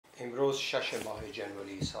امروز 6 ماه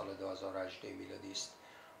جنوری سال 2018 میلادی است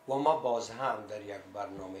و ما باز هم در یک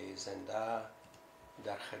برنامه زنده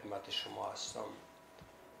در خدمت شما هستم.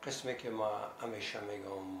 قسمی که ما همیشه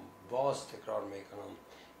میگم، باز تکرار میکنم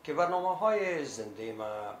که برنامه های زنده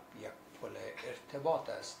ما یک پل ارتباط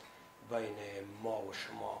است بین ما و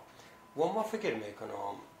شما و ما فکر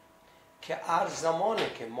میکنم که هر زمانی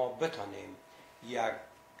که ما بتانیم یک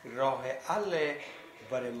راه حل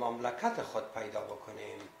برای مملکت خود پیدا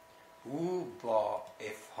بکنیم، او با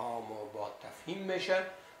افهام و با تفهیم میشه.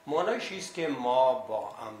 معنیش است که ما با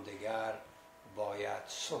همدیگر باید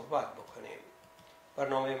صحبت بکنیم.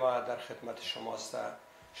 برنامه ما در خدمت شماست.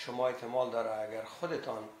 شما احتمال داره اگر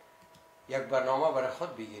خودتان یک برنامه برای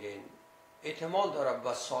خود بگیرین، احتمال داره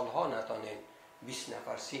با سالها نتانین 20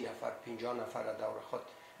 نفر، 30 نفر، 50 نفر را دور خود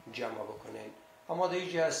جمع بکنین، اما در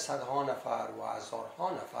اینجا از صدها نفر و هزارها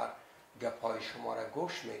نفر گپای شما را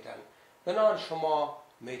گوش میدن. بنابراین شما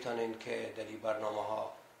میتونین که در این برنامه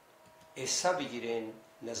ها حصه بگیرین،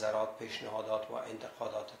 نظرات، پیشنهادات و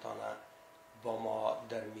انتقاداتتان با ما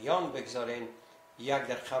در میان بگذارین. یک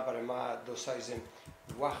دقیقه برای ما دوستای عزیزم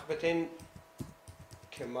وقت بدین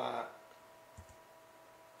که ما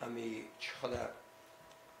امی خود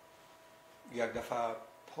یک دفعه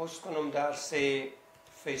پست کنم در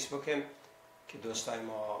فیسبوکم که دوستای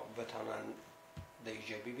ما بتانن در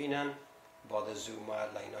اینجا ببینن. بعد از او ما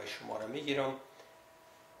لینای شما را میگیرم.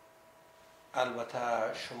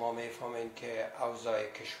 البته شما میفهمین که اوضاع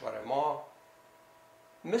کشور ما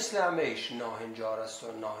مثل همیش ناهنجار است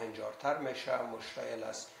و ناهنجارتر میشه، مشتعل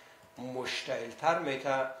است،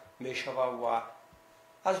 مشتعلتر میشه و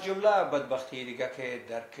از جمله بدبختی دیگه که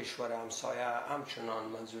در کشور همسایه همچنان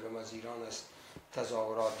منظورم از ایران است،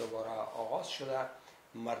 تظاهرات دوباره آغاز شده.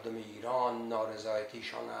 مردم ایران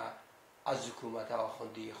نارضایتیشان از حکومت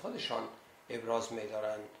آخوندی خودشان ابراز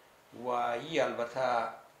می‌دارن و این البته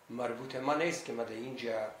مربوط من نیست که من در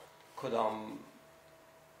اینجا کدام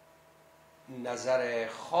نظر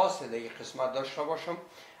خاص در این قسمت داشته باشم،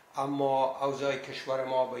 اما اوضاع کشور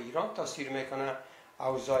ما به ایران تاثیر میکنه،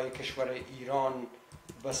 اوضاع کشور ایران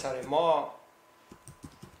به سر ما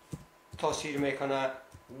تاثیر میکنه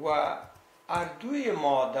و هر دوی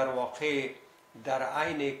ما در واقع در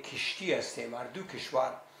عین کشتی هستیم. هر دو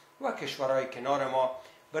کشور و کشورهای کنار ما،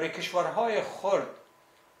 برای کشورهای خرد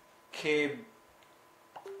که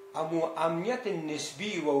امنیت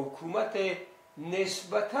نسبی و حکومت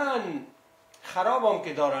نسبتاً خراب هم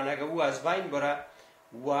که دارن، اگر او از بین بره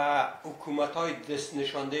و حکومت های دست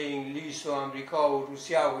نشانده انگلیس و امریکا و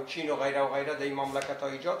روسیه و چین و غیره و غیره در این مملکت ها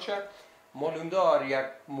ایجاد شد، معلوم دار یک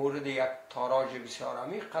مورد یک تاراج بسیار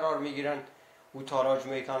عمیق قرار میگیرن. او تاراج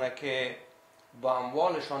میتونه که با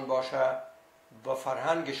اموالشان باشه، با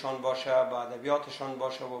فرهنگشان باشه، با ادبیاتشان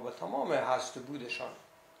باشه و با تمام هست و بودشان.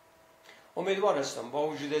 امیدوار هستم با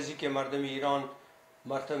وجود از که مردم ایران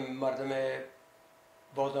مردم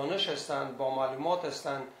با دانش هستند، با معلومات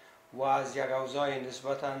هستند و از یک اوضاع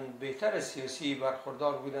نسبتاً بهتر سیاسی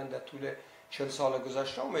برخوردار بودند در طول 40 سال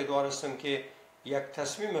گذشته. امیدوار هستم که یک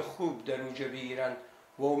تصمیم خوب در اونجا بگیرند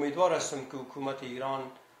و امیدوار هستم که حکومت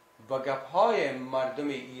ایران با گپ‌های مردم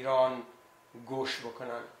ایران گوش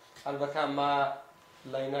بکنن. البته ما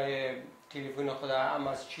لینای تلفن خود هم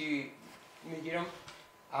از چی میگیرم؟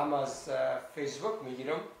 هم از فیسبوک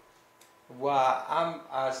میگیرم و هم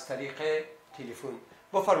از طریق تلفن.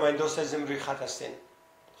 بفرمایید دوست عزیزم روی خط هستین،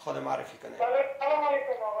 خود معرفی کنید. سلام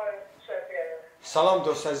علیکم آقای شفیه. سلام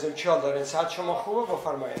دوست عزیزم، چی حال دارین؟ صحت شما خوبه؟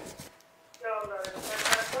 بفرمایید. سلام دارید. من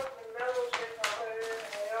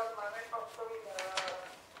خواستم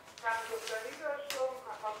همگفتاری داشتم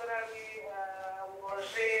خاطر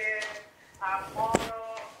واژه افغان و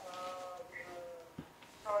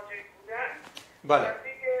تاجیک بودن. بله.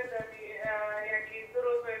 دیگه در یکی دو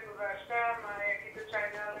روز گذشته من یکی دو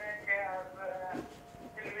چینل که از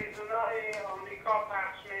تلویزیون‌های آمریکا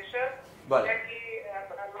پخش میشه، یکی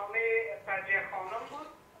برنامه فجیع خانم بود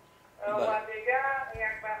و دیگه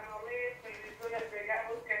یک برنامه تلویزیون دیگه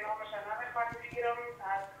بود که نامش نمیخوام بگیرم،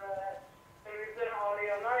 از تلویزیون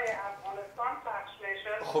آریانای افغانستان پخش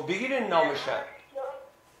میشه. خب بگیرین نامشه.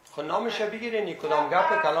 خب نامشه بگیرین، کدام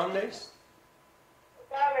گپ کلان نیست؟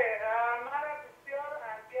 بله، مرا بسیار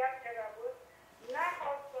اذیت کرده بود.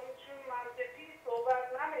 نخواستم چون منطقی صحبت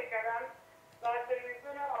نمیکردن و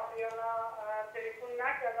تلویزیون آریانا تلفن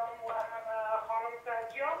نکردم و خانم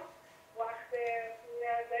سجیان وقت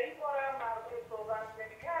در این باره مردم صحبت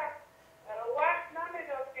میکرد وقت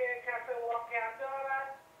نمیداد که کسی واقعیت دارد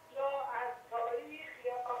یا از تاریخ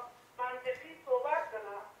یا منطقی صحبت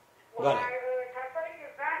کنه و کسایی که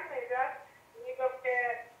زن میداد میگفت که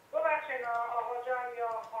ببخشین آقا جان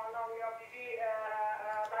یا خانم یا بیبی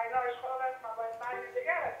بین اشغال است، ما باید بین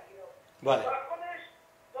دیگر بله. و خودش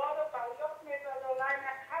داد و فریاد میزد و لین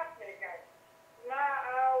خط میکرد. و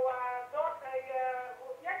داد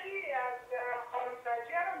یکی از خانم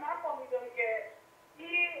سجیه رو من فهمیدم که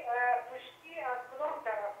این پشتی از کدام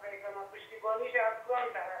طرف میکنه، پشتیبانیش از کدام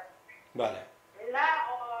طرف. بله. نه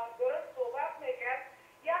درست صحبت میکرد.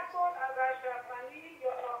 یک بار از اشرف غنی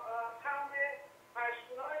یا قوم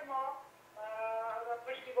پشتونای ما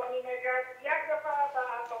پشتیبانی میکرد، یک دفعه به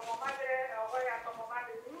عطا محمد آقای عطا محمد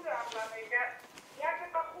نور حمله میکرد، یک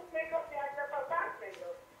دفعه خوب میگفت، یک دفعه بد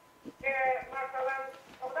میگفت که مثلا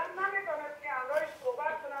آدم نمیتونست که همراهش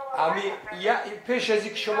صحبت کنه. پیش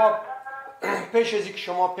از اینکه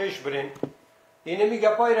شما پیش برین، اینه میگه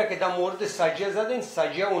پایی را که در مورد سجیه زدین،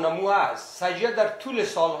 سجیه اونمو هست. سجیه در طول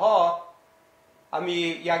سالها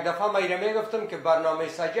یک دفعه من میگفتم که برنامه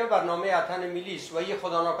سجیه برنامه وطن ملی است و یه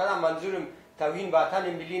خدا ناکرده منظورم توهین وطن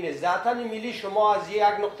ملی نیست. وطن ملی شما از یک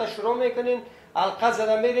نقطه شروع میکنین، حلقه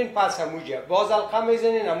زده میرین پس هموجه، باز حلقه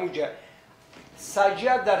میزنین هموجه.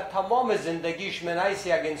 سجیه در تمام زندگیش من حیث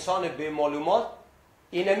یک انسان بی معلومات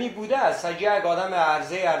اینمی بوده است. سجیه یک آدم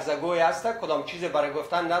ارزگوی هسته، کدام چیز برای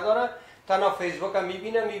گفتن نداره. تنها فیسبوک هم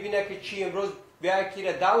میبینه که چی امروز بیا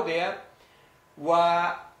یکی را دوده و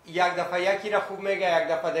یک دفعه یکی را خوب میگه، یک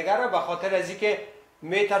دفعه دیگر را، به خاطر از اینکه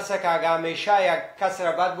میترسه که اگه همیشه یک کس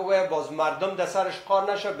را بد بگویه باز مردم در سرش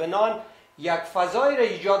قار نشه، بنان یک فضایی را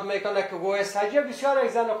ایجاد میکنه که گویا سجیه بسیار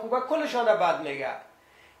یک زن خوبه، کلشان را بد میگه.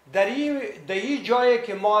 در این جایی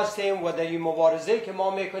که ما هستیم و در این مبارزه که ما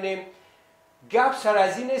میکنیم، گپ سر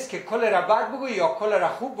از این است که کل را بد بگویی یا کل را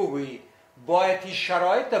خوب بگویی. باید این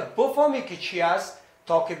شرایط بفهمی که چی است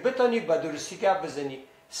تا که بتانی به درستی گپ بزنی.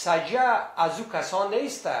 سجیه از او کسان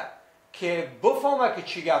نیسته که بفهمه که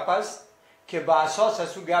چی گپ است که به اساس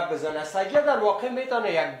از او گپ بزنه. سجیه در واقع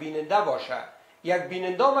میتونه یک بیننده باشه. یک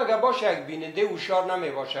بیننده مگه باشه، یک بیننده هوشیار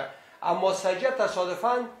نمی باشه. اما سجیه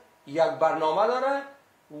تصادفاً یک برنامه داره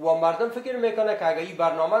و مردم فکر میکنه که اگه این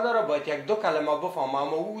برنامه داره باید یک دو کلمه بفهمه،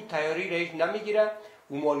 اما او تیاری ریش نمیگیره،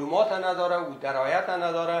 او معلومات نداره، او درایت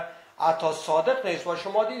نداره، حتی صادق نیست. و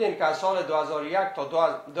شما دیدین که از سال 2001 تا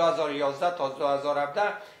 2011 تا 2017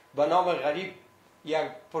 به نام غریب یک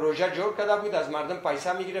پروژه جور کرده بود، از مردم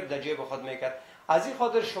پیسه میگرفت در جیب خود میکرد. از این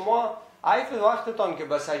خاطر شما عیف وقتتان که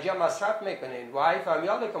به سجیه مصرف میکنین و عیف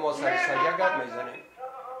همیاله که ما سر سجیه گپ میزنیم.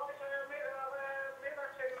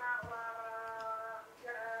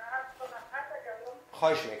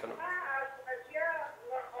 خواهش میکنم.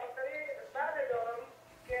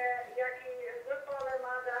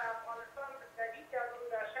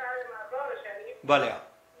 بله.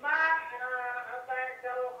 من به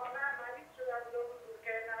دواخانه مریض شده بودم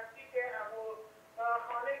که نزدیک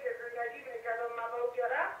خانه که زندگی میکردم، من به اونجا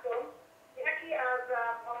رفتم. یکی از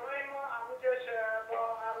خانه‌های ما همونجاش با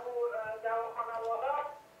دواخانه والا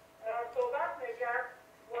صحبت میکرد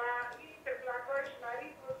و این طفلک‌هایش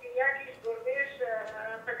مریض بود که یکیش گردهش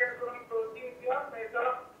فکر کنم پروتین زیاد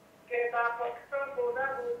میداد که به پاکستان برده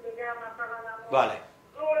بود دیگه، مثلا بله.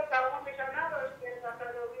 زور تمامش نداشت که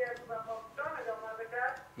تداوی از به پاکستان ادامه بده.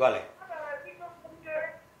 بله. من از این گفتم که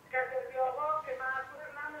کجازی آقا که من اصلا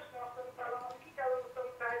نمیشناختم، سلامتی که گفتم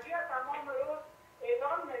سجیه تمام روز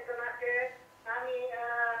اعلان میکنه که همین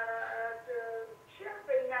چی هست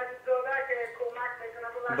به این نبیزاده که کمک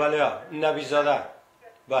میکنه. بله نبیزاده.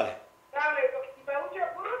 بله. بله به اونجا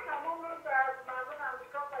برو تمام روز از مردم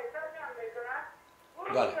امریکا پیسه جمع میکنه،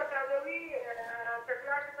 برو اونجا تداوی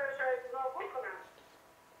تفلک شاید اونا بکنن.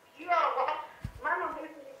 یا آقا من هم به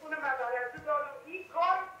تلفن مدارتی دارم، این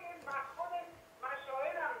کار که من خودم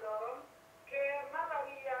مشاهدم دارم که من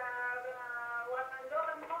برای وطندار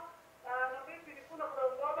ما نوبه تلفن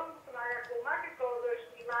خودم دارم که من یک کمک کار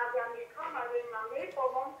داشتی مرد امریکا من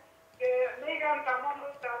میفهمم که میگم تمام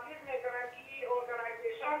روز تبلیغ میکنن که این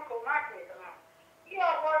ارگانایزیشن کمک میکنن. این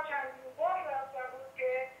آقا چندین بار رفته بود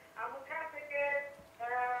که همون کسی که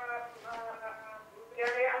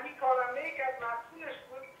یعنی همین کارم میکرد مسئولش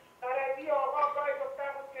بود، برای این آقا گاهی گفته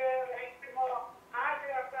بود که رئیس ما هر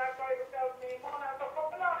رفته، گاهی گفته بود میمان هست.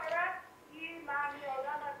 خب بالاخره این معنی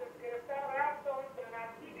آدم از گرفته رفتم به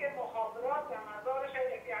نزدیک مخابرات در مزارش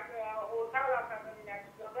یک هتل هستن این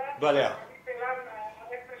اکسیزاده. بله. فعلا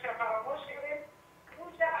اسمش فراموش کردیم.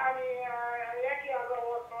 اونجا یکی از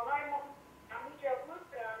آوازخانهای ما همونجا بود،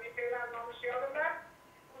 فعلا نامش یادم رفت.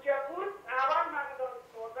 اونجا بود، اول من دانست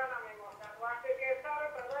بردن نمیماندن. وقتی که سر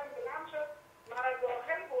بدایم بلند شد مرا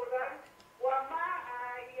داخل بردن و من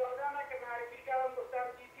یادم که معرفی کردم، گفتم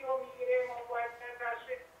دیدی رو میگیریم و باید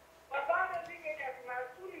تشریف. و بعد از اینکه از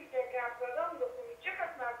مسئولی که گفت زدم گفتم چه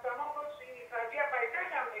قسمت تمام روز این سجیه پیسه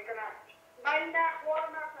جمع میکنن. من این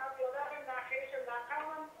نخوارم از یادم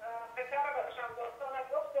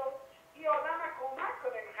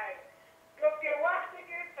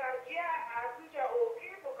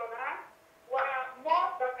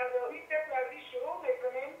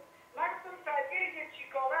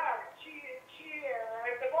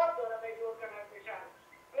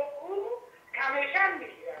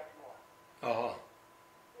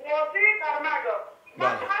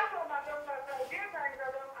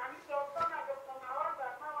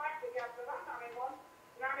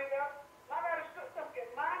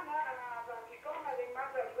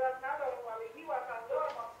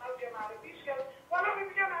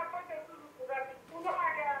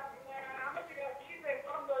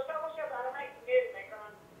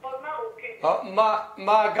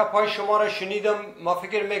ما گپای شما را شنیدم. ما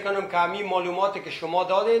فکر میکنم که همین معلوماتی که شما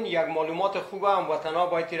دادین یک معلومات خوبه، هم وطنا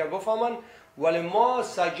باید تیره بفهمن، ولی ما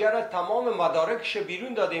سجه را تمام مدارکش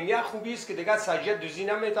بیرون دادیم. یک خوبی است که دیگه سجه دوزی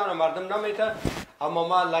نمیتونه، مردم نمیتونه. اما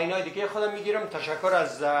ما لاینای دیگه خودم میگیرم. تشکر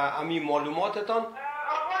از همین معلوماتتان.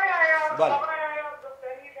 بله.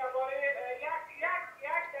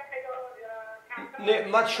 نه،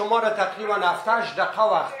 من شما را تقریبا 7-8 دقیقه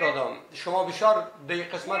وقت دادم. شما بسیار در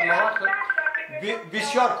قسمت ما وقت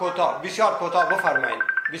بسیار کوتاه بفرمایید.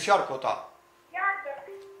 بسیار کوتاه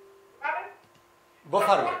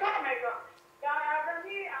بفرمایید.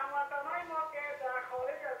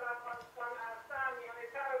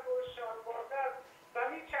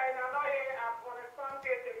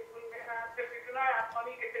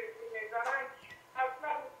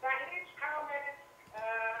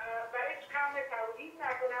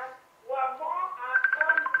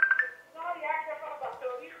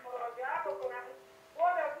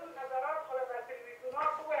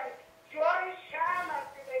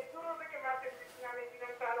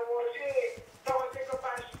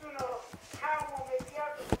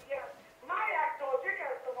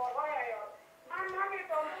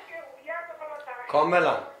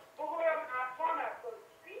 کاملا.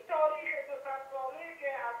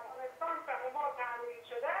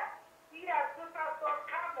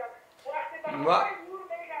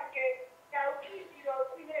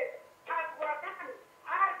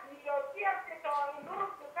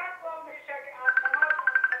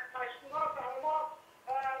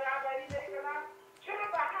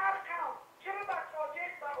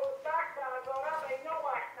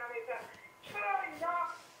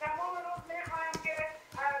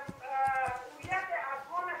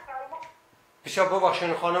 بسیار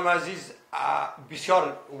ببخشید خانم عزیز،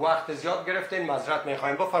 بسیار وقت زیاد گرفتین، معذرت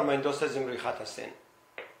میخوایم. بفرمایید دوست از روی خط هستین.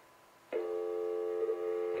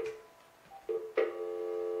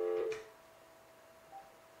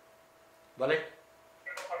 بله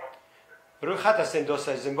روی خط هستین دوست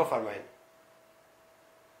عزیزم، بفرمایید.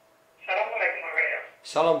 سلام علیکم آقای.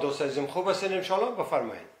 سلام دوست عزیزم، خوب هستین ان شاء الله؟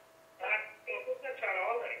 بفرمایید.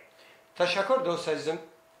 تشکر دوست عزیزم،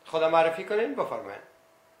 خدا معرفی کنین، بفرمایید.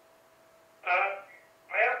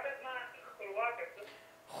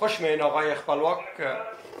 خوش می‌آیین آقای خپلواک.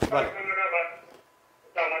 بله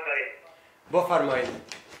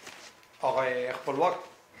بفرمایید آقای خپلواک،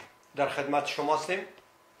 در خدمت شما هستیم.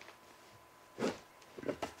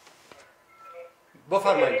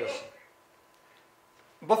 بفرمایید دوست.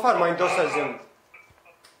 بفرمایید دوست عزیزم.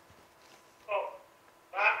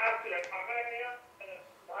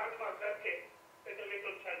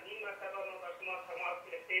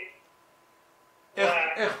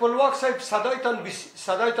 خپلواک صاحب،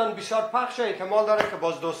 صدایتان بسیار پخشه، احتمال داره که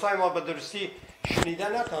باز دوستای ما به درستی شنیده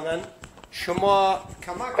نتانن. شما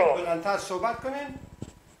کمک بلندتر صحبت کنین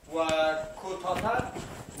و کوتاه‌تر،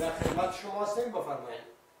 در خدمت شما هستیم. بفرمایید.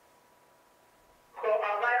 خب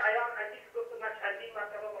آقای ایان عزیز، گفتم من چندین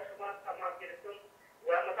مرتبه با شما تماس گرفتم و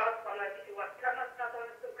متاسفانه که وقت کم است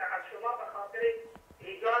نتوانستم که از شما به خاطر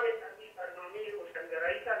ایجاد این برنامه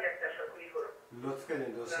روشنگرایی یک تشکری کنم. لطف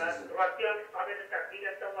کنید دوست عزیز. وقتیان قابل تقدیر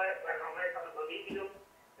است و برنامه تان می‌بینم.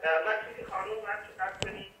 من چیزی خانم من شکست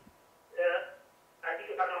کنید از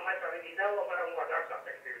این برنامه تان دیده و مرا وادار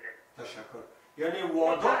ساخته کردید. تشکر. یعنی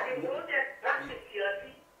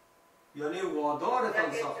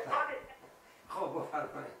وادارتان ساخته. خب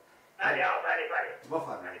بفرمایید. بله.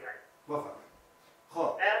 بفرمایید.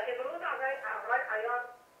 خب امروز آقای ایان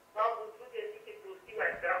با وجود اینکه دوستی و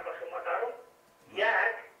احترام با شما دارم، یک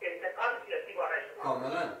انتقال سیاسی برای شما.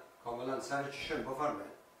 کاملا سر چشم،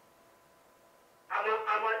 بفرمایید.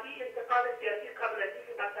 اما این انتقال سیاسی قبل از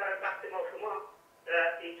اینکه مثلا وقت ما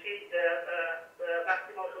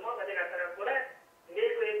شما و دیگر طرف بوده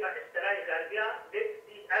میگوییم به اصطلاح غربیا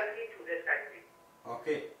بستی ازلی تو دستگیری.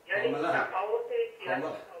 اوکی. یعنی تفاوت سیاسی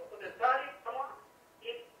خود داری، اما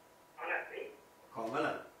این آنستی.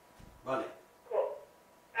 کاملا. بله. خب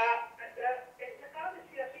انتقال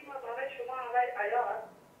سیاسی ما برای شما آقای ایار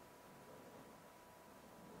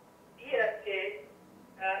این است که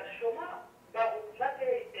شما با حکومت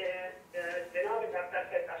جناب دکتر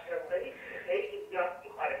سید اشرف غنی خیلی زیاد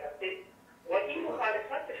مخالفت دارید و این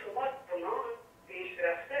مخالفت شما چنان پیش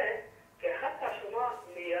رفته که حتی شما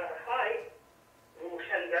معیارهای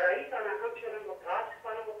روشنگراییتان همچنان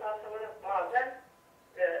متاسفانه بعضا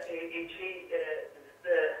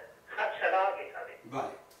خدشه‌دار می‌شوید.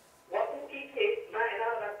 بله. و اون این که ما اینا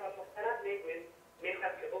را مستند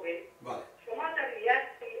می‌خواست که بگویید. بله. شما در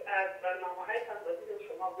یکی از برنامه‌هایتان بودید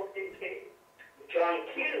شما گفتید که جان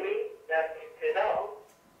کیروی در ابتدا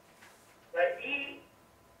و این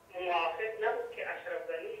موافق نبود که اشرف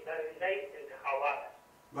غنی برنده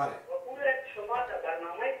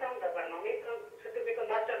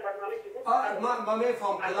من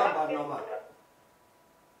میفهم کدام برنامه.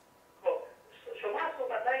 خب شما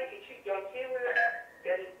صحبت‌های ایچی جانکی و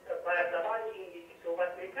با زبان انگلیسی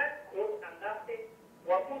صحبت میکرد گفت انداخته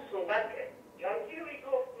و اون صحبت کرد. جانکی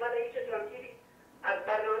گفت من ایچه جانکی از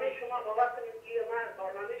برنامه شما با وقت میگیر من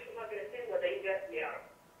برنامه شما گرفتیم و در اینجا میارم.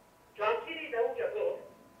 جانکی در اونجا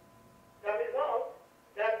گفت The results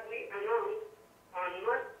that we announced on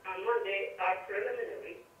Monday are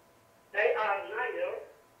preliminary. They are neither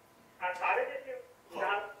authoritative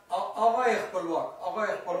nor آقای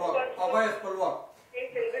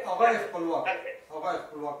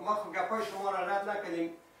خپلواک ما خب گپای شما را رد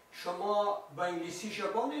نکنیم. شما با انگلیسی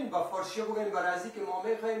شبانین با فارسی بگین برای که ما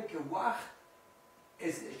میخوایم که وقت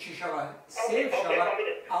چی شود سیف شود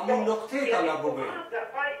همون نقطه تا نبگوین.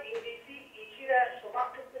 دفعه انگلیسی ایچی را شما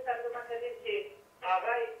قسم ترجمه کردیم که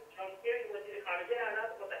آقای جانکری وزیر خارجه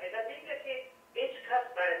ایالات متحده میگه که هیچ کس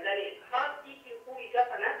برنده نیست. خاصی که خوبی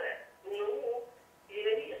گپ نداره. اونمو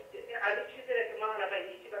یعنی از این چیزی را که ما را به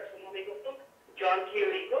انگلیسی بر شما میگفتم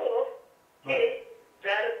جانکری گفت که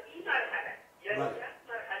در این مرحله یعنی یک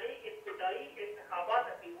مرحله ابتدایی انتخابات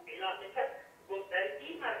اعلام میکرد گفت در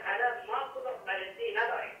این مرحله ما خود برنده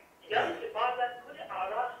نداریم. یعنی که بعد از کل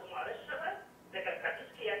آرا شمارش شود دیگر کسی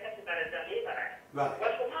که یک کسی برنده میبرد. و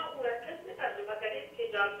شما او را کسی تجربه کردید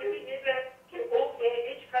که جانکری میگه که او که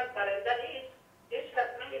هیچ کس برنده نیست، هیچ کس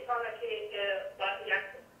نمیتونه که با یک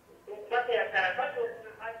حکومت یک طرفه شد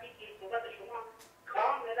حتی که حکومت شما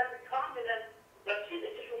کاملا و چیزی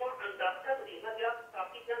که شما انداخته بودید من زیاد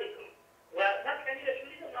تحقیق نمیکنم و من کنی را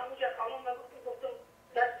شدیدم نموجه قانون گفتم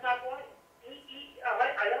دست نکنید آقای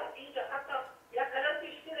آیا اینجا حتی یک قلم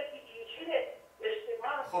بیشتره که این چیه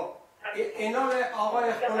اجتماع. خب اینا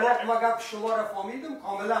آقای خپلواک ما گپ شما را فهمیدم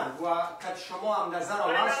کاملا و که شما هم نظر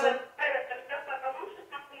آن هستم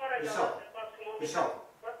بسیار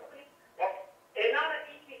اینا را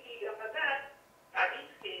این که این رفضت حدیث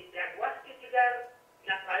که یک وقت دیگر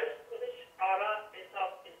نتایج خودش آرا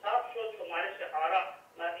حساب شد شمارش آرا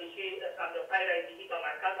نتیجه صندوقهای رایگیری با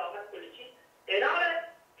مرکز آمد کل چیز اینا را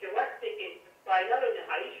که وقتی که فاینال و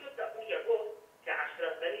نهایی شد در اونجا گفت که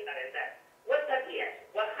اشرف غنی برنده و طبیعی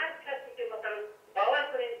است و هر کسی که مثلا باور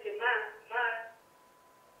کنید که من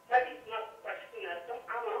طبیعی ما پشتون هستم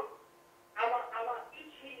اما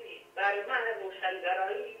این چیزی برای من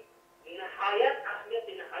روشنگرایی نهایت اهمیت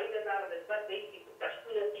نهایی داره نسبت به اینکه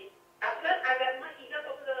پشتون هستی. اصلا اگر من اینجا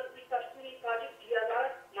تو بذارم توی پشتونی تاریخ دیادار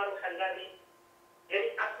ما روشنگر نیست. یعنی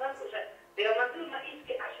اصلا روشن به منظور من این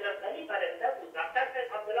که اشرف غنی برنده بود دکتر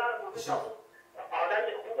سید عبدالله محمد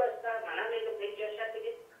آدم خوب است من نمیگم به اینجا شد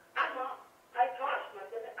بگید اما ای کاش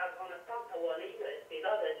مردم افغانستان توانایی و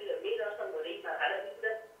استعداد ازی را میداشتن و این مرحله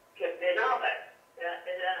میبودن که بنابر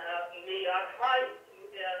معیارهای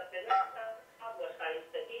و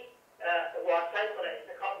شایستگی واسطه را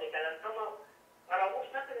انتخاب میکردن اما فراموش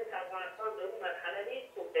نکنید که افغانستان در اون مرحله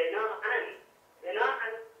نیست و بناءً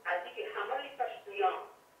از اینکه همه پشتویان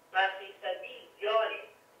و فیصدی زیادی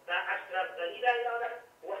و اشرف غنی را دارند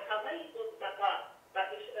و همه ازبکان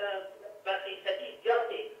و فیصدی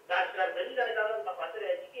زیادی و اشرف غنی را دارند به خاطر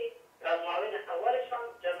از اینکه معاون اولشان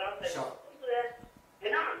جنرال بوده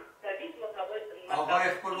بناءً تبعیض متوسط. آقای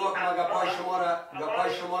خپلواک ما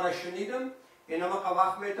گپای شما را شنیدم. اینا ما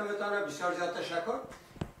وقت میتونه بسیار زیاد تشکر.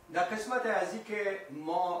 در قسمت ازی که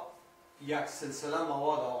ما یک سلسله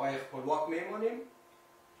مواد آقای خپلواک میمونیم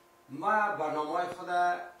ما برنامه خود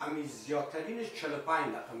امی زیادترینش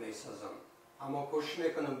 45 دقیقه میسازم اما کوشش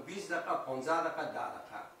میکنم 20 دقیقه 15 دقیقه 10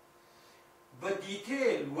 دقیقه به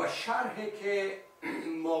دیتیل و شرحی که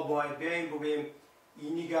ما باید بیاییم بگیم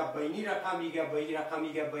اینیگه به این رقم ایگه به این رقم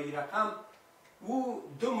ایگه به این رقم او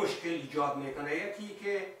دو مشکل ایجاد میکنه. یکی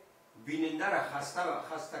که بیننده را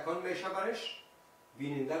خسته کن میشه برش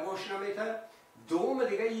بیننده گوش نمیده. دوم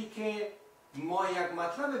دیگه ای که ما یک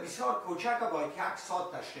مطلب بسیار کوچک باید 1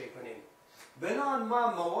 ساعت تشریح کنیم. بنابراین ما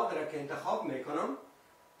مواد را که انتخاب میکنم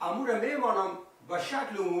امور میمانم به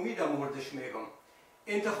شکل عمومی در موردش میگم.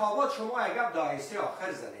 انتخابات شما اگر دایسه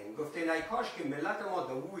آخر زدین گفتین ای کاش که ملت ما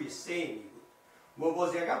دووی سه می بود و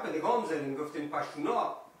باز اگر به دگام زدین گفتین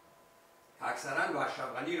پشتونا اکثرا و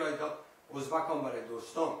اشرف غنی را داد ازبکان برای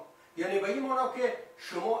دوستان. یعنی به این معنا که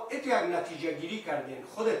شما یک نتیجه گیری کردین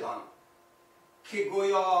خودتان که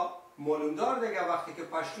گویا معلومدار دیگه وقتی که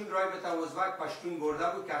پشتون رای به ازبک پشتون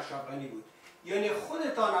برده بود که اشرف غنی بود. یعنی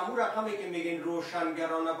خودتان امور رقمی که میگین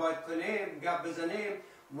روشنگرانه باید کنیم گپ بزنیم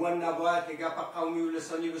و نباید که گپ قومی و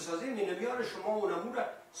لسانی بسازیم این میار شما اونمو را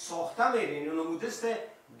ساخته میرین اونمو دست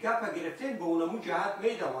گپ گرفتین به اونمو جهت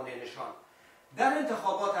میدوانه نشان. در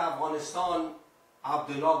انتخابات افغانستان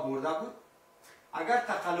عبدالله برده بود اگر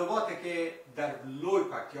تقلباتی که در لوی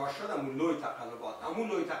پکتیا شد امون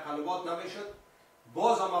لوی تقلبات نمیشد،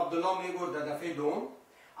 باز هم عبدالله میبرد در دفعه دوم.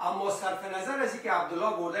 اما صرف نظر از اینکه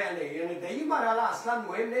عبدالله برده یعنی در این مرحله اصلا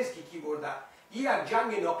مهم نیست که کی برده. این یک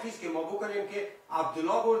جنگ ناقص که ما بکنیم که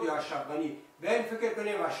عبدالله برد یا اشرف غنی، به این فکر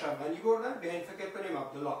کنیم اشرف غنی بردن، به این فکر کنیم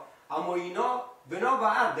عبدالله. اما اینا بنا به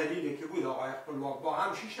هر دلیلی که بود آقای خپلواک با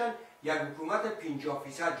هم شیشتن یک حکومت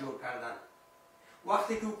 50% جور کردن.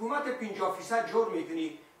 وقتی که حکومت 50% جور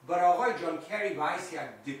میکنی بر آقای جان کری به حیث یک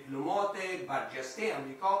دیپلمات برجسته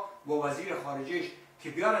امریکا و وزیر خارجش که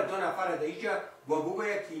بیاره دو نفر در اینجا و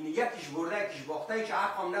بگوید که یکیش برده یکیش باخته، هیچ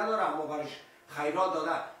حق هم نداره اما برش خیرات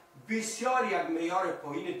داده، بسیار یک معیار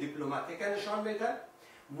پایین دیپلماتیک نشان میده.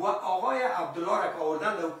 و آقای عبدالله را که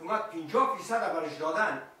آوردن در حکومت 50% برش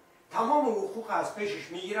دادن، تمام حقوق از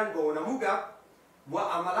پیشش میگیرن به اونمو گپ و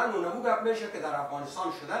عملا اونمو گپ میشه که در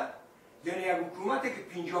افغانستان شده. یعنی یک حکومتی که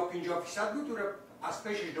 50% بود رو از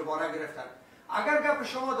پیشش دوباره گرفتن. اگر گپ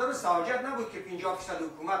شما درست حاجت نبود که 50%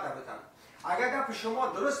 حکومت رو بدن. اگر گپ شما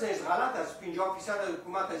درست نیست غلط از 50%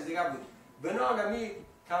 حکومت از دیگه بود. بنابراین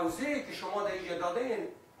توضیحی که شما در اینجا دادین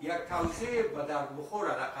یک توضیح به درد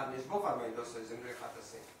بخور علاقه نیست. بفرمایید دوست عزیزم، روی خط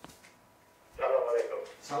هستین. سلام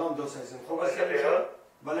علیکم. سلام دوست عزیزم، خوب هستین ان شاء الله؟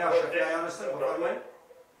 بله شفیع عیار هستین، بفرمایید.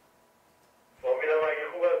 فامیلم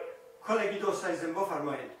اگه خوب است؟ کلگی دوست عزیزم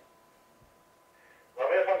بفرمایید. ما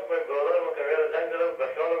میخواست باید برادر مکمل زنگ دارم به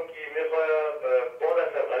خیالم که میخواه باد از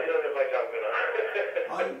سرقلی رو میخواه جمع کنم.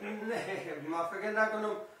 نه ما فکر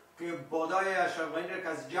نکنم که بادای اشرف غنی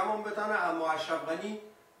را کسی جمع بتانه، اما اشرف غنی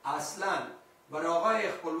اصلا برای آقای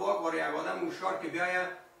خپلواک برای یک آدم هوشیار که بیاید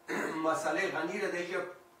مسئله غنی را دیگه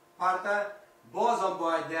پرته، بازم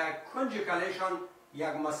باید در کنج کلشان یک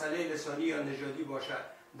مسئله لسانی یا نژادی باشه.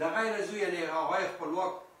 در غیر از او یعنی آقای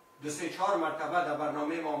خپلواک 2-3-4 مرتبه در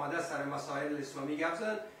برنامه ما آمده سر مسائل اسلامی گپ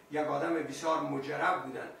زدن، یک آدم بسیار مجرب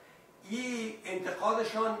بودن. این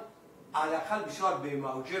انتقادشان علاقل بسیار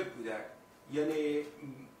بی‌موجب بوده. یعنی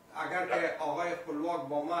اگر که آقای خپلواک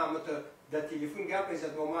با ما در تلفن گپ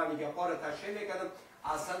میزد و ما میگه پار تشریح میکردم،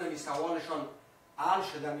 اصلا این سوالشان حل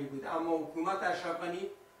شده می بود. اما حکومت اشرف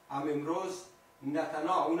غنی هم امروز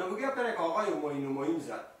نتنا اونم گپ که آقای معین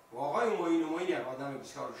زد و آقای معین یک آدم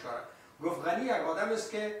بسیار هوشیاره. گفت غنی یک آدم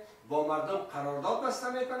است که با مردم قرارداد بسته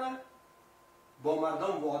میکنه، با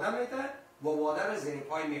مردم وعده میده و وعده را زیر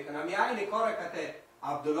پای میکنه. این کار که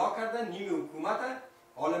عبدالله کرده، نیم حکومت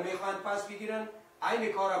حالا میخوان پس بگیرن.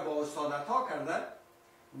 این کار با استادتا کرده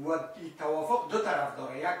و توافق دو طرف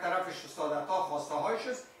داره. یک طرفش استادتا خواسته هایش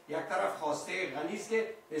است، یک طرف خواسته غنی است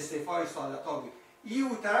که استعفای استادتا بود.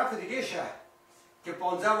 این طرف دیگه شهر که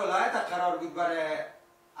 15 ولایت قرار بود برای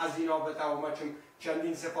از اینا به و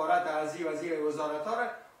چندین سفارت از وزیر وزارت ها را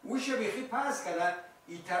اوش بیخی پس کرده.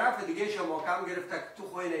 این طرف دیگه شما کم گرفته که تو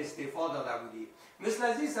خوین استعفا داده بودی. مثل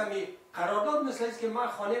از این همی قرارداد مثل است که من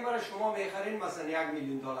خانه مرا شما میخرین مثلا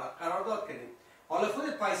 $1,000,000 قرارداد کردیم، حالا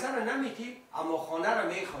خودت پیسه را نمیتی اما خانه را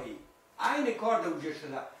میخوایی. عین کار دوجه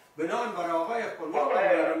شده. بنابراین برای آقای خپلواک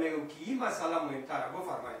را میگم که این مسئله مهمتره.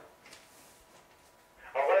 بفرمایید.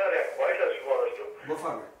 آقای خواهش از شما داشتم.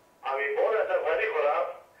 بفرمایید. امی باد از افغانی خورم،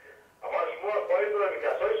 اما شما خواهش دارم که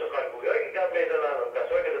کسایی سخن گویایی که گپ میزنن و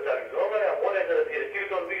کسایی که در تلویزیون میرن خود از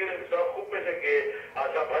تیرتون بگیرین بسیار خوب میشه که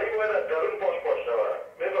اشرف غنی باید از درون پاش شود.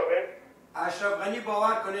 میفهمین؟ اشرف غنی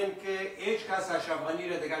باور کنین که هیچ کس اشرف غنی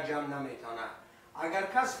را دیگر جمع نمیتونه. اگر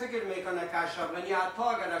کس فکر میکنه که اشرف غنی حتی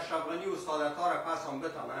اگر اشرف غنی استادتا را پس هم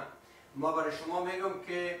بتانه، ما برای شما میگم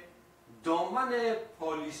که دامن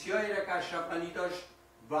پالیسیایی را که اشرف غنی داشت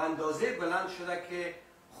به اندازه بلند شده که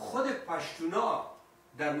خود پشتونا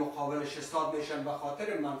در مقابلش استاد میشن به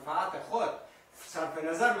خاطر منفعت خود صرف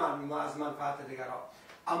نظر از منفعت دیگران.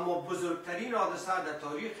 اما بزرگترین حادثه در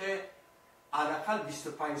تاریخ حداقل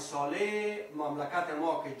 25 ساله مملکت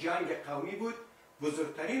ما که جنگ قومی بود،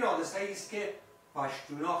 بزرگترین حادثه است که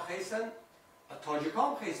پشتونا خیسن،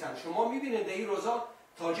 تاجکان خیسن. شما میبینید در این روزا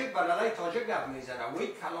تاجک بر علیه تاجک گپ میزنه و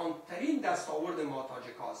این کلانترین دستاورد ما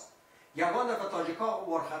تاجک هاست. یگان دفعه تاجک ها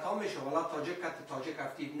ورخطا میشه ولی تاجک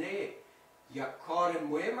افتید نه. یک کار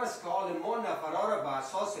مهم است که حال ما نفرها را به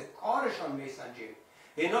اساس کارشان میسنجیم.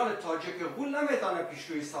 اینال تاجک غول نمیتونه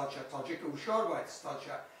پیشروی استاد شد، تاجک هوشیار باید استاد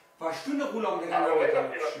شد. پشتون غول هم دیگه نمیتونه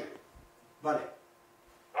پیشروی. بله.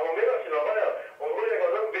 اما میدونید آقای امروز یک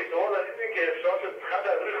آدم بی‌سواد هستید که افشار شد خط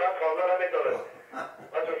از روی خط خواندن نمیتونه.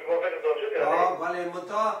 بچه شما فکرتون شد؟ بله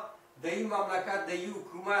منتها در این مملکت در این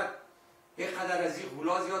حکومت اینقدر از این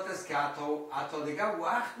غلا زیاد است که حتی دیگه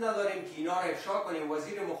وقت نداریم که اینا را افشا کنیم.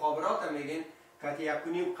 وزیر مخابرات هم میگن که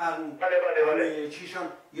 1.5 قرن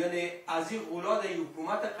چیشان، یعنی از این غلا در این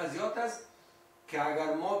حکومت قضیات است که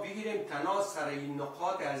اگر ما بگیریم تنها سر این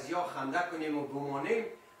نقاط از یا خنده کنیم و بمانیم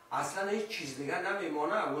اصلا هیچ چیز دیگه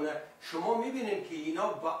نمیمانه. شما میبینید که اینا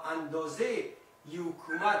با اندازه ی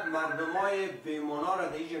حکومت مردمای بیمانا را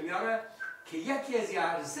دیجا میاره که یکی از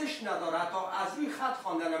ارزش نداره تا از روی خط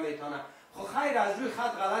خوانده نمیتونه. خب خیر از روی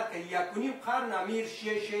خط غلط که 1.5 قرن امیر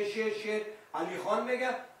شیر علی خان میگه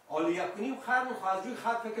حالا 1.5 قرن خو از روی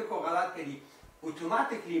خط فکر که غلط کردی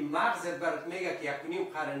اتوماتیکلی مغزت برات میگه که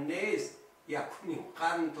 1.5 قرن نیست، 1.5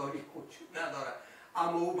 قرن تاریخ وجود نداره،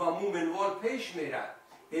 اما او با مو منوال پیش میره.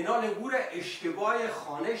 اینا او را اشتباه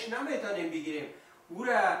خانش نمیتونیم بگیریم، او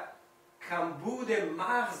را کمبود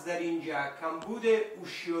مغز در اینجا، کمبود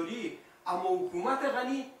هوشیاری. اما حکومت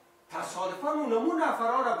غنی تصادفاً اونمون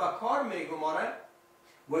نفرها را به کار میگماره.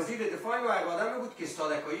 وزیر دفاع و یک آدم بود که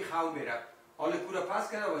استادکایی خو میره، حالا کورا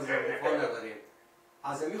پس کرده وزیر دفاع نداریم.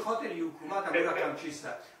 از همین خاطر این حکومت هم را کم چیسته.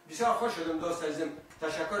 بسیار خوش شدم دوست عزیزم،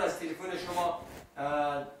 تشکر از تلفن شما.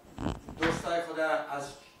 دوستای خدا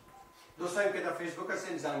از دوستایی که در فیسبوک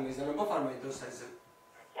هستین زنگ میزنم. بفرمایید دوست عزیزم.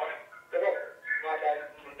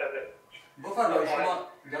 بفرمایید شما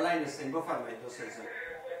دلاین هستین. بفرمایید دوست عزیزم.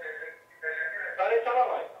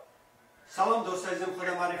 سلام دوست عزیزم،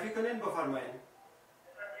 خدا معرفی کنین. بفرمایید.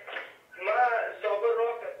 من صابر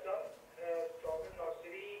راک هستم، صابر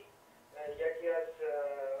ناصری. یکی از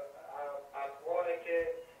افغانی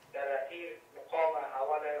که در اخیر مقام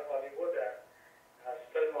اول هالیوود از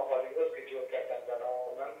فیلم هالیوود که جور کردن در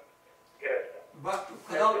آمن گرفتم.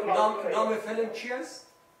 نام فیلم چی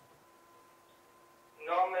است؟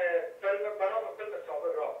 نام فیلم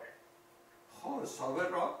صابر راک. خب صابر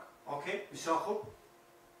راک. اوکی بسیار خوب.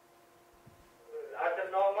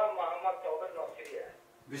 از نام محمد صابر ناصری است.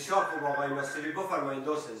 بسیار خوب آقای ناصری، بفرمایید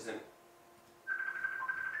دوست عزیزم.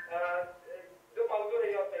 دو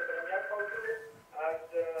موضوع یاد میکنم. یک موضوع از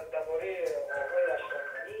درباره آقای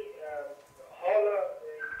اشرف‌غنی. حال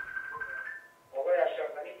آقای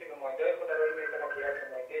اشرف‌غنی که نماینده‌های خود را میکنه که یک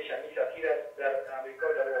نماینده شمی سفیر است در امریکا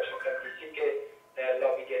در واشنگتن دی سی که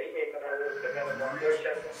لابیگری میکنه و به نماینده‌هاش که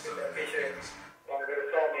پیش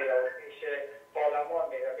کانگرس‌ها میره و پیش پارلمان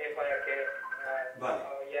میره، میخواهد که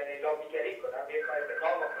یعنی لابیگری کنه، میخواهد به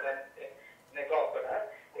نام خودن نگاه کنه.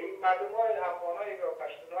 این مردم‌های افغان‌های و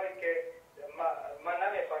پشتون‌هایی که من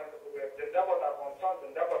نمیخوایم بگویم زنده باد افغانستان،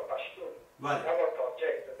 زنده باد پشتون، زنده باد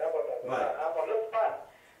تاجک، زنده باد افغان، اما لطفاً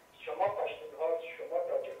شما پشتون‌ها، شما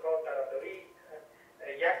تاجک‌ها طرفداری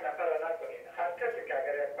یک نفر را نکنید. هر کسی که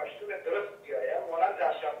اگر یک پشتون درست بیایه مانند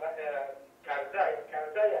کرزی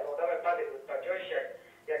یک آدم بدی بود، تا جایش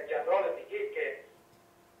یک جنرال دیگه که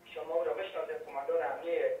شما او را بشناسید، کماندان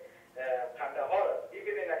امنیه قندهار است،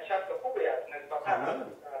 ببینید یک شخص خوبی است نسبتا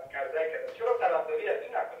از کرزی کرده. چرا طرفداری از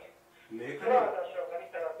این نکنید؟ چرا از اشرف‌غنی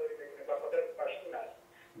طرفداری میکنید؟ به خاطر پشتون است.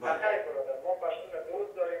 بخیر برادر، ما پشتون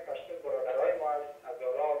دوست داریم، پشتون برادرای ما است،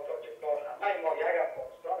 هزارها تاجک‌ها، همه ما یک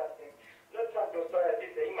افغانستان هستیم. لطفا دوستای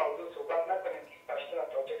عزیز این موضوع صحبت نکنیم که پشتون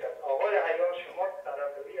تاجک است. آقای عیار شما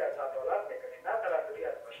طرفداری از عدالت میکنید، نه طرفداری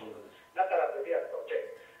از پشتون، نه طرفداری از تاجک.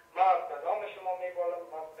 ما به نام شما میبالم،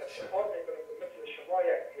 ما افتخار میکنیم که مثل شما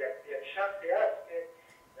یک شخصی است که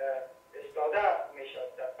استاده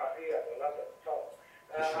میشد در پهلوی عدالت انصاف.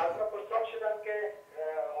 از ما پرسان شدم که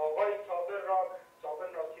آقای صابر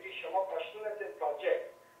ناصری شما پشتون هستید تاجک؟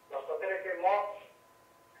 به خاطر که ما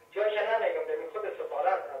جایش نمیگم، در خود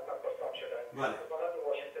سفارت از ما پرسان شدن، سفارت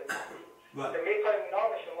واشنگتن دی سی میخوایم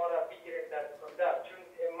نام شما را بگیریم در سندر، چون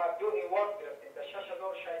ما 2 ایوارد گرفتیم در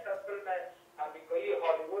 6600 فیلم امریکایی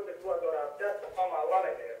هالیوود 2017 مقام اول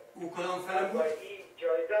گرفت. او کدام فیلم بود؟ این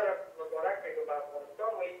جایزه را مبارک میگم به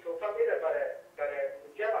افغانستان و این توفه میره برای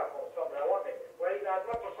موزیم افغانستان روان میگه. و این از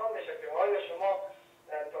ما پرسان میشه که آیا شما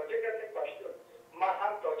تاجک هستید پشتون؟ ما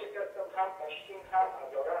هم تاجک هستم، هم پشتون، هم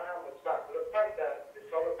هزاره، هم ازبک. لطفا در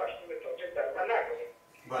حساب پشتون تاجک در من نکنید.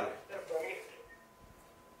 بله.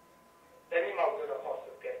 در این موضوع را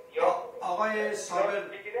خواستم که آقای صابر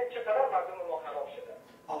بگیرید چقدر مردم ما خراب شده.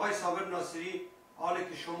 آقای صابر ناصری، حالی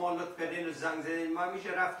که شما لطف کردین و زنگ زدین، من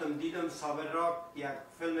میشه رفتم دیدم صابر راک یک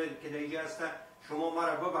فیلم که دیگه هسته. شما ما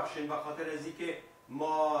را ببخشین به خاطر از اینکه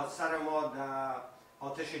ما در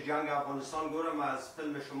آتش جنگ افغانستان گورم از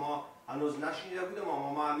فیلم شما هنوز نشنیده بودم، اما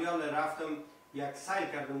ما همیال رفتم یک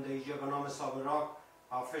سیل کردم دیگه به نام صابر راک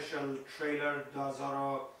آفیشل تریلر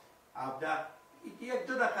 2017. یک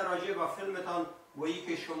 2 دقیقه راجع به فیلمتان و ای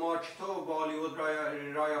که شما چطور با هالیوود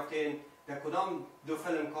را یافتین، در کدام 2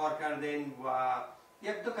 فیلم کار کردین و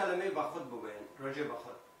 1-2 کلمه به خود بگوین راجع به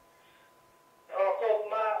خود.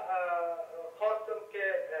 خب من خواستم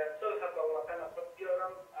که صلح به وطن خود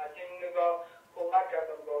بیارم، از این نگاه کمک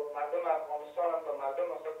کردم با مردم افغانستان، با مردم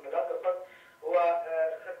خود، ملت خود و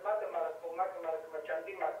خدمت کمک مرا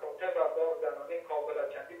چندین مکاتب و بار زنانه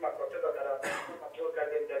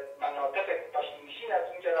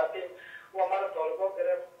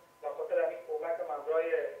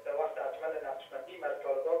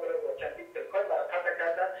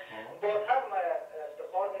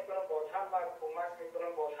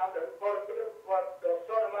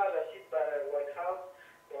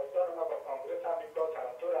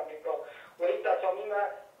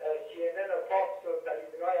CNN و فاکس و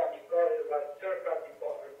تلویزیون‌های آمریکا و سرکا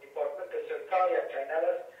دیپارتمنت سرکا یک چینل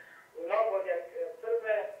است. اونا با یک فیلم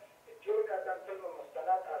جور کردن، فیلم مستند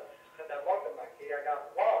از خدمات ما که یک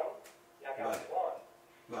افغان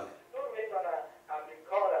چطور میتونه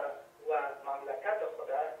امریکا را و مملکت خود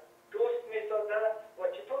دوست میسازه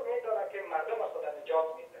و چطور میتونه که مردم خود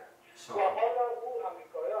نجات میده. و حالا او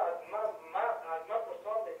امریکایی از ما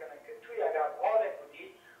پرسان میکنن که تو یک افغان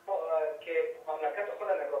بودی که مملکت خود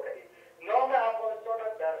نگاه کردی. نام افغانستان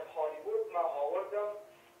در هالیوود ما آوردم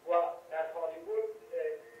و در هالیوود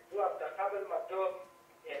 2 هفته قبل ما 2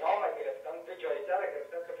 انعام گرفتم، 2 جایزه را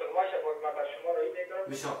گرفتم که فیلماش بود. ما بر شما روی میگم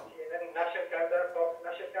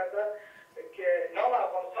نشر کرده که نام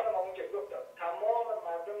افغانستان ما اونجا گفتم. تمام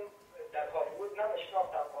مردم در هالیوود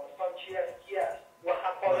نمیشناخت افغانستان چی است کی است و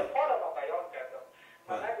حقایق ها را ما بیان کردم.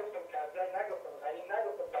 من نگفتم کرده، نگفتم غنی،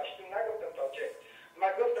 نگفتم پشتون، نگفتم تاجک.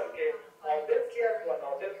 من گفتم که عادل کی است و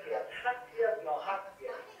نادل کی است، حق کی است ناحق کی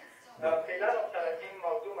است. فعلا سر این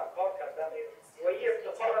موضوع من کار کردم و این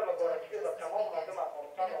افتخار مبارکی و تمام مردم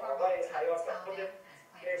افغانستان و آقای حیات خود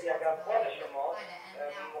که یک افغان شما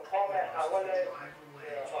مقام اول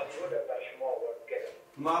هالیوود بر شما آورد گرفت.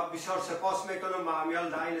 ما بسیار سپاس میکنم. ما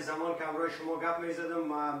همیال در این زمان که همراه شما گپ میزدم،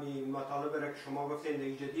 ما مطالب را که شما گفتین در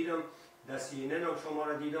اینجا دیدم، در CNN هم شما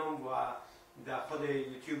را دیدم و در خود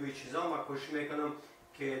یوتیوب چیزا ما کوشش میکنم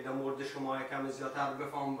که در مورد شما یکم زیادتر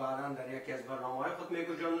بفهم بعدا در یکی از برنامه‌های خود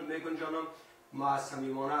میگنجانم. ما از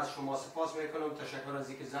صمیمانه از شما سپاس میکنم. تشکر از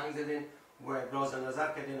اینکه زنگ زدین و ابراز نظر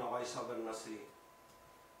کردین آقای صابر ناصری.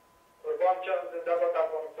 قربان جان، زنده باد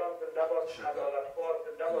افغانستان، زنده باد عدالتخواه،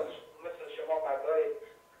 زنده باد مثل شما مردای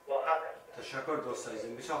با حق هستند. تشکر دوست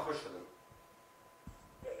عزیزم، بسیار خوش شدم.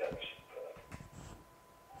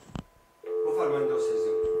 بفرمایید دوست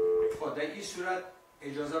عزیزم. خب در این صورت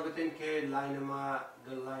اجازه بدین که لاین ما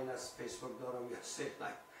در لاین از فیسبوک دارم یا 3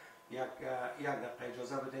 لاین. یک دقیقه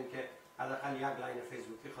اجازه بدین که حداقل یک لاین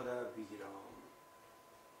فیسبوکی خود بگیرم.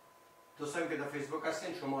 دوستان که در فیسبوک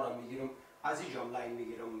هستین شما را میگیرم، از اینجا لاین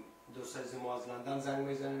میگیرم. دوست عزیز ما از لندن زنگ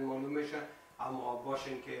میزنین معلوم میشه، اما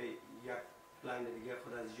باشین که یک لاین دیگه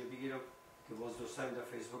خود از اینجا بگیرم که باز دوستان در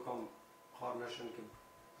فیسبوک هم خار نشن که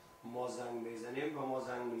ما زنگ میزنیم و ما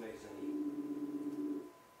زنگ نمیزنیم.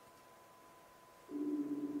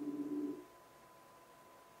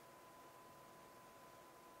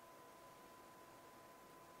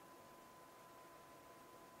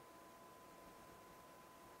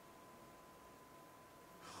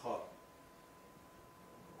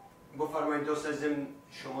 بفرمایید دوست عزیزم،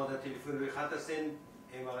 شما در تلفن روی خط هستین.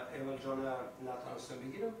 ایمال جان نتانستم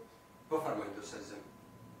بگیرم. بفرمایید دوست عزیزم.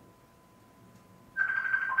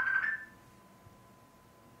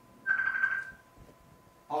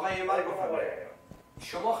 آقای ایمال بفرمایید.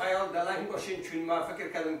 شما خیال در لاین باشین، چون ما فکر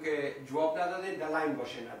کردم که جواب ندادین. در لاین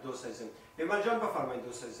باشین دوست عزیزم. ایمال جان بفرمایید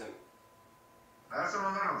دوست عزیزم.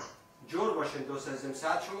 جور باشین دوست عزیزم.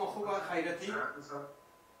 ساعت شما خوبه خیرتی؟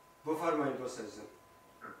 بفرمایید دوست عزیزم.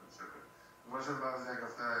 باشه بعد یک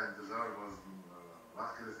هفته انتظار باز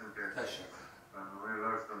وقت گرفتیم که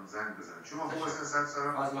برنامه رفتم زنگ بزنم. شما خوب هستین؟ سلام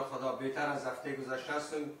سلام. فضل خدا بهتر از هفته گذشته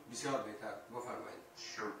هستم، بسیار بهتر. بفرمایید.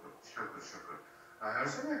 شکر.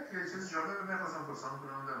 هرچند یک چیز جالب میخواستم پرسان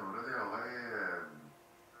کنم در مورد آقای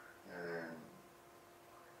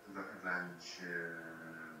رنج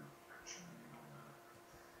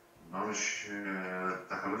نامش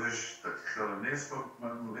تخلصش در خیالم نیست،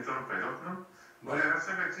 من میتونم پیدا کنم. ولی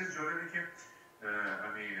هرچند یک چیز جالبی که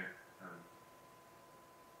امی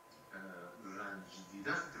رنج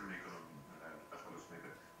دیده فکر میکنم تخلص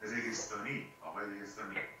میکنم رگستانی، آقای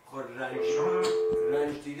رگستانی. خود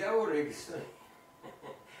رنج دیده و رگستانی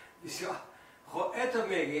بسیار خب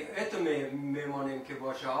اتو میمانیم که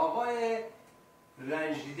باشه آقای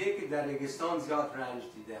رنج دیده که در رگستان زیاد رنج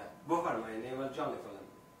دیده. بفرمایید ایمال جان لفظم.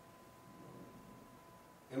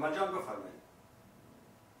 ایمال جان بفرمایید.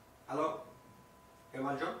 الو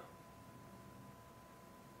ایمال جان.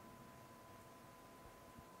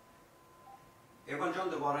 ایمال جان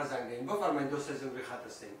دوباره زنگ دهیم. بفرمایید دوست عزیزم روی خط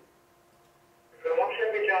هستیم.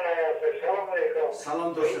 سلام علیکم.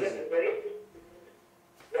 سلام دوست عزیزم.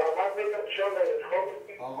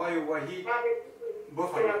 آقای وحید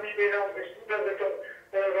بفرمایید.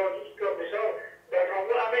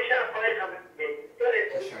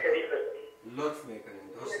 لطف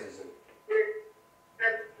میکنیم دوست عزیزم.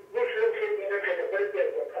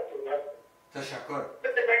 تشکر.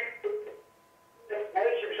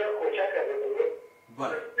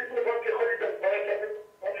 بله.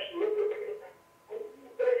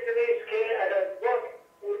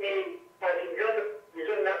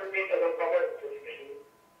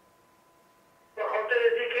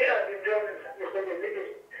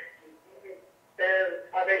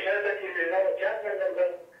 میشه در تلویزیون جمع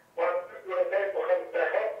می‌کنن و ورقای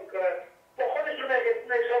مخالفت میکنن با خودشون اگه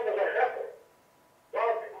نشان مزخرف و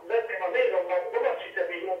ذات امامه رو ببخشید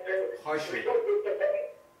بیرون خواهش می‌کنم.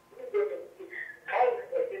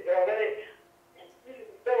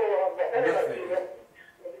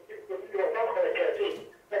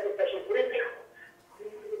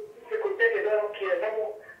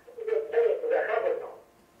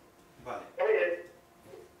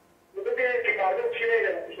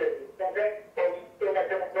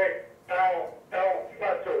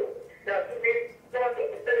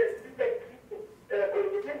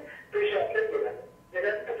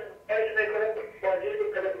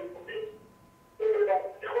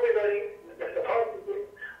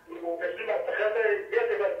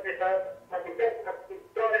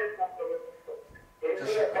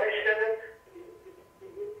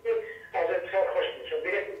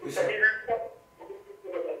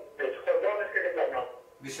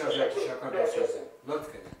 بسیار تشکر دوست عزیزم. لطف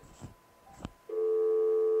کنید.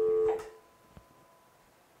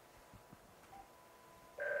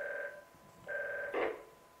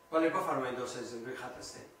 بله بفرمایید دوست عزیزم، روی خط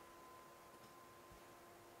هستید.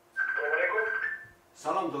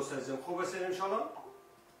 سلام دوست عزیزم، خوب هستید ان شاءالله؟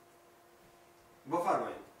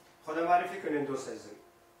 بفرمایید. خدا معرفی کنین دوست عزیزم.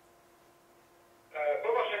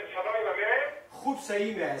 ببخشید صدای من میاد؟ خوب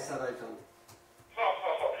صحیح میاد صدایتون.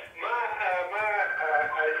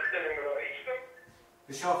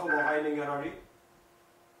 بسیار خوب آقای نگرانی.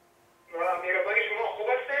 مهربانی شما خوب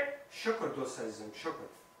هستید؟ شکر دوست عزیزم، شکر.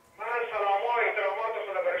 من سلام و احترامات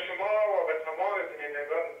خدا برای شما و به تمام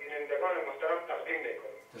بینندگان محترم تقدیم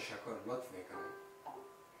میکنم. تشکر، لطف میکنم.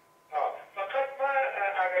 فقط من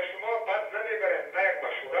اگر شما بد نمیبرین من یک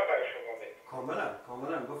مشوره برای شما میدم.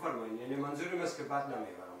 کاملا بفرمایید. یعنی منظورم است که بد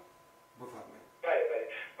نمیبرم. بفرمایید. بله.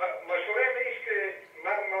 مشوره میست که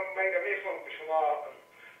من میفهم که شما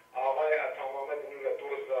آقای اتامامد نور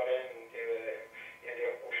دوست دارین، یعنی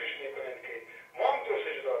کوشش میکنین که ما هم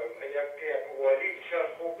دوستش داریم. یک والی بسیار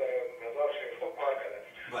خوب در مزار شریف خوب کار کرده.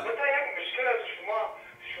 مثلا یک مشکل از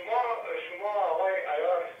شما آقای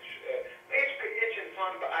ایار هیچ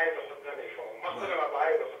انسان به عیب خود نمیفهم، مخصوصا به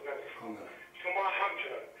عیب خود نمیفهم. شما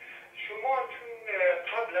همچنان شما چون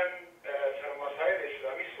قبلا سر مسائل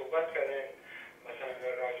اسلامی صحبت کردین، مثلا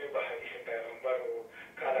راجع به حدیث پیغمبر و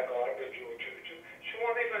کلکار به جو شما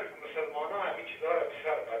میفهمید مسلمان ها همین چیزها را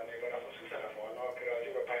بسیار بد میگن، خصوصا افغان ها که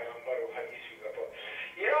راجع به پیغمبر و حدیث میگن.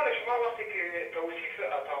 یعنی حالا شما وقتی که توصیف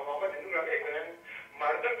عطا محمد نور را میکنن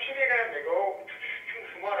مردم چی میگن؟ میگو چون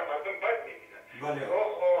شما را مردم بد میبینن.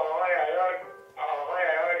 آقای عیار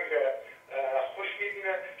خوش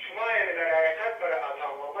میبینه. شما یعنی در حقیقت برای عطا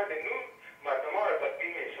محمد نور مردم ها را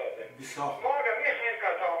بدبین میسازن. ما اگر میخوایم که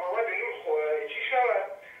عطا محمد نور چی شود،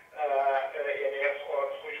 یعنی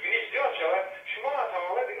خوشبینی زیاد شود، شما عطا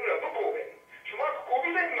محمد نور را بکوبین. شما که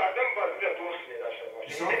کوبیدین مردم باز را دوست میداشته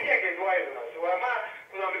باشید. این یک دعای دونست و من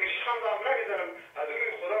کدام بگه شخم دام نمیزنم از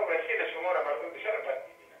روی خدا و رسید شما را مردم بسیار بد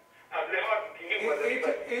میبینن. از لحاظ دینی و مذهبی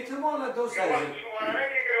احتمال دوست عزیزم شما را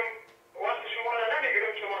نمیگیرم، وقت شما را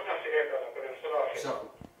نمیگیرم شما تفسیر دارم کنیم. خدا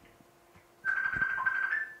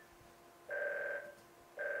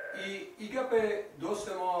ای گپ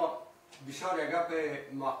دوست ما بسیار یک گپ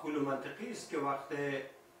معقول و منطقی است که وقت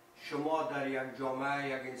شما در یک جامعه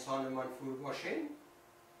یک انسان منفور باشین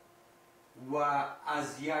و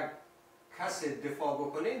از یک کس دفاع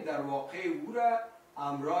بکنین، در واقع او را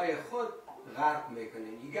امرای خود غرق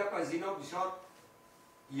میکنین. این گپ از اینا بسیار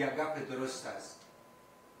یک گپ درست است،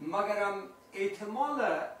 مگرم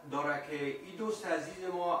احتمال داره که این دوست عزیز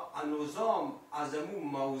ما انوزام از امون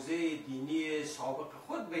موضع دینی سابق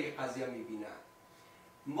خود به این قضیه میبینه.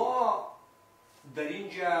 ما در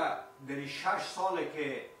اینجا در 6 ساله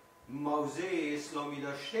که موضع اسلامی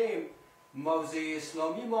داشتیم، موضع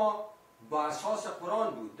اسلامی ما با اساس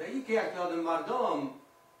قرآن بود. در این که یک تعداد مردم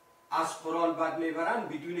از قرآن بد میبرن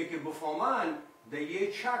بدون که بفهمن در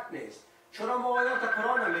یک شک نیست. چرا ما آیات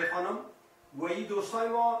قرآن رو میخوانم و این دوستای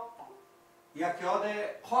ما یک یاد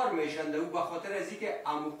قار میشنده و به خاطر از اینکه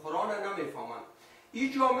امو قرآن رو نمیفهمن.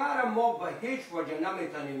 این جامعه را ما به هیچ وجه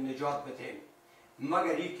نمیتونیم نجات بدیم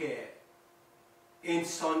مگر اینکه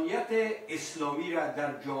انسانیت اسلامی را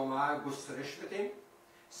در جامعه گسترش بدیم.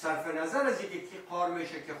 صرف نظر از اینکه کی قار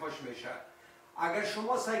میشه که خوش میشه. اگر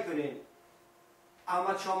شما سعی کنین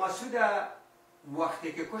احمد شاه مسعود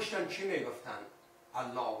وقتی که کشتن چی میگفتن؟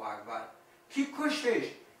 الله اکبر. کی کشتش؟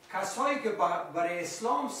 کسایی که برای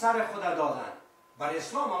اسلام سر خود دادن. برای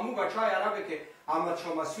اسلام همون بچهای عربی که احمد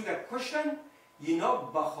شاه مسعود کشتن، اینا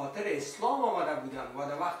به خاطر اسلام آمده بودن و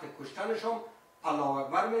در وقت کشتنشون الله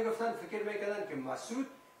اکبر میگفتن، فکر میکردن که مسعود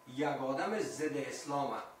یک آدم ضد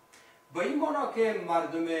اسلامه. به این معنا که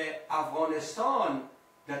مردم افغانستان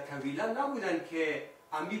در طویله نبودن که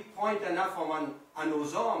امی پوینت نفهمن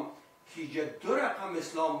انوزام که دو رقم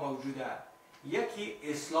اسلام موجوده. یکی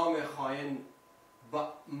اسلام خائن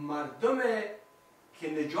با مردم که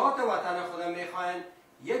نجات وطن خود میخواین،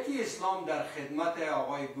 یکی اسلام در خدمت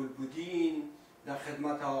آقای گلبودین، در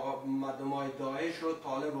خدمت مردم های داعش و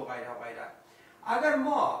طالب و غیره و غیره. اگر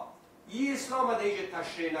ما این اسلام را دیگه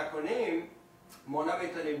تشریح نکنیم، ما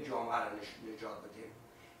نمیتونیم جامعه را نجات بدیم.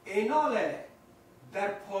 ایناله در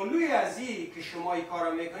پالوی ازی که شما این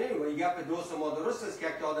کار میکنید و این گپ دوست ما درست است که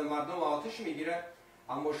یک آدم مردم آتش میگیره،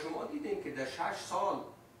 اما شما دیدین که در 6 سال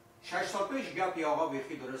پیش گپی آقا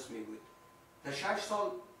بیخی درست میبود. در 6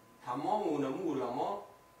 سال تمام اونمو علما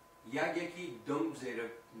یکی دم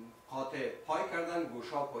زیر پای کردن،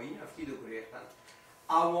 گوشا پایین افتید و گریختن.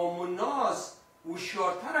 عوام الناس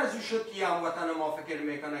هوشیارتر از او شد که هموطن ما فکر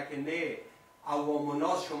میکنه که نه، عوام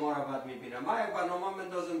الناس شما را بد میبینه. ما یک برنامه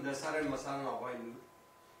مندازم در سر مثلا آقای نور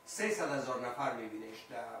 300,000 نفر میبینش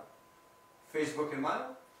در فیسبوک من،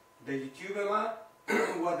 در یوتیوب من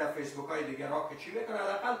و در فیسبوک های دیگر ها که چی میکنه،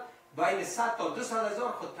 حداقل بین 100 تا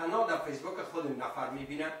 200,000 خود تنها در فیسبوک خود نفر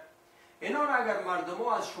میبینه. اینا را اگر مردم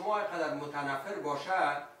ها از شما اینقدر متنفر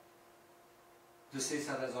باشه،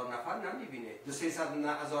 200,000 نفر نمیبینه.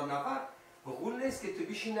 200,000 نفر بقول نیست که تو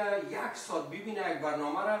بشینه 1 ساعت ببینه یک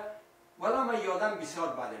برنامه را. ولی من یادم بسیار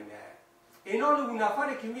بده میاد. اینا اون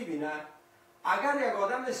نفری که میبینه، اگر یک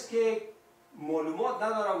آدم است که معلومات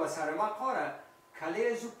نداره و سر ما قاره،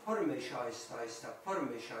 کله ازو پر میشه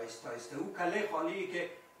آیسته. او کله خالی که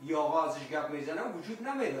یا آقا ازش گپ میزنه وجود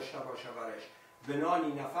نمیداشته باشه برش.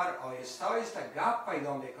 بنانی نفر آیسته گپ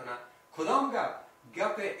پیدا میکنه. کدام گپ؟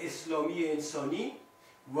 گپ اسلامی انسانی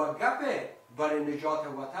و گپ برای نجات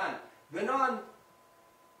وطن. بنان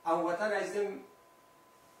ام وطن ازم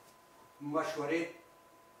مشوره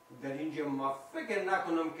در اینجا ما فکر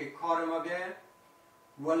نکنم که کار ما بیاید،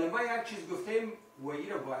 ولی ما یک چیز گفتیم و این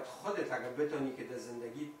رو باید خودت اگر بتانی که در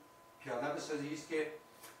زندگی پیاده بسازی است که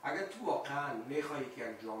اگر تو واقعا میخوایی که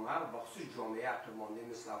یک جامعه بخصوص جامعه عقب مانده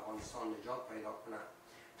مثل افغانستان نجات پیدا کنه،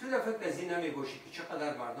 تو در فکر از این نمیباشی که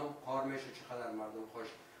چقدر مردم قار میشه، چقدر مردم خوش.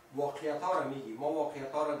 واقعیت ها رو میگی. ما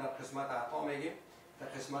واقعیت ها رو در قسمت عطا میگیم، در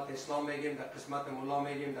قسمت اسلام میگیم، در قسمت مولا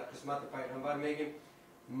میگیم، در قسمت پیغمبر میگیم.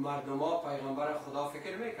 مردم ها پیغمبر خدا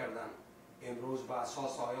فکر میکردن. امروز به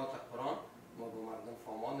اساس آیات قرآن ما به مردم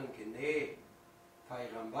فهماندیم که نه،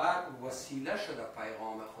 پیغمبر وسیله شده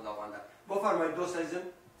پیغام خداونده. بفرمایید دوست عزیزم،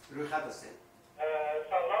 روی خط هستین.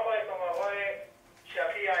 سلام علیکم آقای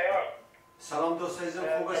شفیع ayar. سلام دوست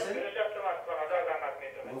عزیزم، خوب هستین؟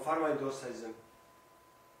 بفرمایید دوست عزیزم.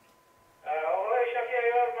 آقای شفیع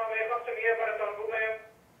ayar، ما میخواستم یه براتون بگویم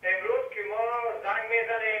امروز که ما زنگ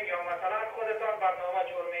میزنیم یا مثلا خودتان برنامه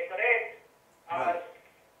جور میکنید از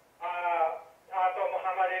عطا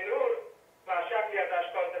محمد نور و شکلی از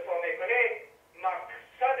اشکال دفاع میکنید،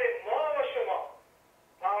 مقصد ما و شما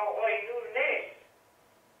آقای نور نیست.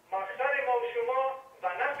 مقصد ما و شما و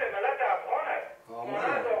نفع ملت افغان است. ما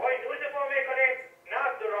نه از آقای نور دفاع میکنیم، نه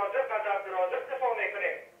از عبدالرازق دفاع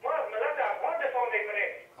میکنیم. ما از ملت افغان دفاع میکنیم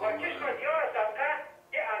و کشوردیا از صدقه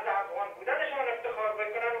که از افغان بودنشان افتخار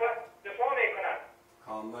بکنن و دفاع میکنن.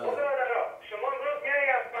 برادرها، شما امروز میایی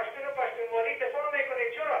از پشتون و پشتونوانی دفاع میکنید.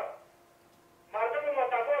 چرا؟ مردم ما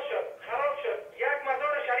تباه شد، خراب شد. یک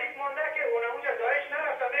مزار شریف مانده که اون اونجا داعش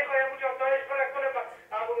نرفته، میخواه اونجا داعش کنه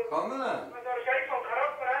مزار شریف هم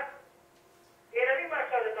خراب کنن. اینمی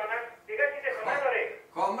مقصدتان است، دیگه چیزی نداره.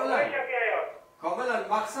 کاملا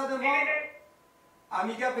مقصد ما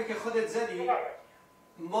امی گپی که خودت زدی،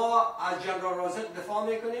 ما از جنرال رازق دفاع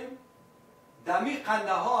میکنیم. دمی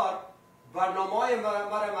قندهار برنامه های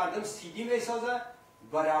مردم سیدی میسازه،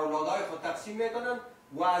 برای اولادهای خود تقسیم میکنن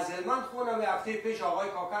و از هلمند خونم هفته پیش آقای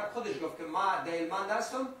کاکر خودش گفت که ما در هلمند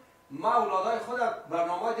هستم، ما اولادهای خود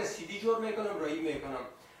برنامه های سیدی جور میکنم، رایی میکنم.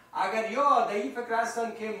 اگر یا در این فکر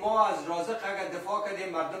هستن که ما از رازق اگر دفاع کردیم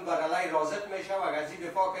مردم بر علیه رازق میشه و اگر از این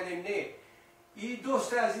دفاع کردیم، نه. این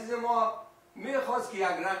دوست عزیز ما میخواست که یک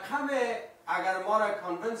رقم اگر ما را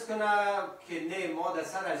کانونس کنه که نه، ما در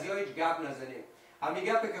سر از هیچ گپ نزنیم. همین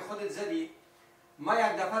گپی که خودت زدی، ما یک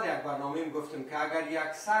دفعه در یک برنامه گفتم که اگر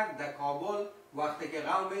یک سگ در کابل وقتی که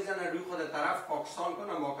غم میزنه روی خود طرف پاکستان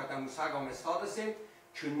کنه، ما کتم سگ هم استاد هستیم،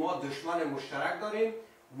 چون ما دشمن مشترک داریم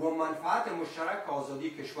و منفعت مشترک آزادی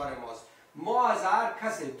کشور ماست. ما از هر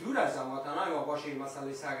کس دور از هموطنان ما باشه. این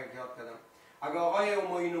مسئله سگ که یاد کردم، اگر آقای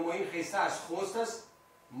اموین خیسته از خوست است،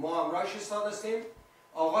 ما امرایش استاد هستیم.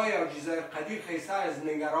 آقای عجیزای قدیر خیسته از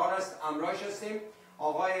ننگرهار است، امرایش هستیم.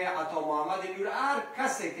 آقای عطا محمد نور، هر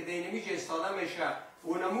کسی که دینمیج استاده میشه،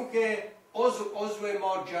 اونمو که عضو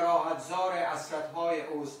ما جراحتزار اسرت‌های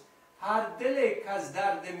اوست، هر دل که از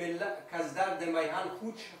درد میهن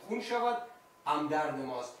خون شود هم درد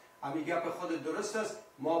ماست. همین گپ خود درست است.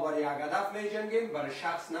 ما برای یک هدف می جنگیم، برای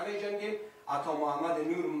شخص نمی جنگیم. عطا محمد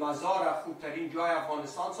نور مزار خوبترین جای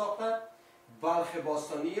افغانستان ساخته. بلخ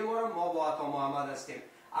باستانی ما با عطا محمد هستیم.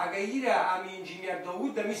 اگر ایره همین انجینیر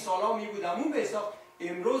داوود دمی سالا می بود همون بساخت،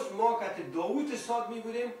 امروز ما که داوود استاد می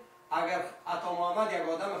بودیم، اگر عطا محمد یک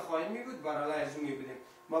آدم خائن می بود برای از اون می بودیم.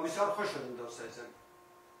 ما بسیار خوش شدیم دوست عزیزم.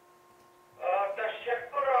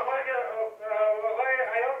 تشکر آقای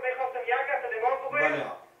ایار. میخواستم یک دفعه دیگه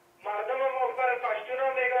بگویم. مردم ما برای پشتون ها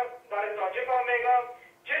میگم، برای تاجک ها میگم،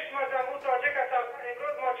 چشم از امو تاجک هستم.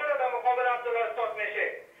 امروز ما چرا در مقابل عبدالله استاد میشه؟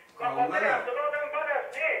 مقابل عبدالله آدم بد است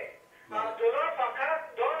نیست. عبدالله فقط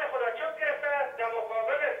دان خدا چوب گرفته در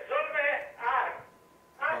مقابل ظلم ارگ.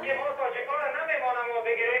 که ما تاجک ها را نمیمانم ما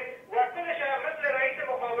بگیریم و کلش مثل رئیس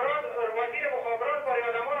مخابرات، وزیر مخابرات برای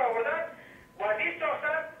آدم ها را آوردن، وزیر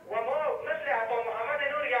ساختن و ما مثل عطا محمد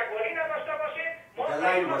نور یک ولی نداشته باشیم. ما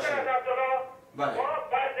سیمانتر از عبدالله ما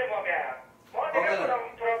برد ما میایم. ما دیگه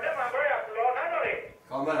پرابلم همراه عبدالله نداریم.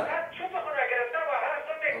 فقط چوب خدا گرفته و هر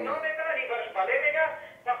سال میکنه میکنه ریبرش پله میگه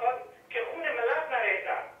فقط که خون ملت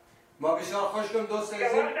نریزه. ما بسیار خوش کنم دوست عزیزم.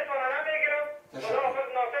 که وقتتان نمیگیرم. خدا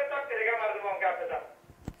حافظ ناصر تک که دیگه مردم هم گپ بزن.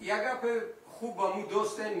 یک گپ خوب با مو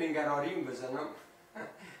دوست نگراریم بزنم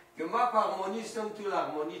که ما پغمانی استم تو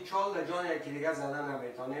لغمانی چال در جان یکی دیگه زدن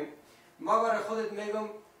نمیتونیم. ما برای خودت میگم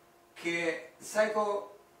که سیکو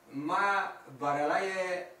ما برای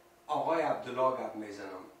آقای عبدالله گپ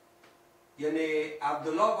میزنم. یعنی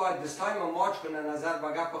عبدالله باید دستای ما ماچ کنه نظر به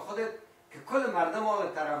گپ خودت که کل مردم حال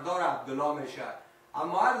طرفدار عبدالله میشه.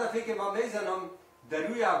 اما هر دفعه که ما میزنم در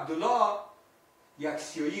روی عبدالله یک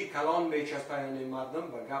سیایی کلان میچسبه، یعنی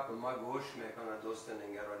مردم به گپ ما گوش میکنه. دوست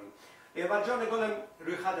نگرانی ایمال جان گلم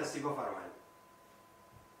روی خط هستی بفرمایید.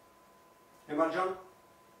 ایمال جان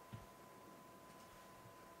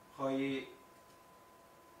خواهی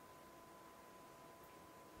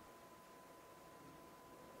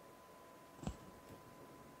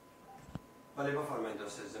بله بفرمایید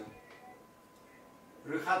دوست عزیزم.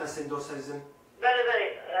 روی خط هستین دوست عزیزم.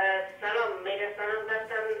 بله سلام میرسانم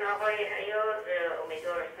بستم آقای ایار.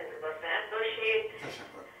 امیدوار هستم که با صحت باشید.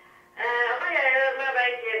 تشکر. آقای ایار ما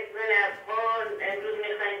باید یک زن افغان امروز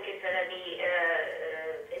میخوایم که سرمی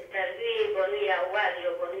انتروی بانوی اول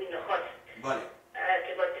یا بانوی نخست بله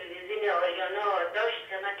که با تلویزیون آریانا داشت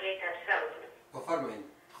که من که تبصره بکنم. بفرمایید.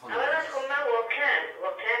 اولا خب من واقعا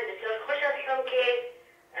بسیار خوش هستم که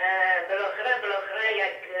بالاخره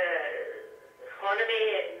یک خانم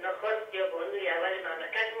نخست یا بانوی اول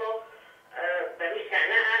مملکت ما به روی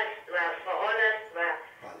صحنه است و فعال است و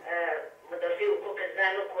مدافع حقوق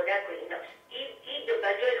زن و کودک و ایناست. این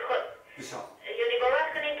به جای خود یعنی باور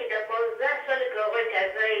کنیم که در 15 سال که آقای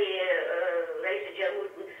کرزی رئیس جمهور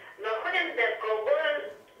بود من خودم در کابل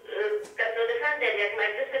تصادفاً در یک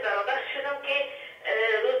مجلس برابر شدم که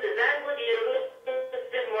روز زن بود یا روز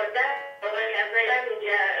مرده آقای کرزی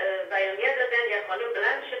اونجا بیانیه دادن یا خانم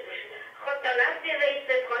بلند شد خودتان هستی رئیس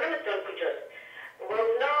خانمتان کجاست و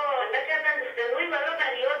اونا نکردن گفتن اوی والا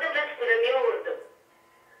من یادم رفت کنم یا آوردم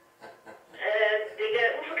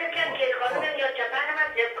دیگه اون فکر کرد که خانمم یا چپنم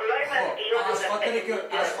هست یا کلایم هست که یادم رفت.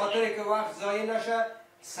 از خاطری که وقت ضایع نشه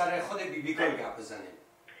سر خود بیبی کل گپ بزنیم.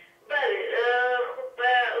 بله خب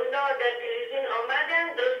اونا در تلویزیون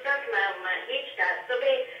آمدن درست است. من هیچ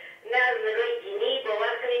تعصبی نه از نگاه دینی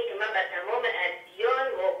باور کنیم که من به تمام ادیان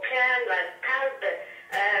واقعا و از قلب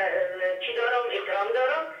چی دارم احترام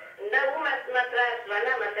دارم. نه اون مطرح است و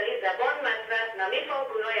نه مسئله زبان مطرح است. نمیفهم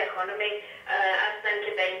که اونها یک خانم هستن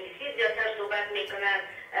که به انگلیسی زیادتر صحبت میکنن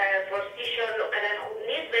فارسیشان قدر خوب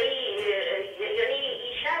نیست و یعنی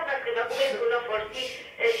این شرم است که بگویم که اونها فارسی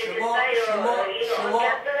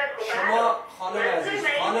شما خانم عزیز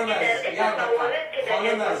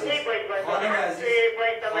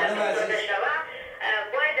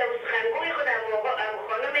باید از سخنگوی خود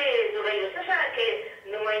خانم زوبه یوسف که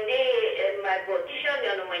نماینده مطبوعاتیشان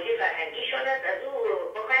یا نماینده فرهنگیشان است از او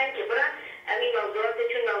بخواهیم که برن همین موضوعات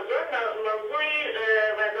چون موضوع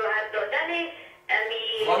وضاحت دادن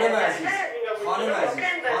خانم عزیز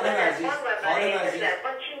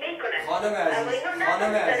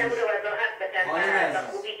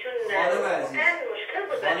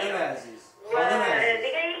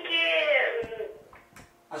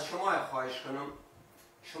از شما خواهش کنم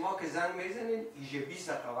شما که زنگ میزنین ایجه 20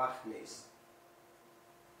 دقیقه وقت نیست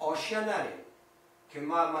آشیا نرین که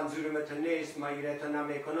ما منظورمت نیست ما ایرت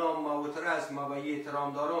نمیکنم ما اوتر است ما به این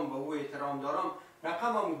احترام دارم به او احترام دارم رقم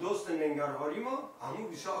همون دوست ننگرهاری ما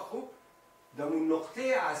همون بسیار خوب در اون نقطه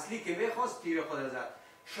اصلی که میخواست تیر خود زد.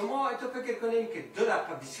 شما ایتو فکر کنین که 2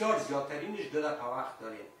 دقیقه بسیار زیادترینش 2 دقیقه وقت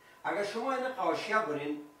دارین اگر شما این حاشیه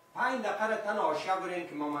برین 5 دقیقه تن حاشیه برین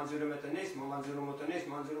که ما منظورم نیست، ما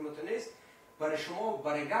منظورم نیست، برای شما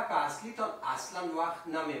برای گپ اصلیتان اصلا وقت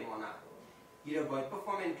نمیمانه. این باید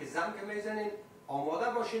بفهمین که زن که میزنین آماده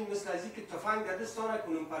باشین، مثل از که تفنگ در دستانه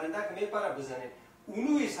کنون پرنده که میپره بزنین.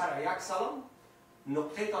 اونوی سر یک سلام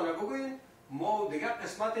نقطه تانه بگوین. ما دیگه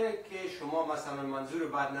قسمتی که شما مثلا منظور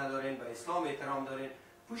بد ندارین، به اسلام احترام دارین،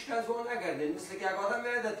 پشت از اون نگردین. مثل که یک آدم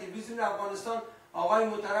میاد در تلویزیون افغانستان، آقای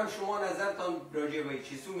محترم شما نظرتان راجع به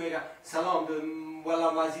چیزو میگه، سلام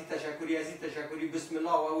ولا ازی تشکری بسم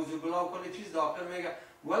الله و اعوذ بالله و کل چیز داخل میگه،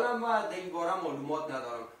 ولا ما در این باره معلومات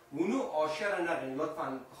ندارم. اونو عاشر نرین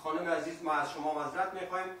لطفا. خانم عزیز ما از شما معذرت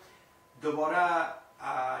میخوایم. دوباره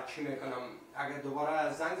چی میکنم، اگر دوباره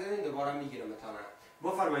زنگ زدین دوباره میگیرم اتانه.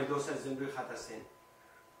 بفرمایید دوست از روی خط هستین.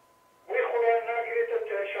 وی خدا نگیرید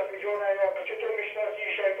شفی جان یا چطور میشناسی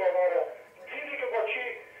شیطانا را دیدی که با چی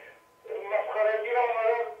مسخرگی را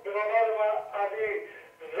آمده. بنابر من از این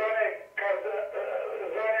زن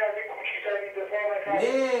از این کوچیتری دفاع میکرد.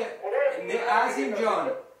 نه عظیم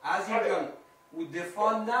جان او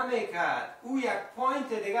دفاع نمیکرد. او یک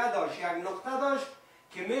پوینت دیگه داشت، یک نقطه داشت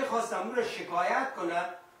که میخواستم او را شکایت کنه،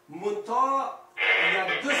 منتها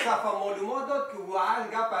یک 2 صفحه معلومات داد که او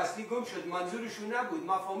گپ اصلی گم شد. منظورشون نبود،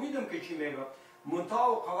 من فهمیدم که چی میگه،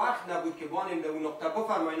 منتها وقت نبود که بانیم در اون نقطه.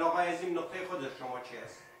 بفرمایید آقای عظیم نقطه خود شما چی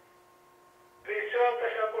است؟ بسیار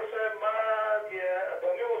تشکر صاحب. من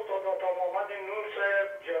بانی استاد محمد نور صاحب،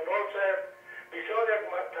 جنرال صاحب، بسیار یک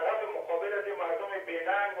طرف مقابل از مردم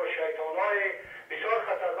بیننگ و شیطانای بسیار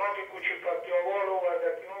خطرناک کوچی پکتیاوال و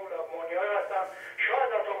وردکین و لبمانیای هستم.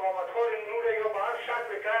 شاید از محمد خان نور یا به هر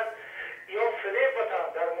شکل کرد یا فریب بتن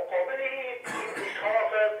در مقابل این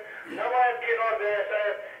اسحاق نباید کنار بیاید.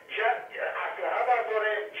 اسلحه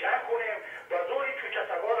برداریم، جنگ کنیم، به زور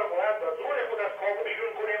چوچتگاه را باید به زور خود از کابل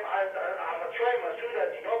بیرون کنیم. از احمدشاه مسعود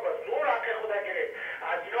از اینا به زور حق خود گرفت،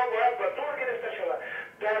 از اینا باید به زور گرفته شود.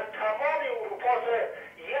 در تمام اروپا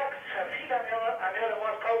یک سفیر امیال ما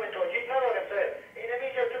از قوم تاجیک نداریم. این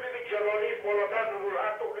میشه تو بگی جلالیست، بالاتر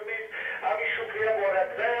نورالحق تقریبیست، همین شکریه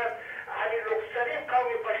بارکزه، همین لکسرین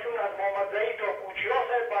قوم پشتون از محمد زایی تا کوچی ها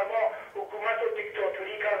بر ما حکومت و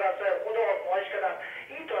دیکتاتوری کردن. خدا آزمایش کردن.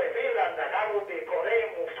 این طایفه لندنر و بیکاره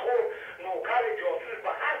مفتخور نوکر جاسوس به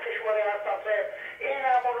هر کشوری هستن. این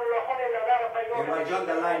امان الله خان لندن را پیدا کرد. ایمان جان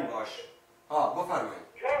در لاین باش. بفرمایید.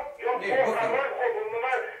 نه بفرمایید.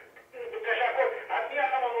 تشکر. همین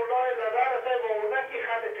امان الله لندن را آوردن که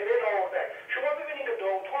خط ترین آورده. شما ببینید که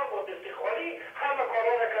داود خان با دستی خالی همه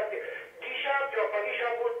کارا را کرد. دیشب یا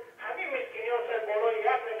پریشب بود همین مسکینی ها بالای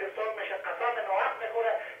یک نگستان میشه قسم ناحق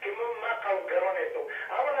میخوره که من قومگران هستم.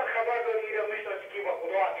 اولا خبر داری را میشناسی که با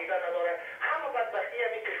خدا عقیده نداره. همه بدبختی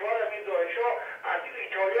همین کشور همین ظاهرشا از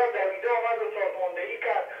ایتالیا دویده آمد و سازماندهی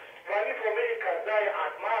کرد و این فامیل کرزای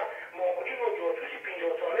ادمر مامورین و جاسوسی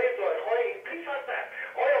 50 ساله ظاهرهای انگلیس هستن.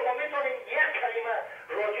 آیا ما میتونیم یک کلمه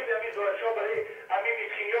راجع به همین ظاهرشا برای همین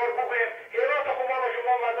مسکینی ها بگویم؟ هرات خما را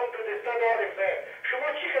شما مردم تو دسته داریم. شما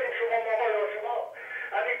چی کردیم شما ماما یا شما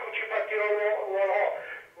همین کوچی پکتیاوالها؟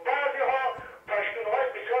 بعضی ها پشتونهای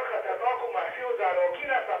بسیار خطرناک و مخفی و زراکین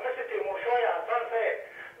هستن مثل تیمورشاه حسن.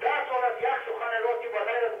 10 سال از یک سخن راتی به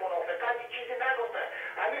غیر از منافقت چیزی نگفته.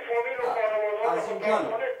 همین فامیل و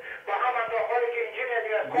خانواده‌ها به هم انداخته که اینجا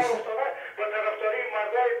میادی از کار افتاده به طرفداری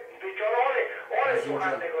مردای بیچاره حال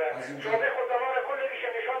سخن میگوید. صادق خود زمان کلی ریشه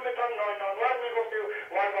نشان میتون ناینانور میگفته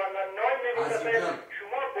و ناین میگفته.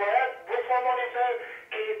 شما باید بفهمانید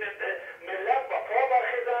که ملت با پا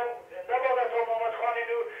برخیزن. زنده باد از محمد خان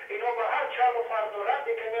نور. اینا به هر چند و فرد و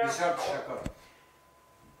ردی که میاد. بسیار تشکر.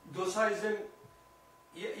 دوستای عزیزم،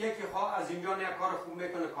 یکی خواه از اینجا یک کار خوب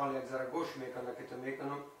میکنه، کال یک ذره گوش میکنه که تو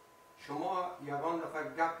میکنم. شما یکان دفعه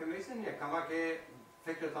گپ که میزنید یک کمک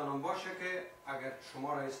فکرتان باشه که اگر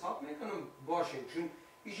شما را استاپ میکنم باشه، چون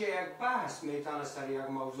ایشه یک بحث میتونه سر یک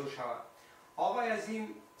موضوع شود. آقای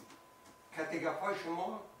عظیم کت گپای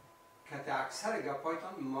شما کت اکثر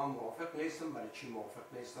گپایتان ما موافق نیستم. برای چی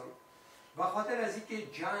موافق نیستم؟ و خاطر از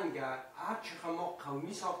اینکه جنگ هر چقدر ما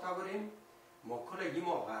قومی ساخته بریم ما کلگی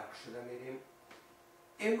ما غرق شده میریم.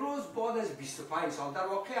 امروز بعد از 25 سال، در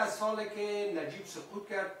واقع از سالی که نجیب سقوط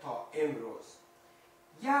کرد تا امروز،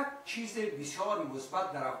 یک چیز بسیار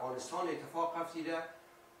مثبت در افغانستان اتفاق افتاده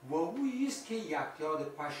و او است که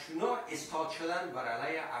یکتیاد پشتونا استاد شدن بر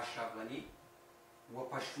علیه اشرف غنی و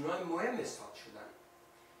پشتونای مهم استاد شدن.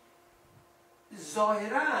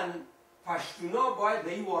 ظاهراً پشتونا باید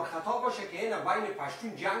به این وارخطا باشه که این بین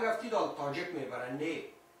پشتون جنگ افتید و تاجک میبرن. نه،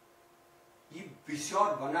 این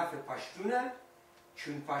بسیار به نفع پشتونه،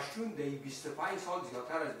 چون پشتون در 25 سال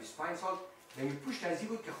زیادتر از 25 سال در پشت از این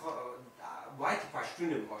بود که باید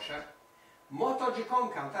پشتون باشه ما تاجیکان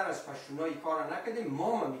کمتر از پشتونایی کار نکردیم،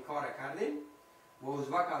 ما هم این کار کردیم و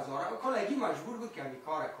ازبک هزاره کلگی مجبور بود که این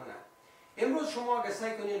کار کنه. امروز شما اگه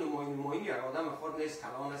سعی کنین موین یک آدم خود نیست،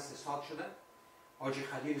 کلان است استاد شده، حاجی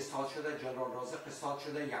خلیل استاد شده، جنرال رازق استاد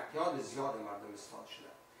شده، یک یاد زیاد مردم استاد شده.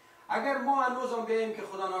 اگر ما هنوز هم بیاییم که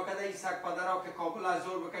خدا ناکرده این سگ پدرها که کابل از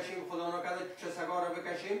زور بکشیم، خدا ناکرده چه سگا را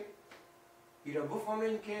بکشیم، ایرا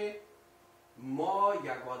بفهمین که ما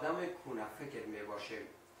یک آدم کونه فکر می باشیم.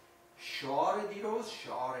 شعار دیروز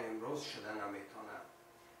شعار امروز شده نمیتونه.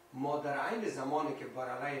 ما در عین زمانی که بر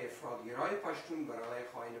علیه افراطگرای پشتون، بر علیه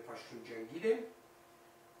خائن پشتون جنگیدیم،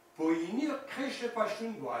 پوینی قشر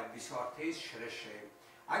پشتون باید بسیار تیز شرش شیم.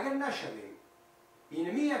 اگر نشویم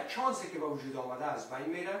اینمی یک چانسی که به وجود آمده از بین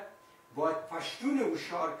میره، باید پشتون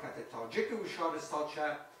هوشیار کت، تاجک هوشیار استاد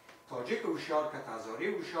شه، تاجک هوشیار کت،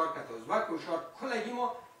 هزاری هوشیار کت، ازبک هوشیار، کلگی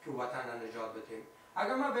ما که وطن نجات بدیم.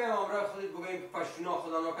 اگر ما به امرای خودت بگوییم پشتونا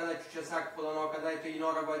خدا ناکرده چه سگ خدا ناکرده تو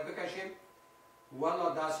اینا را باید بکشیم، والا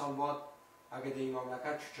 10 سال بعد اگر در این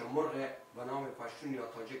مملکت چه مرغ به نام پشتون یا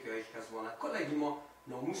تاجک یا هیچ کس باند، کلگی ما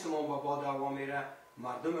ناموس ما با باد هوا میره،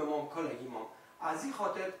 مردم ما کلگی ما. از این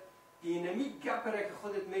خاطر اینمی گپره که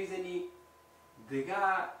خودت میزنی دیگه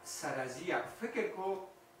سر از یک فکر کو،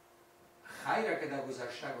 خیره که در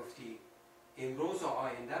گذشته گفتی، امروز و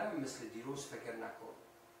آینده را مثل دیروز فکر نکن.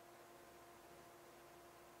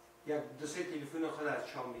 یک دو سه تلفن خود از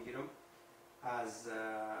شام میگیرم از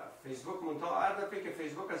فیسبوک، منتها هر دفعه که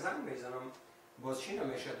فیسبوک زنگ میزنم باز چی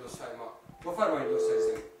نمیشه دوستای ما. بفرمایید دوستای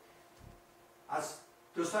زنگ. از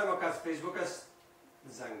دوستای ما که از فیسبوک است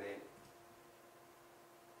زنگ دهیم.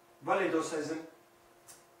 بله دوستای زنگ.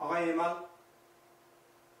 آقای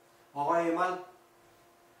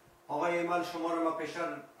ایمال شما رو ما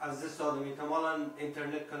پیشتر از دست دادم، احتمالاً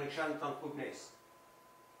اینترنت کانکشن تان خوب نیست.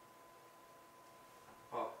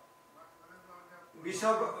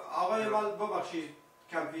 بسیار آقای ایمال ببخشید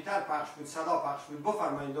کامپیوتر پخش بود، صدا پخش بود،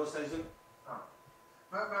 بفرمایید دوست عزیزم.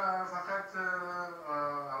 من فقط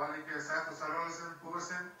اولی که ساعت و سلام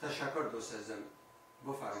بپرسیم. تشکر دوست عزیزم،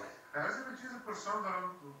 بفرمایید. از این چیز پرسان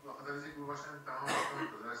دارم بخاطر از اینکه باشم تمام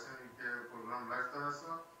کنم درست که پروگرام لایف داره است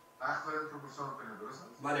وقت داریم که پرسان کنیم، درست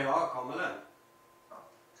است؟ بله کاملا.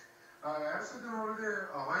 هر در مورد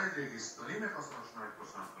آقای رگیستانی میخواستم شما رو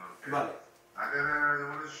پرسان کنم. بله. اگر در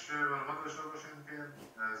موردش معلومات داشته باشیم که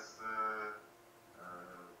از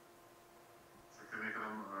فکر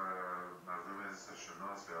میکنم مردم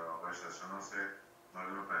سرشناس یا آقای سرشناس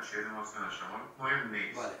مردم پنشیر ماست در شمال مهم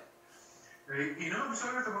نیست. بله. اینا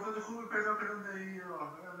بسیار ارتباطات خوبی پیدا کردن در این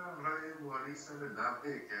رای والی سال 90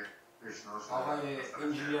 که پیشنهاد شده. آقای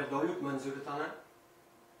انجینیر داوود منظورتانه؟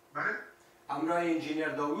 بله؟ امرای انجینیر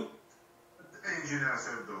داوود؟ انجینیر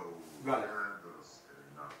سر داوود. بله. درست.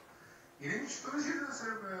 اینه چطور شده سر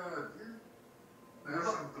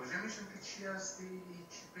برسم توجه میشم که چی هستی؟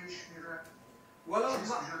 چی پیش میره؟ والا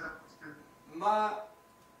ما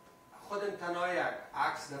خودم تنها یک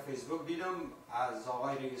عکس در فیسبوک دیدم از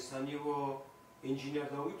آقای رگستانی و انجینیر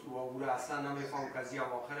داوود و او را اصلا نمیفهم قضیه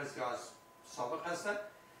آخر است یا از سابق هستن.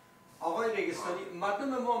 آقای رگستانی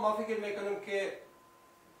مردم ما فکر میکنم که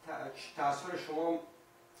تأثیر شما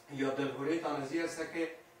یا دلهوره تان ازی است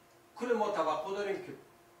که کل ما توقع داریم که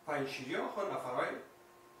پنجشیریان خود نفرهای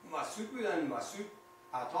مسعود بودن. مسعود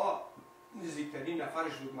عطا نزدیکترین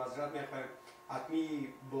نفرش بود، معذرت میخوایم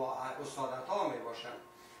حتمی با استاد عطا می باشن.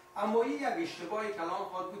 اما این یک اشتباهی کلان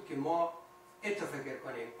خواهد بود که ما فکر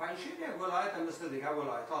کنیم پنجشیر یک ولایت مثل دیگر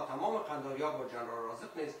ولایت ها، تمام قنداریا با جنرال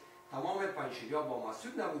رازق نیست، تمام پنجشیریا با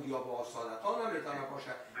مسعود نبود، یا با استاد عطا نمیتونه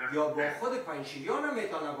باشه یا با خود پنجشیریا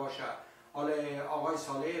نمیتونه باشه. حالا آقای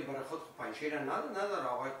صالح برای خود پنجشیر نداره،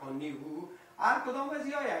 آقای قانی او هر کدام از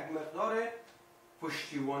یا یک مقدار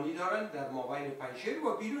پشتیبانی دارن در مابین پنجشیر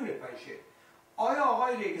و بیرون پنجشیر. آیا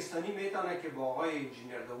آقای رگستانی میتونه که با آقای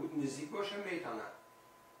انجینیر داوود نزدیک باشه؟ میتونه.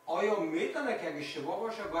 آیا میتونه که اشتباه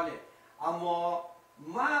باشه؟ بله. اما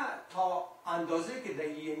ما تا اندازه که در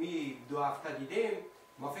یمی 2 هفته دیدیم،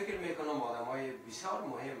 ما فکر میکنم آدمای بسیار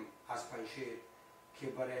مهم از پنجشیر که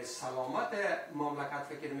برای سلامت مملکت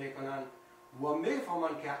فکر میکنن و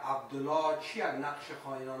میفهمن که عبدالله چی یک نقش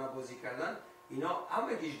خائنانه بازی کردن، اینا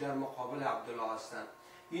همگیش در مقابل عبدالله هستن.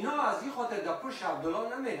 اینا از این خاطر در پشت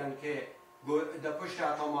عبدالله نمیرن که در پشت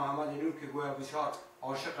عطا محمد نور که گویا بسیار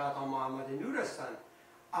عاشق عطا محمد نور هستن،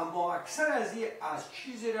 اما اکثر از این از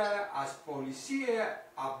چیزی را از پالیسی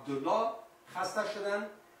عبدالله خسته شدن،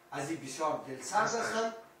 از این بسیار دلسرد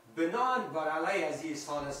هستن، بنان بر علیه از این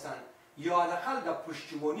استاد هستن یا حداقل در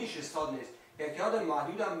پشتیبانیش استاد نیست. یک آدم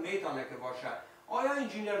محدود هم میتونه که باشه. آیا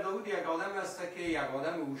انجینیر داوود یک آدم است که یک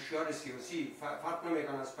آدم هوشیار سیاسی فرق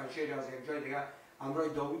نمیکنه از پنجشیر یا از یک جای دیگه همراه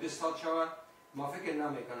داوود استاد شود؟ ما فکر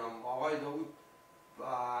نمیکنم آقای داوود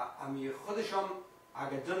امی خودشم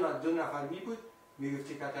اگر دو نفر می بود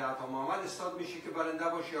میگفتی که عطا محمد استاد میشه که برنده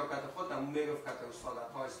باشه یا که خودم میگفت که استاد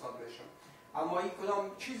عطا استاد میشم. اما این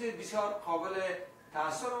کدام چیز بسیار قابل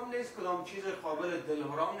تأثیر هم نیست، کدام چیز قابل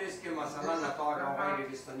دلهرام نیست که مثلا عطا آقای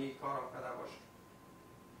رگستانی کارم کرده باشه.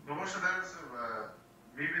 باشه درست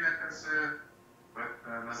میبینه کسی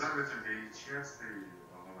نظر بتون که چی هستی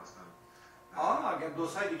آقا مثلا اگر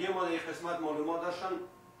دوستای دیگه ما در این قسمت معلومات داشتن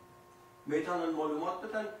میتونن معلومات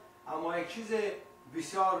بدن، اما یک چیز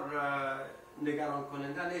بسیار نگران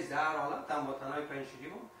کننده نیست. در هر حالت هموطنهای پنجشیری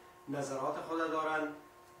ما نظرات خود دارن،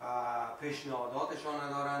 پیشنهاداتشان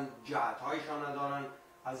دارن، جهتهایشان دارن.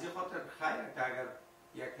 از این خاطر خیره که اگر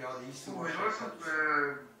یک یادیستی باشه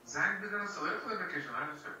زنگ بدن صدای خود بکشن.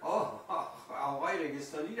 آقای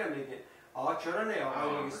رگستانی را میگه چرا نه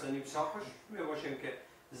آقای رگستانی بسیار خوش میباشیم که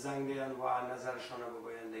زنگ دهن و نظرشان رو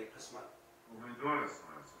بگوین در این قسمت. امیدوار هستم.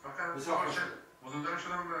 فقط مزندار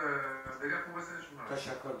شدم دیگه خوب هستش.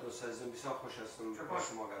 تشکر دوست عزیزم، بسیار خوش هستم با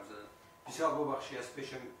شما گپ زدن. بسیار ببخشید از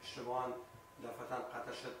پیشم اشتباهاً دفعتاً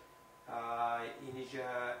قطع شد.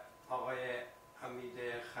 اینجا آقای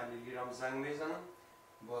حمید خلیلی را زنگ میزنم،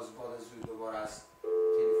 باز بعد از او دوباره از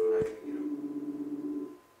تلفن میگیرم.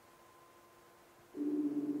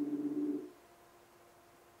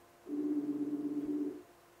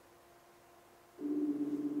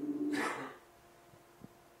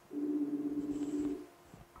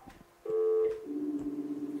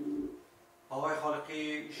 آقای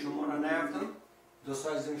خالقی شما را نیافتم.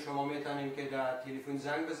 دوستان عزیزم شما میتونین که در تلفن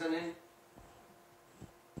زنگ بزنین.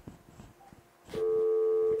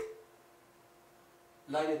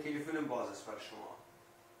 لاین تلفن باز است برای شما.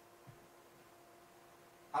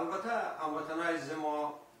 البته هموطنان عزیز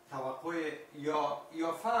ما توقع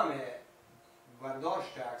یا فهم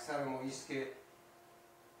برداشت اکثر ما است که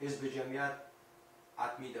حزب جمعیت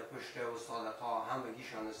حتمی در پشت استادتها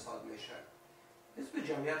همگیشان استاد میشه. حزب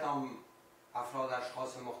جمعیت هم افراد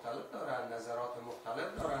اشخاص مختلف دارن، نظرات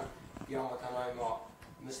مختلف دارن. یا هموطنان ما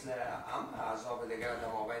مثل اعضاب دیگر در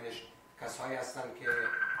مابینش کسایی هستن که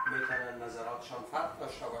میتونن نظراتشان فرق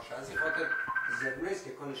داشته باشه. از این خاطر ضروری است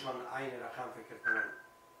که کنشان عین رقم فکر کنن.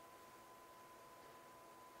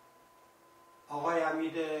 آقای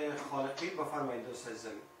حمید خالقی بفرمایید دوست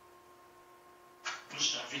عزیزم.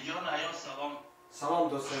 شفیع جان ایار سلام. سلام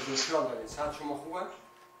دوست عزیزم، خیال دارید؟ صحت شما خوبه؟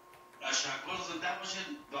 تشکر، زنده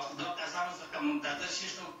باشید. با خدا قسم است که منتظر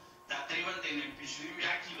شدم. تقریبا در پیشرویم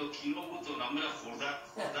 1 کیلو بود و نمره خورده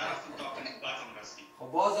رفتم تا که نوبتم رسید. خب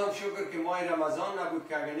بازم شکر که ماه رمضان نبود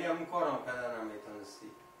که اگر همون کارم کردن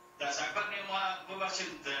نمیتونستی. تشکر ما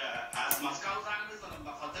ببخشید از مسکو زنگ بزنم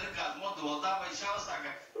به خاطر که از ما 12 و شب است.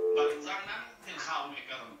 اگر برای زنگ نمیدید خواهم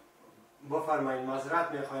میکردم. بفرمایید،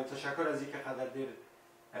 معذرت میخوایم. تشکر از اینکه قدر دیر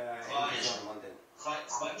انتظار ماندین.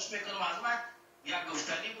 خواهش میکنم از من. یک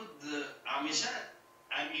گفتنی بود همیشه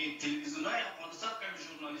امی تلویزیون های افغانستان که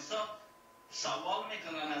ژورنالیست ها سوال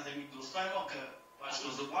میکنن از امی دوستای ما که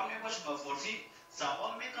پشتو زبان میباشه با فارسی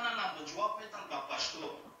سوال میکنن هم جواب میدن با پشتو.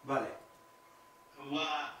 بله. و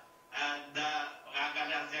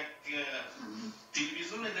اگر از یک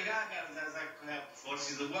تلویزیون دیگه اگر از یک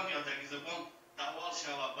فارسی زبان یا دیگه زبان سوال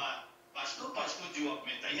شود با پشتو جواب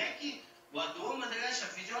میده یکی. و دوم دیگه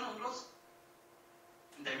شفیع جان امروز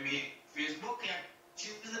در فیسبوک یک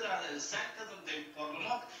چیز را سنگ کردم در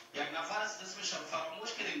پارلمان. یک نفر است اسمش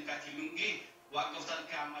فراموش کردیم کتیلونگی و گفتن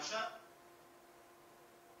که همشا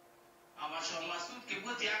مسعود که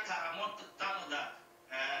بود یک کرامات تانو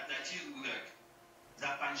در چیز بوده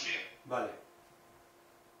در پنشیر. بله.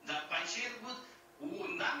 در پنشیر بود و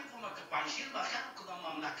نمیفهمه که پنشیر بخیر کدام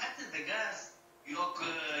مملکت دیگه است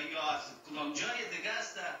یا از کدام جای دیگه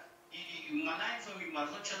است. من نمیفهمی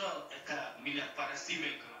مردم چرا ملت پرستی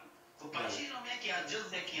میکنن. خب پنشیر هم یکی از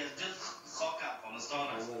جز خاک افغانستان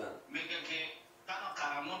است. میگه که تنها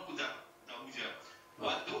قهرمان بود در اونجا.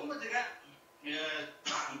 و دوم دیگه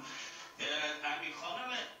امی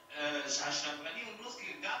خانم اشرف غنی امروز که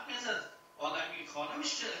گپ میزد آدمی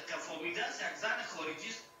خانمش که فهمیده است یک زن خارجی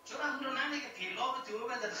است، چرا اون رو نمیگه که لابت او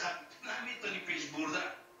بده نمیتونی پیش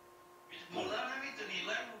بردن نمیتونی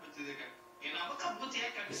لای مو بده دیگه. این اما که بود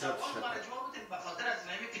یک کمی سوال برای جواب بده بخاطر از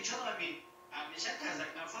نمی که چرا همیشه که از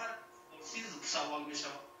یک نفر پرسید سوال میشه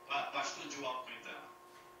و پشتو جواب میده.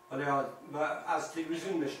 ولی از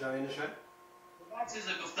تلویزیون بشنوینشه؟ چیز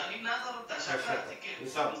گفتنی ندارم. تشکر از اینکه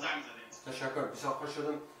زنگ زدید. تشکر، بسیار خوش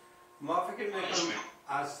شدم. ما فکر میکنم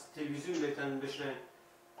از تلویزیون بهتن بشنوین.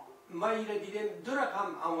 ما ایره دیدیم دو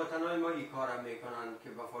رقم هموطنای ما این کارم میکنن که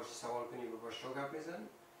با فارسی سوال کنیم و با پشتو گپ میزنن.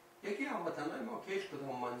 یکی هموطنای ما کهش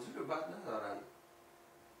کدام منظور بد ندارن.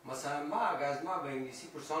 مثلا ما اگر از ما به انگلیسی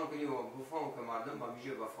پرسان کنیم و بفهم که مردم با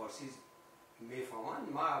میجه به فارسی میفهمن،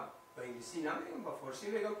 ما به انگلیسی نمیگم، به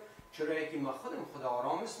فارسی میگم، چرا یکی ما خودم خدا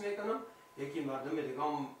آرامش میکنم، یکی مردم دیگه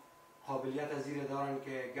هم قابلیت از زیر دارن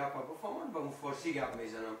که گپ بفهمن، با فارسی گپ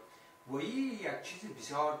میزنم و این یک چیز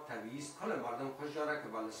بسیار طبیعی است. کل مردم خوش داره که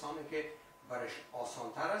با لسانی که برش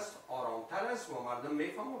آسانتر است، آرامتر است و مردم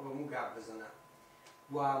میفهمن و به مو گپ بزنن.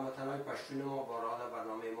 و متنای پشتون ما بارها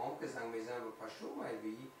برنامه ما که زنگ میزنه به پشتون و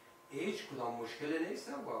هیچ کدام مشکل نیست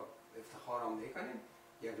و افتخارم میکنیم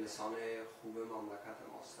یک لسان خوب مملکت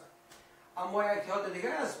ماست. اما یک یاد دیگه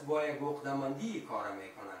است، با یک عقده‌مندی کار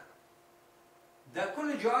میکنه، در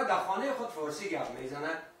کل جا در خانه خود فارسی گپ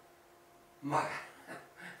میزنه،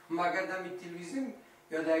 مگر در تلویزیون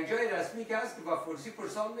یا در یک جای رسمی که هست که با فارسی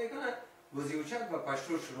پرسان میکنه وزیوچک و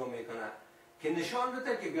پشتو شروع میکنه که نشان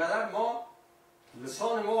بده که بیادر ما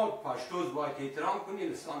لسان ما پشتوز باید احترام کنی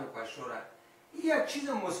لسان پشتو را. این یک چیز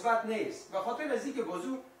مثبت نیست، به خاطر از اینکه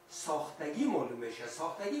بازو ساختگی معلوم میشه.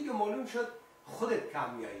 ساختگی که معلوم شد خودت کم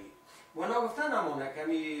میایی و نگفتن امانه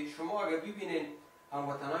کمی. شما اگر ببینین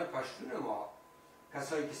هموطنهای پشتون ما،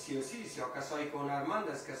 کسایی که سیاسی است یا کسایی که هنرمند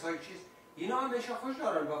است، کسایی چیز، اینا همیشه خوش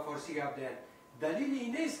دارن با فارسی گپ دهن. دلیل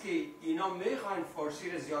این نیست که اینا میخوان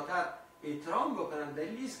فارسی را زیادتر احترام بکنن،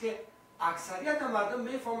 دلیل است که اکثریت مردم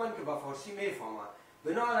میفهمن که با فارسی میفهمن.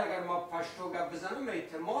 بنابراین اگر ما پشتو گپ بزنیم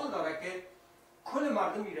احتمال داره که کل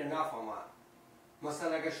مردم میره نفهمن.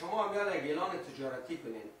 مثلا اگر شما هم یک اعلان تجارتی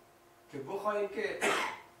کنین که بخواین که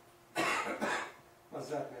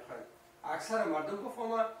مزرعت میخواین اکثر مردم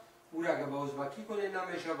بفهمن، او را اگر با ازبکی کنین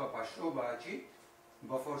نمیشه، با پشتو با چی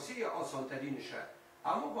با فارسی آسانتری نشه.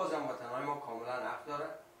 اما بازم وطنهای ما کاملا حق داره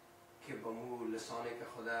که با مو لسانی که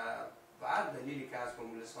خدا بعد دلیلی که از با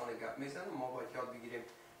مو لسان گپ میزنه ما باید یاد بگیریم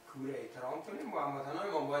که او را احترام کنیم و هموطنهای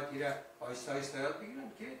ما باید ایره آیسته آیسته یاد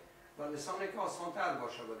بگیرن که با لسانی که آسانتر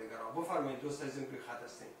باشه با دیگران. بفرمایید دوست عزیزم روی خط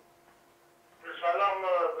هستین. سلام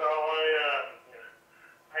به آقای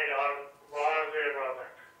ayar با عرض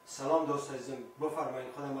ارادت. سلام دوست عزیزم،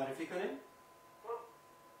 بفرمایید خودم معرفی کنیم.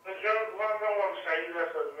 بسیار من سعید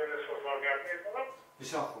است از مل سفارگرد میکنم.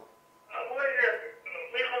 بسیار خوب.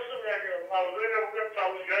 میخواستم یک موضوعی رو بگم تا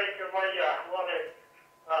اونجایی که ما یه احوال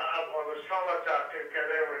افغانستان رو تحقیق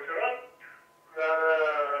کرده باشم. در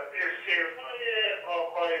استعفای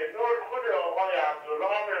آقای نور خود آقای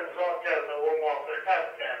عبدالله امضا کرده و موافقت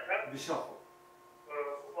کرده. بسیار خوب.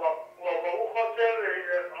 و با او خاطر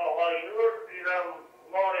آقای نور دیدم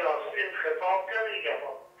ما یاسین خطاب کرده.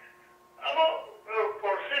 اما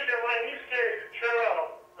پرسش من نیست که چرا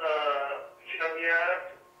جمعیت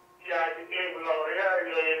یک ابلاغیه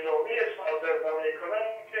یا اعلامی صادر نمی‌کنن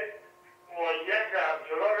که مایت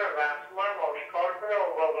عبدالله را رسما آشکار کنه و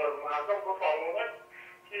با مردم بفهمونن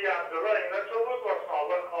که عبدالله اینه تو بود و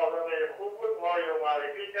سابق آدم خوب بود، ما یا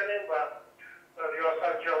معرفی کنیم و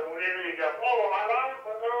ریاست جمهوری رو گفت و الان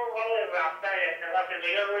خودم رفته یک طرف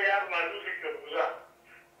دیگر رو یک مجلسی که بوده.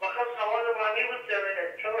 فقط سوال معنی بود که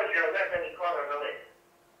چرا جمعیت این کار رو نمی‌کنه.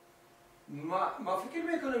 ما فکر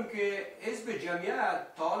میکنم که حزب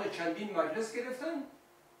جمعیت تا حال چندین مجلس گرفتن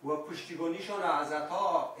و پشتیبانیشان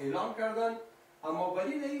حضرت‌ها اعلام کردن، اما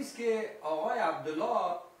دلیل نیست که آقای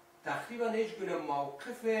عبدالله تقریبا هیچ گونه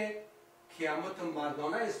موقف قیامت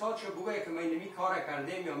مردانه استاد شد بگه که من نمی کار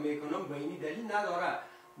کردم یا میکنم، به اینی دلیل نداره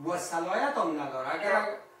و صلاحیت هم نداره.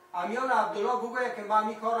 اگر امیان عبدالله بگه که من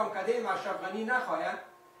می کارم کردم اشرف غنی نخواهد،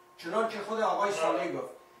 چنانچه خود آقای صالح گفت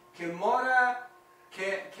که ما را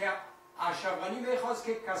که اشرف غنی میخواست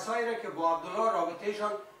که کسایی را که با عبدالله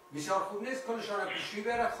رابطهشان بسیار خوب نیست کلشان پیشی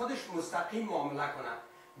بره، خودش مستقیم معامله کنه.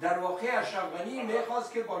 در واقع اشرف غنی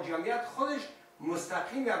میخواست که با جمعیت خودش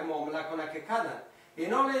مستقیم یک معامله کنه که کردن.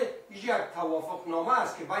 اینال یک توافق نامه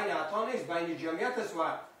است که بین عطا نیست، بین جمعیت است و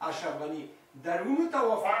اشرف غنی. در اون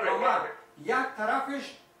توافق نامه یک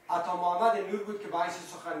طرفش عطا محمد نور بود که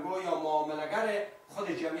باعث سخنگوی یا معامله‌گر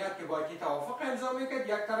خود جمعیت که با کی توافق امضا میکرد،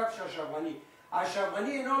 یک طرفش اشرف غنی. اشرف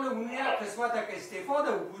غنی اینال اون یک قسمت که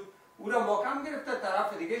استفاده بود او را محکم گرفته،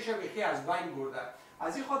 طرف دیگه شبیخی از بین برده.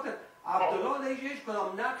 از این خاطر عبدالله هیچ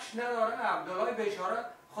کدام نقش نداره. عبدالله بیچاره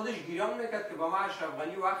خودش گیران میکرد که با ما اشرف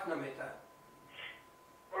غنی وقت نمیده.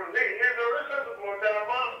 نه درست است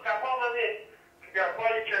محترمان، تمام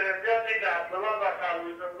گپای چرندیاتی که عبدالله و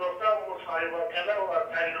تلویزیون گفتم مصاحبه کرده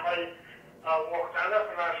و طریقهای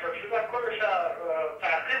مختلف نشر شده کلش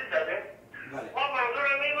تعقیب کردیم. ما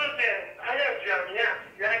منظورم این بود که اگر جمعیت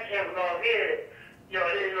یک ابلاغیه یا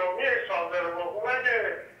اعلامی صادر بکنه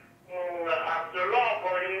که عبدالله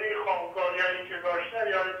با اینی خامکاریایی که داشته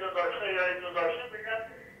یا اینجا داشته یا اینجا داشته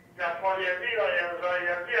بگن فعالیتی یا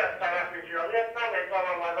امضایتی از طرف جمعیت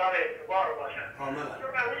نمیتونه مدار اعتبار باشد.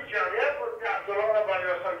 چون همین جمعیت بود که عبدالله را برای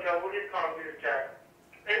ریاست جمهوری کاندید کرد.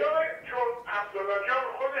 اینا چون عبدالله جان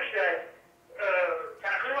خودش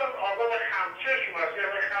تقریبا آدم خمچشم است،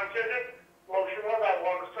 یعنی خمچشم با شما در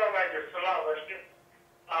افغانستان اگه اصطلاح داشتیم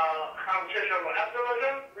خمچشم عبدالله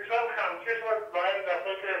جان مثال خمچشم باید در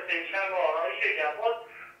فکر فیشن و آرایش یابان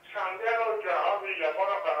سندر و جهاز یابان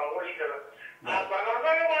را فراموش کرد.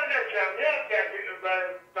 بنابر ما یک جمعیت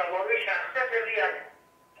در مورد شخصیت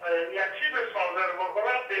یک چیز صادر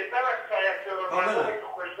بکنه بهتر است تا یک سرمایه که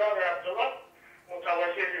خوشدار عبدالله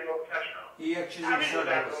متوجه این نکته شد. یک چیزی بسیار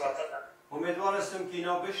درست است. امیدوار هستم که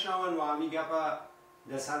اینا بشنون و همین گپ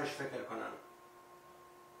در سرش فکر کنن.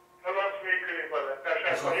 خلاص میکنیم بله.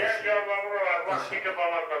 تشکر. یک جواب رو از وقتی که با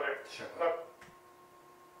من کنیم. تشکر.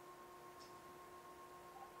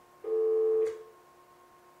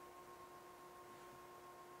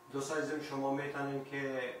 دوست عزیزم شما میتونین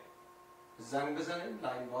که زنگ بزنین،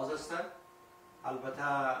 لاین باز هستن. البته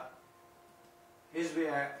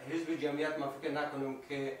حزب جمعیت ما فکر نکنم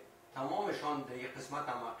که تمامشان در یک قسمت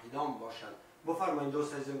هم عقیدام باشند. بفرمایین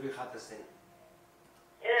دوست عزیزم روی خط هستین.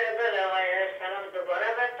 بله آقای سلام دوباره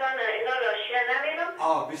بستان اینا راشیه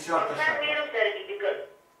نمیرم. بسیار تشکر. میرم سر بیبیگل.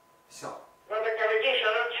 بسیار. و به توجه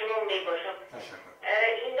اشارات شما میباشم. تشکر.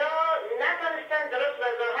 اینا نتونستن درست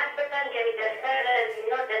وضاحت بدن که دستر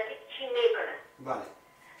اینا دستی چی میکنن. بله.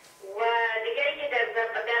 و دیگه ای که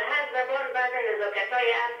در هر زبان بعد نزاکت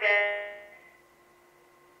های هست که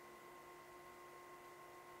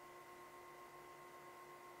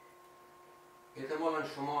احتمالا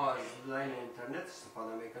شما از لاین اینترنت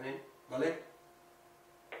استفاده میکنین؟ بله؟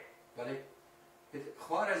 بله؟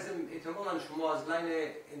 خوار ازم احتمالا شما از لاین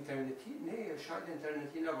اینترنتی؟ نه شاید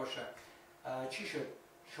اینترنتی نباشه. چی شد؟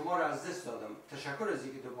 شما را از دست دادم. تشکر از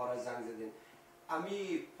اینکه دوباره زنگ زدین.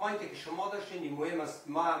 امی پوینتی که شما داشتین این مهم است.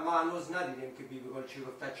 ما هنوز ندیدیم که بیبیگل چی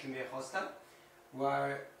گفته چی میخواستن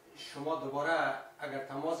و شما دوباره اگر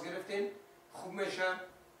تماس گرفتین خوب میشه،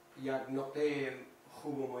 یک نقطه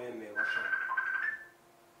خوب و مهم میباشه.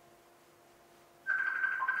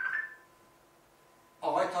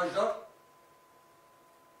 آقای تاجدار؟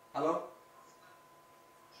 الو؟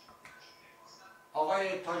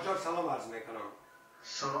 آقای تاجدار سلام عرض میکنم.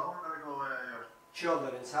 سلام علیکم آقای ایار. چی حال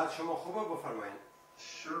دارین؟ صحت شما خوبه؟ بفرمایید.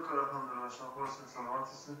 شکر الحمدلله. شما خوبین؟ سلامت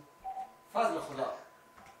هستین؟ فضل خدا.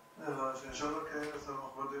 انشاءالله که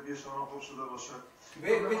سرماخوردگی شما خوب شده باشه.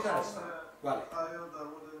 بهتر است. بله. آیا در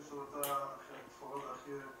مورد این صحبت اتفاقات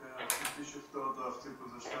اخیر که پیش افتاد دو هفته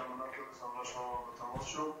گذشته من نتونستم را شما با تماس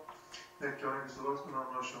شد. یک کاری که صحبت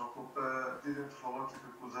کنم را شما خوب دیدیم اتفاقاتی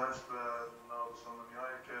که گذشت و نابسامانی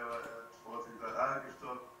هایی که اتفاقاتی در ارگ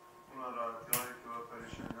افتاد، اون راحتی هایی که و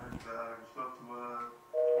پریشانی هایی که در ارگ افتاد و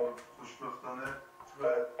خوشبختانه و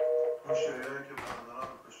اون شریعه هایی که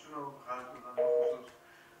برادران پشتون رو خرج دادن بخصوص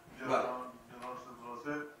جناب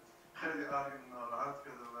صدرازه خیلی ارگ ناراحت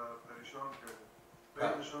کرده و پریشان کرده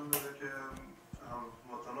و نشان داده که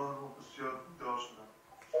هموطنان رو بسیار بیدار شدن.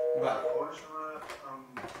 خواهش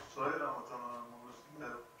سایر هموطنان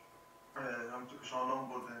همونطور که شما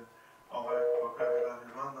بردین آقای کاکر در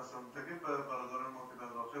هلمند هستم تقریب به برادران ما که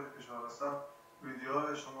در داخل کشور هستن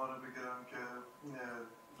ویدیوهای شما رو بگیرن که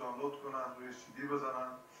دانلود کنن، روی سی دی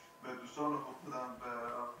بزنن، به دوستان خود بدن، به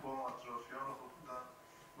اقوام اطرافیان خود بدن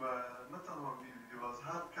و نه تنها ویدیو از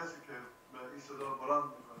هر کسی که به این صدا بلند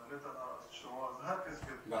میکنه، نه تنها از شما، از هر کسی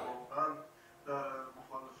که واقعا در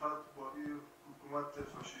مخالفت با این حکومت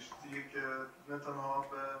فاشیستی که نه تنها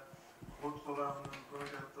به خود خورم نمیکنه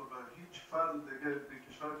که حتی به هیچ فرد دیگه به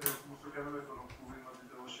کشور که مفکر نمیکنم خوبی ما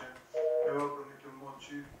دیده باشه نگاه کنید که ما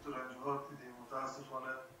چی رنجها دیدیم.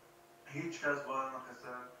 متاسفانه هیچ کس باید نخسته.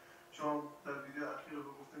 شما در ویدیو اخیر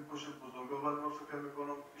رو گفتیم پشت بزرگا ولی من فکر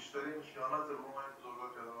میکنم بیشترین خیانت رو ما این بزرگا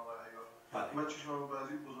کردن آقای ایار. من چشمم به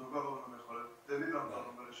بعضی بزرگا رو نمیخوره. دلیل هم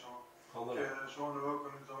دارم برای شما که شما نگاه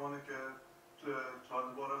کنید زمانی که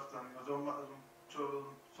طالبان رفتن از اون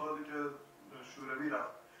سالی که شوروی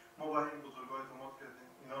رفت ما با این بزرگای اعتماد کردیم،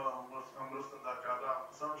 اینا هم رفتن در کرده هم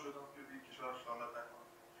قسم شدن که به کشور خیانت نکنن.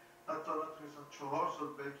 حتی نتونستن 4 سال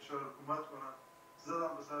به کشور حکومت کنن،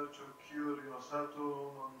 زدن به سر چوکی و ریاست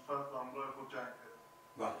و منفعت و همراه خود جنگ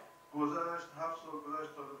کردن. گذشت 7 سال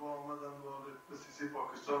گذشت، طالبان آمدن وارد دسیسه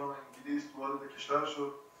پاکستان و انگلیس وارد کشور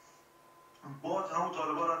شد. باز همون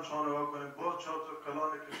طالبان هم شما نگاه کنید، باز 4 تا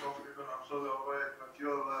کلانی که شما میکنن امثال آقای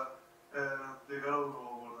حکمتیار و دیگران رو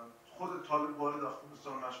آوردن. خود طالب وارد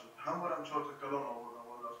افغانستان نشد، همواره هم 4 تا کلان آوردن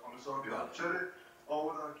وارد افغانستان بیان. چرا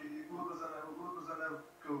آوردن که این گروه بزنه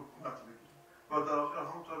که حکومت بگیره و در آخر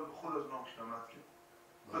همون طالب خود از نام خیانت کرد.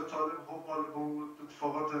 و طالب خب حالا به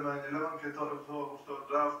اتفاقات 9/11 که طالب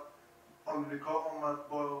افتاد رفت آمریکا آمد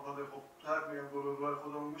با خب هر میگن گروه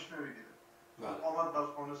خودمون میش نمیگیره آمد به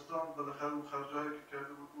افغانستان بالاخره اون خرجایی که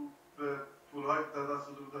کرده بود او به پولهایی که در دست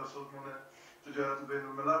داده در سازمان تجارت بین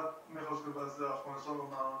الملل میخواست که از افغانستان و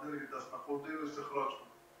معادنی که دست نخورده رو استخراج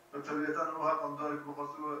کنه و طبیعتا اون حق هم داره که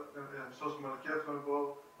بخواسته احساس ملکیت کنه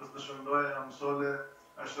با دستنشانهای امثال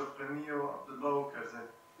اشرف غنی و عبدالله و کرزی.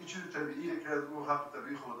 این چیز طبیعیه که از اون حق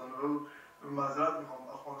طبیعی خودن و معذرت میخوام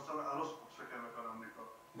افغانستان عروس فکر میکنه امریکا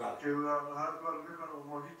که هر کار میکنه و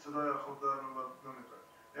ما هیچ صدای خود در نمیکنه.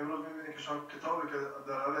 امروز میبینید که شما کتابی که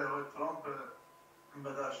در علیه آقای ترامپ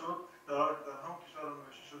بدر شد در حالی که در هم کشور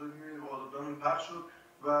نوشته شده میبینید و آزادانه پخش شد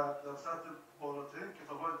و در سطح بالاترین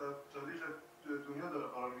کتاب‌های در تاریخ دنیا داره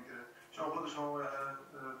قرار میگیره. شما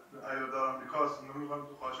ایار در آمریکا هستید نمیخوام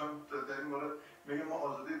تو خواهشان در این مورد میگه ما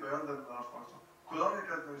آزادی بیان داریم در افغانستان. کدام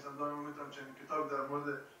یک از نویسنده‌های ما میتونن چنین کتابی در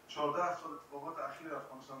مورد 14 سال اتفاقات اخیر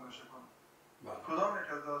افغانستان نوشته کنه؟ کدام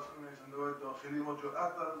یک از نویسنده‌های داخلی ما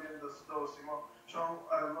جرأت دارن بیان در صدا و سیما؟ شما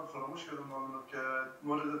من فراموش کردم معلومات که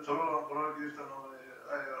مورد ترور هم قرار گرفتن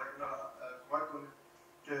ایار کمک کنید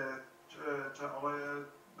که آقای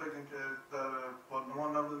بگین که در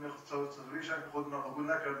پارلمان نبود میخواست سازویشن که خودنا قبول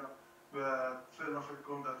نکردن و فعلا فکر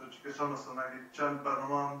کنم در تاجیکستان هستن اگه چند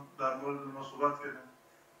برنامه هم در مورد ما صحبت کردیم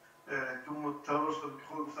که ترور شد که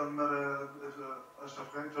خود گفتن مر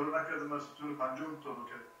اشرف غنی ترور نکرده مر ستون پنجم ترور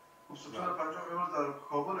کرد. خب ستون پنجم امروز در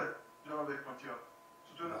کابل جناب حکمتیار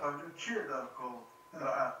ستون پنجم چیه در کابل؟ در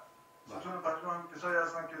عراق ستون پنجم هم کسایی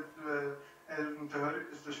هستن که تحریک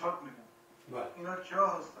استشهاد میگن اینا کیا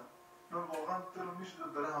هستن؟ من واقعا دلم میشده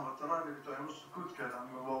برای هموطنانی که تا امروز سکوت کردن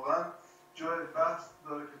و واقعا جای بحث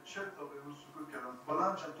داره که چه تا به امروز سکوت کردن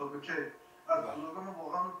بلند شد تا به کی از بزرگان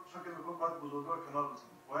واقعا فکر میکنم باید بزرگان کنار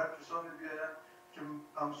بزنیم باید کسانی بیاین که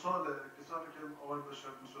امثال کسانی که آقای بشر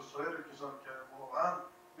مثل سایر کسانی که واقعا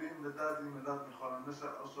به این به درد این ملت میخوارن مثل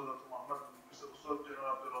استاد محمد مثل استاد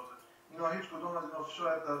جنرال عبدالرازق اینا هیچ کدوم از اینا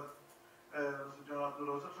شاید در مثل جنرال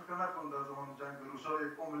عبدالرازق فکر نکن در زمان جنگ روسا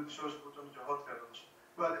یک عمر دیشاش بتونه جهاد کرده باشه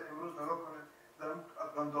ولی امروز نگاه کنید در اون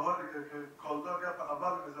قندهاری که کالدار گپ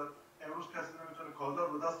اول میزد امروز کسی نمیتونه کالدار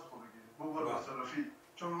به دست خود بگیره بوبر مصرفی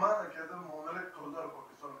چون من کردم معامله کالدار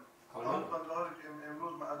پاکستان اون قندهاری که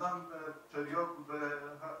امروز معدن تریاک به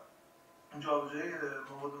جابجایی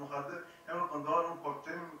مواد مخدر امروز قندهار اون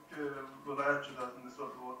پاکترین که ولایت شده از نسبت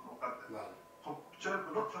به مواد مخدر خب چرا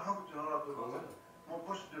بلوک فهم بود جنرال عبدالرازق ما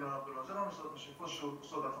پشت جنرال عبدالرازق هم استاد میشیم پشت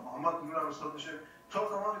استاد محمد نور هم استاد میشیم تا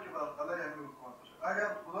زمانی که بر علیه همین حکومت باشه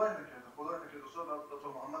اگر خدای نکرده استاد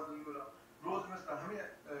محمد نور روز مثل همین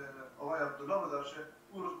آقای عبدالله بدرشه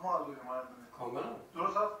او روز ما از او حمایت میکنیم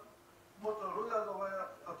درست هست ما تا روز از آقای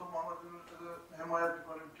محمد نور حمایت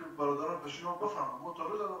میکنیم که برادران پشیمان بفهمن ما تا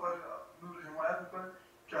روز از آقای نور حمایت میکنیم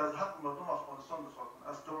که از حق مردم افغانستان دفاع کنه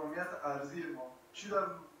از تمامیت ارضی ما چی در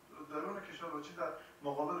درون کشور و چی در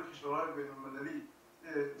مقابل کشورهای بین المللی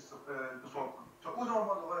دفاع کنه تا اون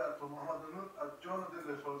زمان آقای محمد نور از جان و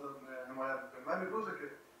دل حمایت میکنیم من امروزه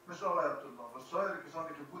که مثل آقای عبدالله و سایر کسانی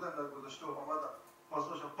که بودن در گذشته و آمدن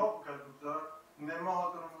پاسداشت پاک کردن دارن نما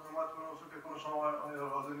حاضر حمایت کنه و فکر کنه شما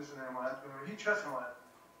حاضر نیستین حمایت کنه هیچ کس حمایت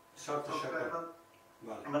نمیکنه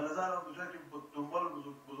به نظرم دو جایی که دنبال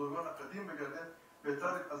بزرگان قدیم بگردیم بهتر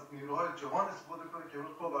از نیروهای جوان استفاده کنه که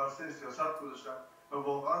امروز پا به عرصه سیاست گذاشتن و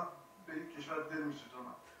واقعا به این کشور دل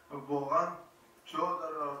میسوزونن و واقعا جا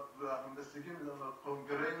در همدستگی میدن و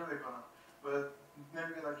قومگرایی نمیکنن و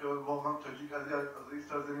نمیگن که واقعا تاجیک از این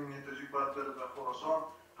سرزمین تاجیک باید بره در خراسان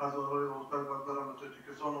هزارهای ازبک باید برن به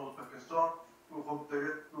تاجیکستان و ازبکستان و خب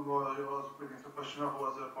دیگه بگیم که پشیمان خب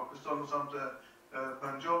از پاکستان و سمت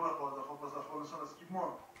پنجاب خواهد خب از افغانستان از کی مان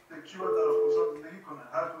کی باید در افغانستان زندگی کنه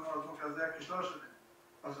هر کدوم از اون که از یک کشور شده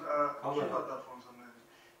از کی باید در افغانستان زندگی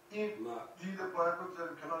این دید باید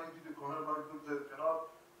بگذاریم کنار این دید کهنه باید بگذاریم کنار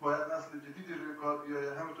باید نسل جدیدی روی کار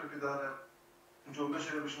بیایه همونطور که در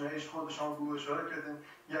جنبش روشناییش خودشان به اشاره کردیم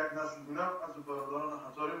یک نسل دیگر از برادران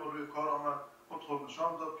هزاری ما روی کار آمد خود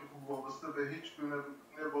نشان داد که خوب وابسته به هیچ گونه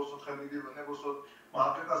نه بوسط خلیلی و نه بوسط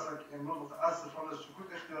محقق هستن که امروز متاسفانه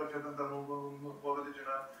سکوت اختیار کردن در مقابل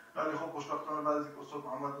جنایت ولی خب خوشبختانه بعد از اینکه استاد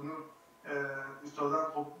محمد نور ایستادن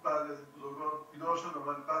خب بعد از بزرگان بیدار شدن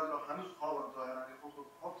ولی بعضی هنوز خوابن ظاهرا خود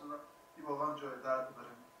خواب زدن این واقعا جای درد داره.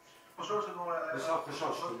 خوشحال شدم بسیار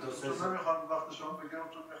خوشحال شدم چون نمیخوام وقت شما بگیرم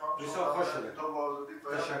چون میخوام کتاب آزادی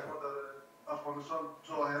باید ما در افغانستان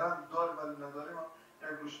ظاهرا داریم ولی نداریم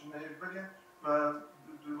یک روشنایی بگیم و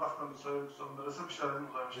وقتا به سایر دوستان برسه بیشتر این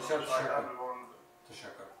مزاحم شما بسیار تشکر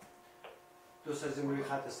دوست عزیزم روی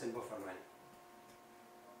خط هستین بفرمایید.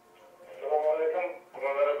 سلام علیکم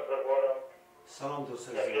برادر بزرگوارم. سلام دوست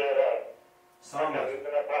عزیزم. سلام علیکم.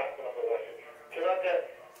 چرا که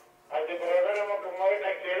از برادر ما که ما یک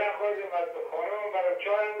اکیله خودیم از خانم برای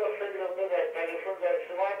چای انداخته گرفته در تلفن در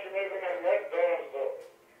شما که میبینم یک دارم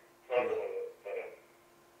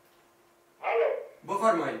الو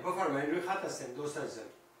بفرمایید روی خط هستیم دوست عزیزم.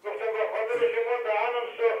 گفتم با خاطر شما دهنم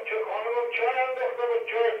سوخت که خانمم چای انداخته بود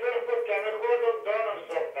چای سرخ بود که همه خوردم دهنم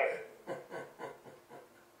سوخته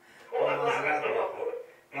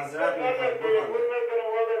معذرت میخوایم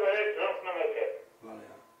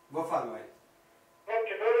بفرمایید. خب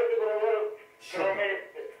چطور هستی برابر گرامی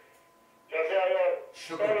جنبه آیار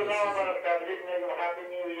سال نو برای تبریک میگم هپی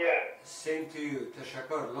نیو ایر. سیم تو یو.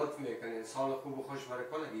 تشکر لطف میکنین. سال خوب و خوش برای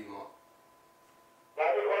کل ما.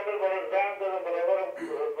 بعدی خاطر برای زن دارم برابر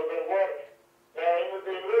بزرگوار امروز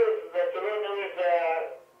در طلوع نویز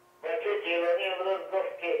بچه جیلانی امروز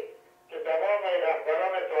گفت که تمام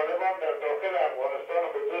رهبران طالبان در داخل افغانستان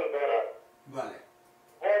حضور دارد. بله.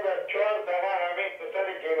 ما در 4 دقیقه همین پسر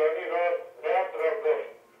جیلانی راست را گفت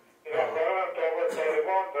رهبران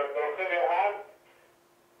طالبان در داخل ارض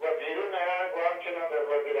و بیرون ارض و همچنان در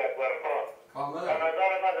وزیر اکبرخان. کاملا. به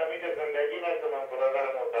نظر من امید زندگی نکنم برادر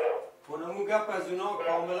محترم. اونمو گپ از اونا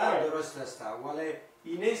کاملا درست است ولی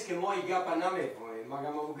این نیست که ما این گپ نمیفهمیم مگر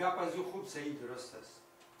ما گپ از او خوب صحیح درست است.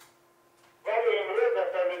 ولی امروز در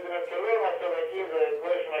تلویزیون چلو و شبکه‌ای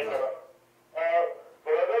گوش میکنم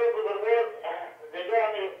برادر بزرگوار دیگه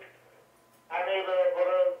همین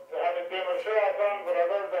تیمورشاه حسن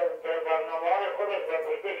برادر در برنامه‌های خودش در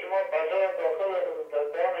پشت شما بشر داخل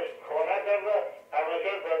دانش خانه کرده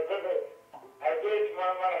همیشه در ضد حدیث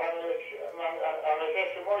من همیشه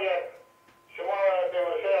شما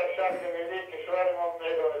تیمورشاه یک شخص ملی کشور ما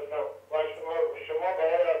میدانستم و شما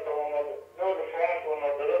باید از تمام نور فحش و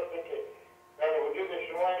نادرستی که در وجود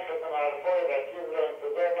شما این قسم حرفای رکیز را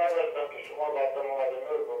انتظار نداشتم که شما با تمام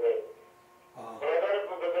نور بگوید. برادر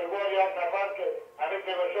بزرگوار یک نفر که همین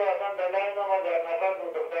تیمورشاه حسن در لاین آمد یک نفر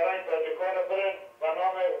بود دختران تاجیکان برید و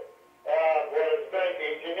نام وارستایی که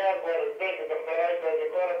انجینیر وارستایی که دختران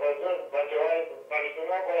تاجیکان بچه های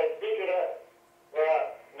پشتونا باید بگیره و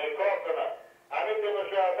نکاح کنه. همین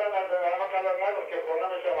تیمورشاه حسن از همه قدر نگفت که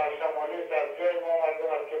خونمش هم از شمالی سرجای ما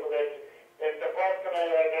مردم است که بوده انتقاد کنه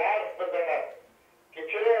یا اگه حرف بزنه که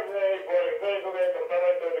چرا وارستایی بوده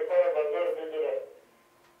دختران تاجیکان بزرگ بگیره.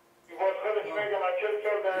 باز خودش میگه من 40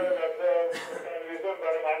 سال در تلویزیون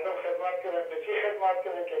برای مردم خدمت کردم که چی خدمت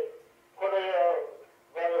کردم که خود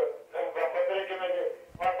به خاطر که میگه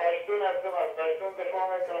من پشتون هستم از پشتون دفاع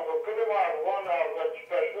میکنم و کدوم افغان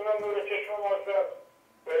پشتون هم نور چشم ماست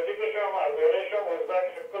بلژیکش هم ازوریش هم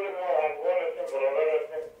ازبکش کل ما افغان هستیم برادر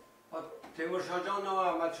هستیم. تیمورشاه جان و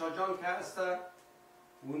احمد شاه جان که هست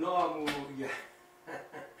اونا هم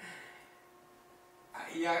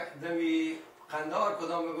یک دمی قندار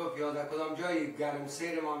کدام میگفت یا در کدام جای گرم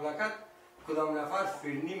سیر مملکت کدام نفر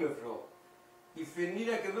فرنی مفروخت. این فرنی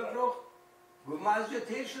را که مفروخت گفت من از جا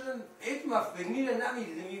تیر شدم ایت ما فرنی را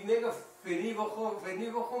نمیدیدم. میگه فرنی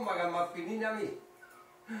بخور مگر ما فرنی نمید.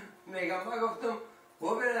 میگم ما گفتم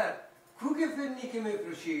برادر کو که فرنی که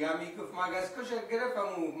میفروشی؟ همی گفت مگس کشک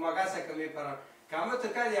گرفتم و مگس که میپرم که همه تو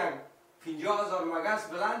کرد یک 50,000 مگس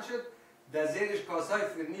بلند شد در زیرش کاسای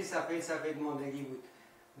فرنی سفید ماندگی بود.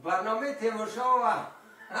 برنامه تیمورشاه و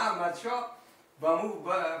احمد شاه با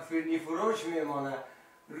مو فرنی فروش میمانه.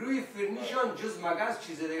 روی فرنیشان جز مگس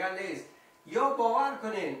چیز دیگر نیست. یا باور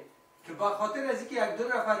کنین که با خاطر از اینکه یک دو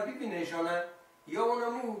نفر ببینیشانه یا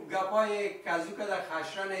اونمو گپای کزو که در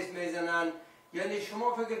خشره نیست میزنن. یعنی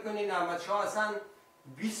شما فکر کنین احمد شاه اصلا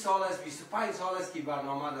 20 سال است 25 سال است که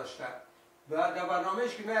برنامه داشته. در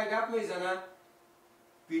برنامهش که می گپ میزنن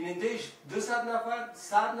بینندهش 200 نفر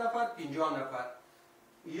 100 نفر 50 نفر.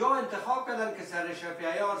 یا انتخاب کردن که سر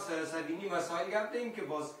شفیه ayar سیاستبینی مسائل گپ دهیم که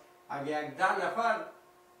باز اگه یک 10 نفر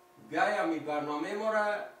بیایم این برنامه ما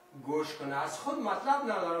را گوش کنه. از خود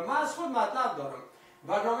مطلب ندارم. من از خود مطلب دارم.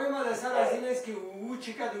 برنامه من اصلا از این است که او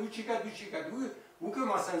چی کرد او که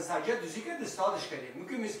مثلا سجاد دوزی کرد استادش کردیم. او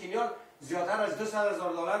که مسکینیان زیادتر از $200,000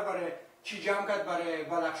 برای چی جمع کرد برای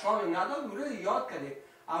بدخشان نداد او یاد کردیم.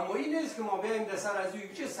 اما این نیست که ما بیایم در سر از او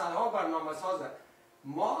چه صدها برنامه سازه.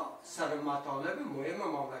 ما سر مطالب مهم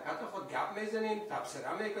مملکت خود گپ میزنیم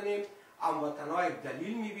تبصره میکنیم. هموطنها یک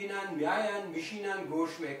دلیل میبینن میاین میشینن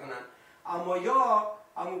گوش میکنن. اما یا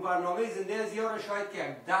اما برنامه زنده از یار شاید که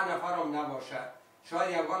یک 10 نفر هم نباشه. شاید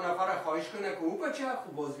یک نفر خواهش کنه که او بچه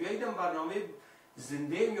خوب باز بیایدم برنامه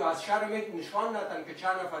زنده یا از شهر نشان ندن که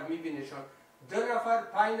چند نفر میبینشان 2 نفر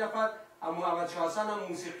 5 نفر. اما احمد شاه حسن هم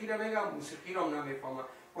موسیقی را میگم موسیقی را هم نمیفهمم.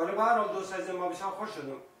 ولی به هر حال دوست عزیز ما بسیار خوش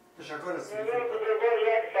شدم. تشکر است. یک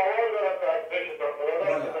سوال دارم در پیشتان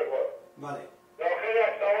برادر بزرگوار. بله. داخل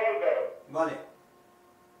یک سوال دارم. بله.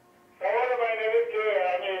 سوال من اینه که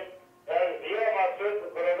زیا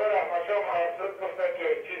مسعود برادر احمد شاه مسعود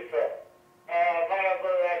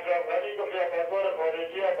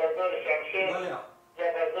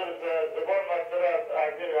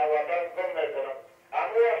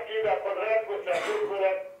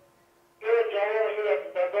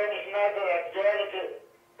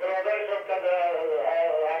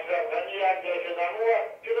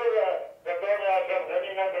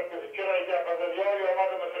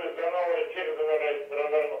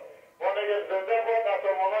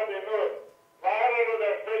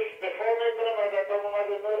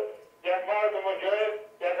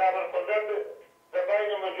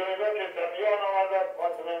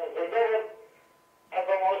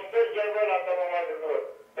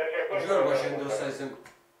دکتر باشین دوست عزیزم.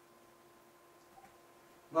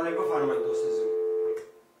 بله بفرمایید دوست عزیزم.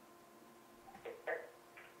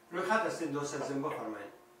 روی خط هستین دوست عزیزم،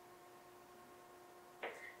 بفرمایید.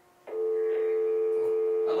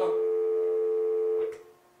 الو.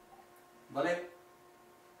 بله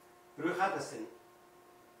روی خط هستین.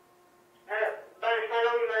 بله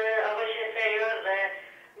سلام آقای شفیار،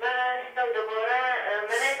 من هستم دوباره.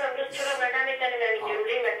 من هستم دوست چرا من نمیتونیم این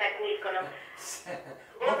جمله من تکمیل کنم.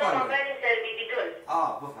 گفتم آقای سربیدی گل.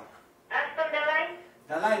 بفرمایید. هستم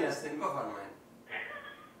دلاین هستین، بفرمایید.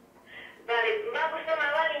 بله من گفتم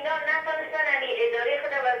اول اینا نتونستن اداره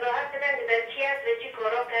خود وضاحت بدن که در چی هست و چی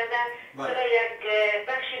کارا کردن چرا یک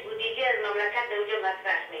بخش بودجه از مملکت در اونجا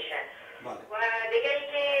مصرف میشه. و دیگه ای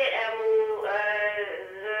که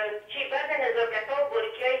چی بعد نزاکت ها و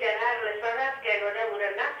بورکی های در هر رسانه هست که آدم او را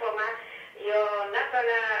نفهمه یا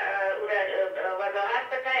نتونه او را وضاحت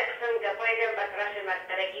بده، یک قسم گپای دم به طرف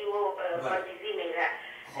مسترگی و بازیزی میره.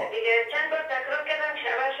 دیگه چند بار تکرار کردم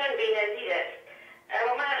شبهشان بینظیر است،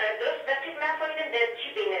 اما من درست دقیق نفهمیدم در چی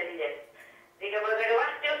بینظیر است. دیگه باز اگر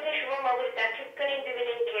وقتی هستین شما ما باید تحقیق کنیم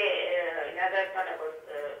ببینیم که نظرتان باز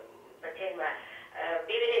بتین و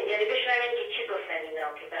ببینیم یعنی بشنویم که چی گفتن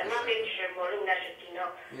اینا که بر من هیچ معلوم نشد که اینا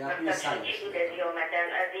مقصد چی بود از این آمدن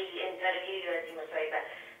از این انترویو و از این مصاحبه.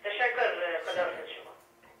 تشکر، خداحافظ شما.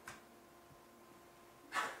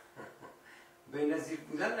 بینظیر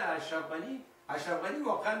بودن اشرف غنی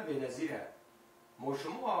واقعا بینظیره. ما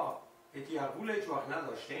شما اتیاقول هیچ وقت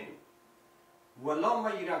نداشتین. والله ما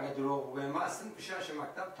ایره اگه دروغ بگویم، ما اصلا پیشش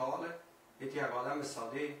مکتب تا حال اتیاق آدم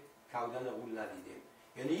ساده کودن غول ندیدیم.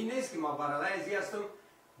 یعنی این نیست که ما برادر ازی هستم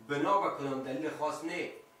بنا بکنم دلیل خاص، نه.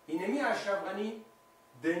 اینمی اشرف غنی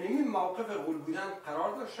در نمی موقف غول بودن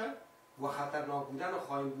قرار داشته و خطرناک بودن و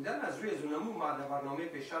خائن بودن. از روی زونمو ما در برنامه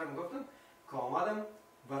پیشترم گفتم که آمدم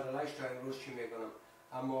برادرش تا امروز چی میکنم،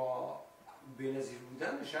 اما بینظیر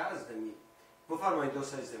بودنش از دمی. بفرمایید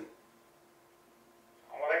دوست عزیزم.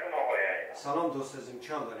 سلام دوست عزیزم،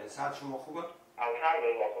 چه حال دارین؟ صحت شما خوبه؟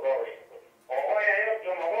 الحمدلله، خدا رو شکر. آقای ایار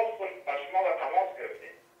جان آقا با شما با تماس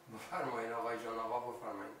گرفتیم. بفرمایید آقای جان آقا،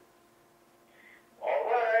 بفرمایید.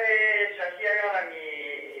 آقای شفیع ایار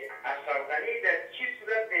اشرف غنی در چی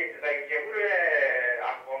صورت رئیس جمهور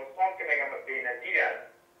افغانستان که میگم بی‌نظیر است،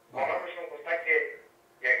 مامانشون گفته که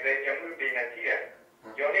یک رئیس جمهور بی‌نظیر است،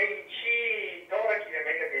 یعنی چی داره که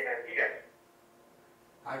میگه بی‌نظیر است؟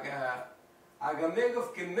 اگر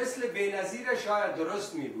میگفت که مثل بینظیر شاید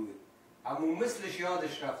درست می بود، اما مثلش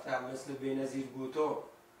یادش رفته، مثل بینظیر بوتو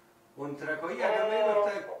اون ترکایی اگر میگفت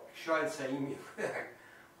شاید صحیح می بود.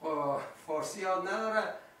 فارسی یاد نداره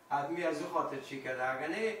حتمی از او خاطر چی کرده. اگر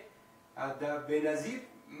نه در بینظیر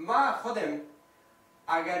ما خودم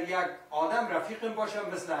اگر یک آدم رفیقم باشم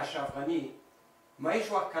مثل اشرف غنی، ما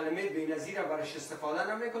هیچ وقت کلمه بینظیر برش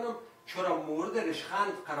استفاده نمی کنم، چرا مورد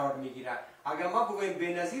رشخند قرار میگیره. اگر ما بگویم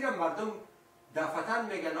بینظیر، مردم دفتن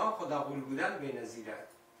میگن خدا غول بودن بینظیره.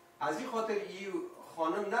 از این خاطر این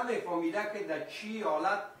خانم نمیفهمیده که در چی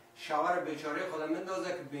حالت شوهر بیچاره خدا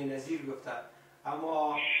مندازه که بینظیر گفته،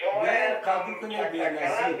 اما باید قبول کنیم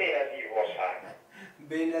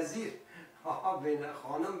بینظیر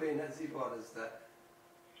خانم بینظیر وارسته.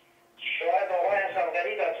 شاید آقای اشرف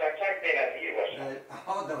غنی در چکچک بینظیر باشه.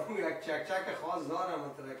 در اون یک چکچک خاص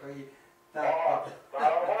دارم ترکایی.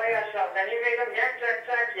 آقای اشرف غنی میگم یک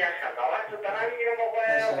چکچک یک خطاوت تو تنم میگیرم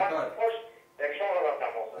آقای وقت خوش یک شما رو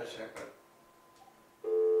تماس. تشکر.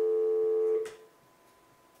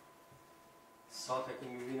 ساعته که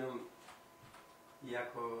میبینم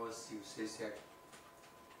 1:33 یک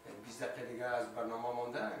 20 دقیقه دیگه از برنامه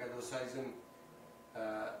مونده. اگر دوست عزیزم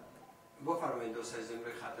بفرمایید دوست عزیزم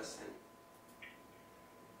روی خط هستین.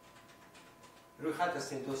 روی خط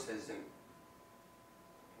هستین دوست عزیزم.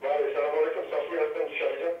 بله سلام علیکم، صافی هستم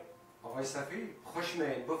شایدم. آقای صافی خوش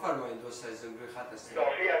میایید، بفرمایید دوست عزیزم روی خط هستین.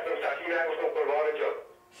 صافی هستم، صافی نگفتم قربان جان.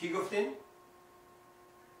 کی گفتین؟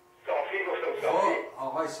 صافی گفتم صافی.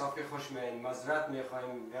 آقای صافی خوش میایید، معذرت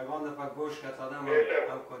میخوایم یگان دفعه گوش کتادم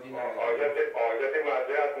همکاری نمیکنم. عادت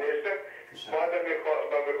معذرت نیستم. ما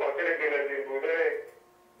به خاطر بینظیر بوده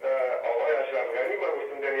آقای اشرف غنی ما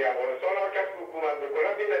گفتم در افغانستان هر کس حکومت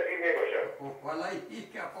بکنه بینظیر میباشه. والا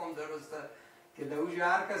این کفام درسته که در اوجه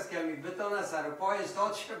هر کس که می بتانه سر پای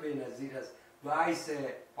استاد شه بینظیر است و عیس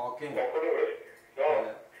حاکم.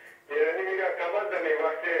 یعنی میگه کمال دمی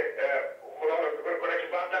وقت خدا رو بکر کنه که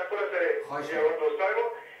بعد در کنه سر دوستای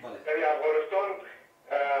ما در افغانستان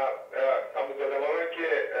همون زدمانه که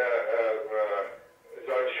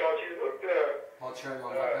زاید شاه چیز بود پادشاه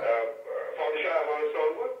افغانستان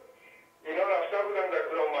بود، اینا رفته بودن در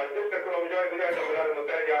کدام مجلس در کدام جای دیگر در ملل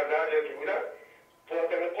متحد یا در جایی که بودن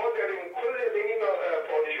معتمد یعنی کل این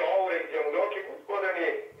پادشاه ها و رئیس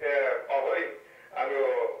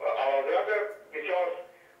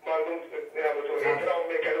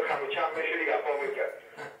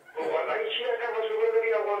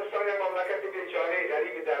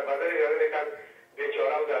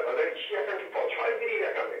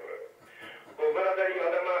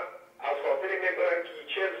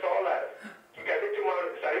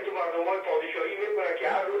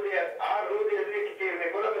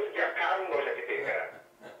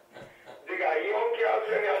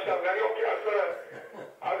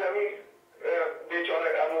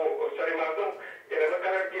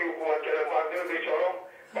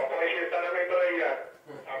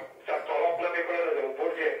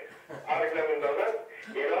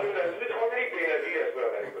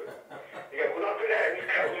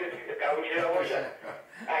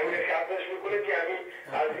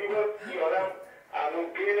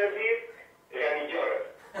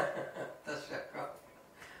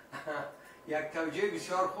یک توجیه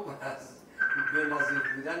بسیار خوب است به نظیر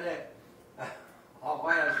بودن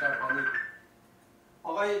آقای اشرف غنی.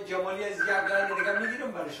 آقای جمالی از یک لحظه دیگه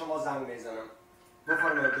میگیرم برای شما زنگ میزنم.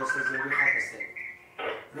 بفرمایید دوست عزیزم، روی خط هستین.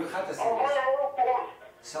 روی خط هستین.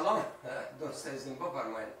 سلام دوست عزیزم،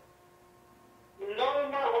 بفرمایید.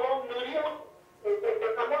 نام من غلام نوری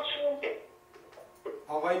به تماس شدم.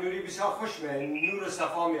 آقای نوری بسیار خوش می‌آیین، نور و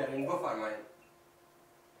صفا میارین، بفرمایید.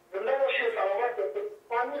 زنده باشید، سلامت باشید.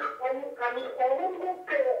 امیر خانم گفت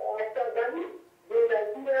که اشرف‌غنی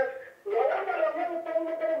بی‌نظیر است. یادم برای من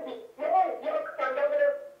بسیار زیاد خنده داره.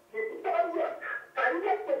 بسیار زیاد قریب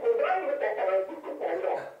است به گذران به تفرازی که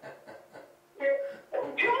خنده.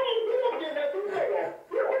 چرا این بی‌نظیر داره؟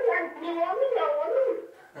 یه خود از دیوانه روانه.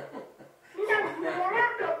 این از دیوانه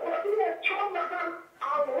است که خودی از چون مثلا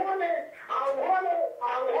افغان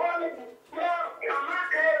بسیار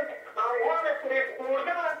کمک است، افغان فریب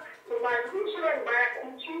خورده است که مجبور شدن به یک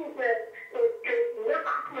کوچی که یک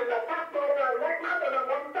ملت دارد یک ندارم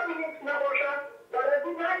وانتا هیچ نباشد برای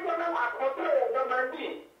این نگذارم از خاطر اردمندی،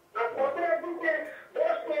 از خاطر از این که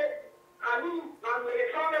باش که همین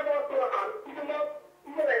امریکان ما تو همسید ما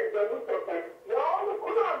این را اجازه کرده و آن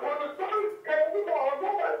خود افغانستان کردی با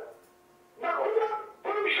آزاد است و خدا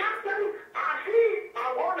خودم شخصا اصلی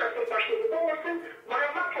افغان است و پشتوزده هستیم. من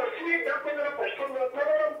فارسی دست میدارم، پشتون دست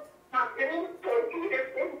ندارم، همچنین ترکی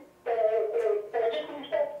هستیم تاجیک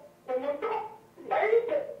میشتم منطقه باید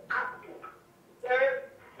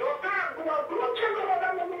دکتر عبدالعظیم چند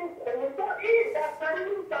آدم نمید منطقه این دسترین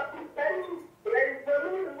رئیس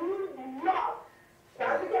جمهور روی دنیا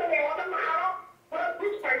دستی که آدم خراب باید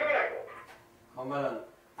پیش پیدا نکن کاملا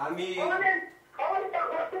امی حالی به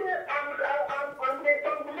خاطر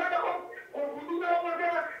امریکان بودن خود گلگولی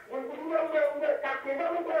آمده گلگولی آمده تقریبا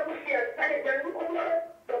میکنه به سیاستن جنگی کنه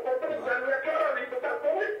به خاطر جمعیتی ها را ریپوتر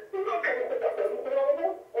کنه این را که ریپوتر میکنه آمده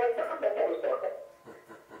و انتقام بطور ساخته.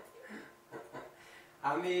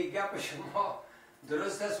 امی گپ شما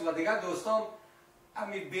درست است و دیگر دوستان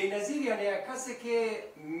امی بی‌نظیر یعنی یک کسی که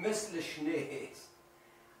مثلش نیست.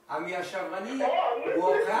 امی اشرف غنی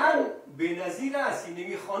واقعا بی‌نظیر است.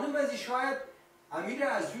 این خانم ازی شاید امیر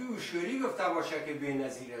از روی شوری گفته باشه که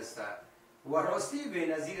بی‌نظیر است و راستی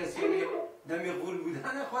بی‌نظیر است، یعنی دمی قول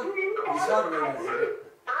بودن خود بسیار بی‌نظیر.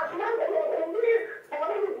 اصلا خونی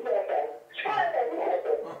خانم بودن شاید از این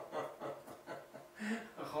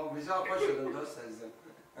خب بسیار خوش شدم دوست عزیزم.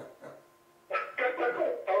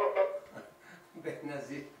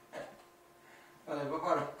 بی‌نظیر. بله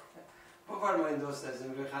بفرمایید دوست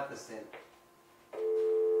عزیزم، روی خط هستین.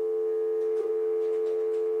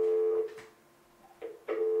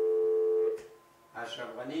 اشرف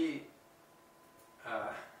غنی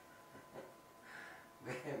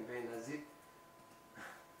بی‌نظیر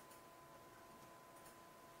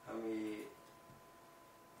همی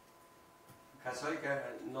کسایی که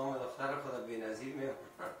نام دختر خود بی‌نظیر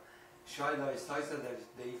می‌آورند شاید آیسته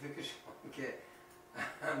در این فکر شما که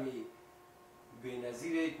همی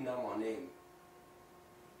بی‌نظیر نمانیم.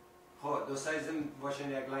 خب دوست عزیزم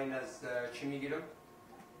باشین یک لاین از چی میگیرم؟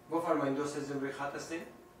 بفرمایید دوست عزیزم، روی خط هستین؟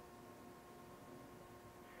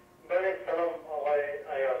 بله سلام آقای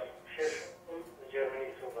ایار، شیر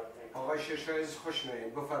جرمنی صحبت میکنم. آقای شیرشایز خوش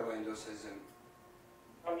می‌آیین، بفرمایید دوست عزیزم.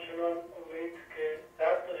 همچنان امید که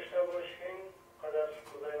درد داشته باشین، قدر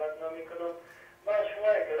گذارت نمیکنم. من شما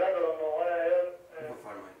اگه دارم آقای ایار،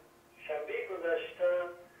 بفرمایید. شنبه گذشته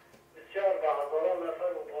بسیار به هزاران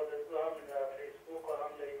نفر و بعد از هم در فیسبوک و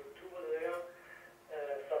هم در یوتیوب و دیگر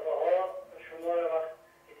صفحه ها شما را وقت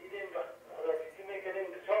دیدیم و خدافیزی میکنیم،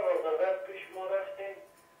 بسیار آزادت پیش ما رفتیم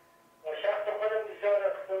و شخص خودم بسیار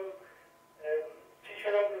رقصم چی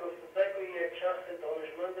شدم گفتم که یک شخص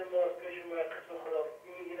دانشمند ما از پیش ما یک قسم خدافیزی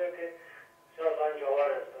میگیره که بسیار رنجاور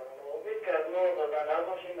است و امید که از ما آزاده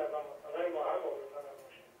نباشیم، از ما هم آزاده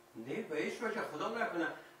نباشیم. نه به هیچ وجه خدا نکنه.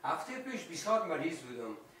 هفته پیش بسیار مریض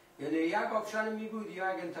بودم، یعنی یک آپشن می بود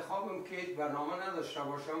یا یک انتخابم که برنامه نداشته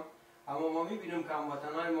باشم، اما ما می بینیم که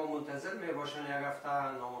هموطنای ما منتظر می باشن یک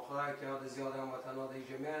هفته. نام خدا که یاد زیاد هموطنا در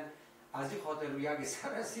جمعیت از این خاطر روی یک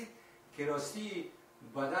سر رسید که راستی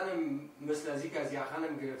بدنم مثل از یک از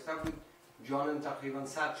یخنم گرفته بود، جانم تقریبا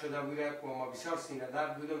سرد شده بوده و ما بسیار سینه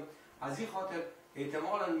درد بودم. از این خاطر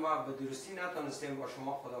احتمالا ما به درستی نتونستیم با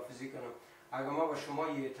شما خداحافظی کنم. اگر ما با شما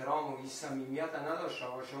یه احترام و یه صمیمیت نداشته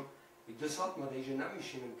باشم 2 ساعت ما دیگه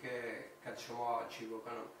نمیشینیم که شما چی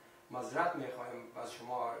بکنم. معذرت میخوایم از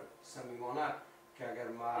شما صمیمانه که اگر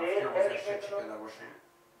ما هفته گذشته چی کرده باشم.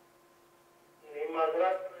 این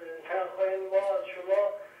معذرت خواهیم ما از شما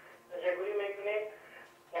تشکری میکنیم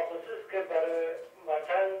و خصوص که برای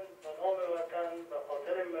وطن، به نام وطن، به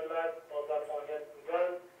خاطر ملت با ظرفانیت بودن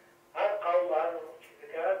هر قوم و هر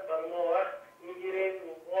چیزی که هست برای ما وقت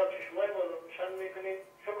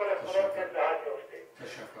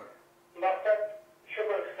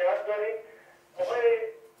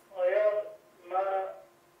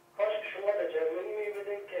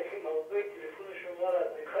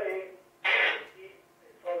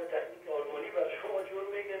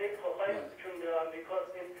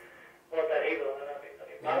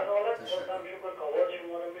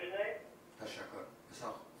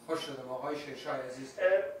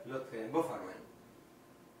لطفاً بفرمایید.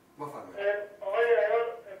 آقای ایار،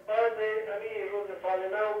 بعد همین روز سال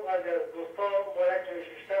نو از دوستان ما یک جای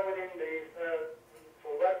ششته بودیم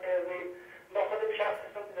صحبت کردیم. ما خودم شخص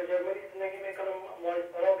هستم که در جرمنی زندگی میکنم، ما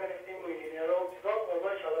استرا گرفتیم و انجینیرها و چیزا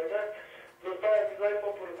موضوع شلایدن دوستان عزیزای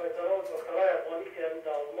ما پروفسورها و دکترهای افغانی که هم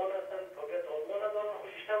در آلمان هستند تابعیت آلمان دارن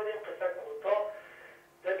ششته بودیم قصه کوتاه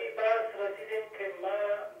در این بحث رسیدیم که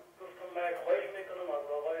من گفتم من یک خواهش میکنم از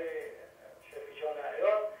آقای شفیع جان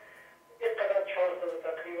ایار اینقدر 400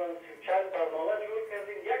 تقریبا 34 برنامه جور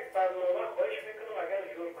کردیم. یک برنامه خواهش میکنم اگر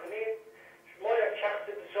جور کنید شما یک شخص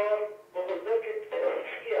بسیار بزرگ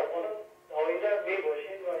تاریخی افغان دایره می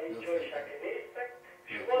باشین و این جای شکی نیست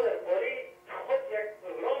شما در باری خود یک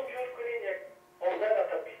پروگرام جور کنید یک 15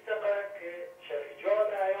 تا 20 دقیقه که شفیع جان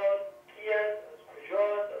ایار کی است، از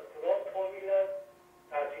کجاست، از کدام فامیل است،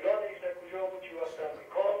 تحصیلاتش در کجا بود، چی وقت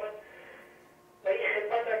امریکا آمد و این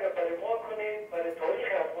خدمت اگر برای ما کنید برای تاریخ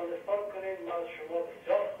افغانستان کنید من از شما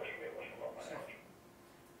بسیار خوش میباشم.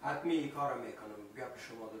 حتمی این کار میکنم. گپ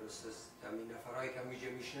شما درست است. همین نفرهایی که میجه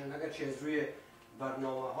میشنن اگرچه از روی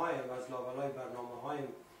برنامه هایم و از لابلای برنامه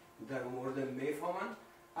هایم در مورد میفهمن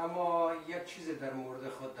اما یک چیز در مورد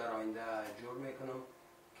خود در آینده جور میکنم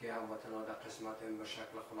که هموطنان در قسمت به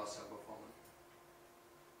شکل خلاصه بفهمن.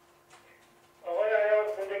 آقای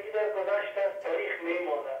ایار زندگی در گذشته از تاریخ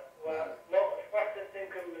میماند و ما خوشبخت هستیم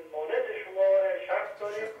که مانند شما شخص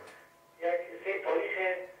داریم یک سه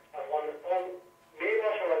تاریخ افغانستان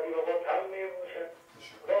میباشه و دیروبات هم میباشه.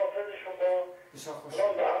 خدا حافظ شما،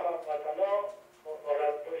 خدا به همه وطنا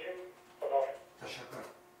مراقب باشیم. خدا تشکر.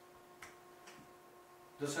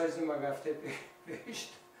 دو سایز ما گفته پیش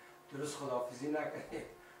درست خداحافظی نکنیم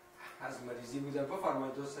از مریضی بودن.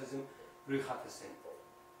 بفرمایید دو سایزم روی خط هستین.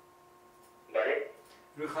 بله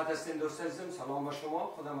روی خط هستین دو سایزم. سلام با شما،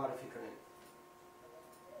 خدا معرفی کنین.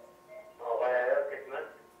 آقای ایار خدمت.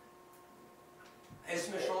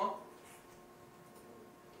 اسم شما؟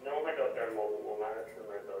 نام دکتر محبوب عمر.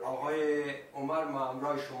 آقای عمر ما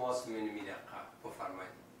همراه شماست می دقیقه.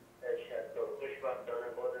 بفرمایید. تشکر. خوشبختانه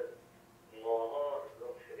بعد از ماها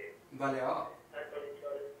رخ شدیم. بله ها.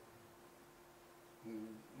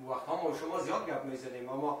 وقتا ما شما زیاد گپ میزدیم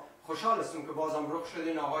اما خوشحال هستم که بازم رخ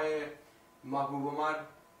شدین. آقای محبوب عمر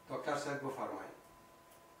دکتر صاحب بفرمایید.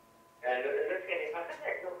 لطف کنید. فقط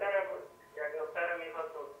یک نکته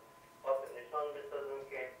میخواستم نشان بسازم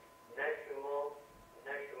که نه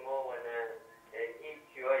شما و نه هیچ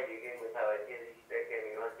جای دیگه متوجه رشته که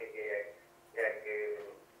میمانده که یک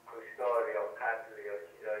کشتار یا قتل یا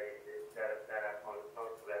چیزایی در افغانستان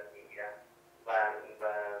صورت میگیره و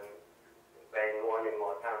به عنوان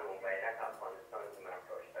ماتم و بیرق افغانستان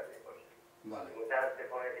مرداشته میباشه.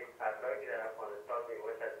 متاسفانه این قتلایی که در افغانستان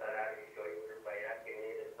میباشه سر هر جایی بیرق که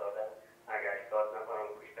میرساده اگر 80 نفرم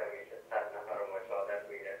کشته میشه 100 نفرم به شهادت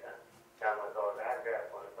میرسن. در مزارع در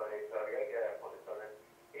افغانستان ایتالیایی که در افغانستان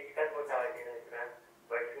هیچ کس متوجه نشدن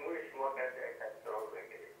و شمول شما کسی احترام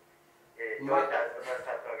نکردید. جای تاسفه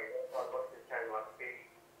خطایی سالباست چند وقت پیش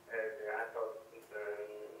حتی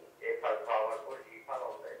ایفل پاور برج ایفل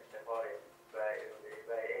هم به افتخار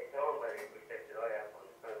و احترام برای کشتگیرهای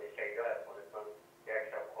افغانستان شهیدهای افغانستان یک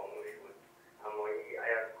شب خاموش بود. اما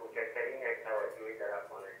اگر کوچکترین یک توجهی در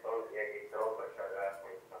افغانستان یک احترام به شهیدهای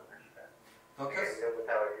افغانستان نشده.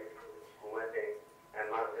 متوجه حکومت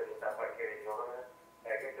مرد متفکر جهان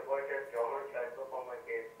اگر که باید از جهان شاید بفهمه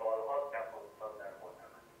که سالهاست که افغانستان در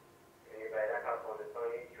ماتم است. یعنی بیرق افغانستان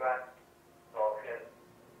هیچ وقت داخل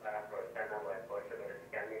برافراشته نباید باشه برای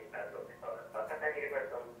کمیش از داخل است. فقط اگر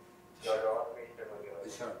برسان یادآور میشته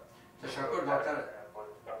بسیار تشکر دکتر.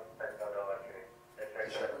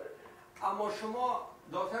 اما شما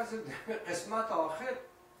دکتر قسمت آخر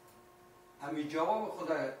همین جواب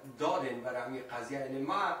خود دادین برای همین قضیه. یعنی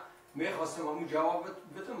من میخواستم همون جواب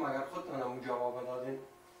بدم مگر خودتان همون جواب دادین.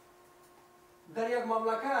 در یک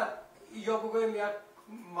مملکت یا بگویم یک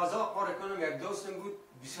مذاق پاره کنم یک دوستم بود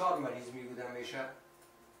بسیار مریض می بود همیشه.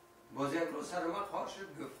 باز یک روز سر من خواه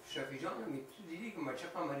شد گفت شفیع جان تو دیدی که من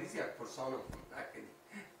چقدر مریض یک پرسانم نکردی.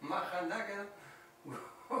 من خنده کردم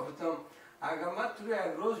گفتم اگر من تو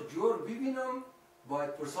یک روز جور ببینم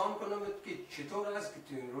باید پرسان کنم که چطور است که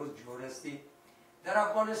تو این روز جور هستی. در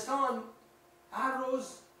افغانستان هر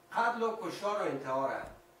روز قتل و کشتار و انتحار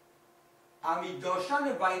است. امی داشتن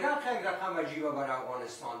بیرق یک رقم عجیبه بر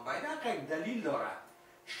افغانستان. بیرق یک دلیل داره.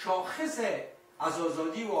 شاخص از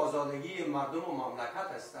آزادی و آزادگی مردم و مملکت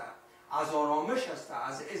است، از آرامش است،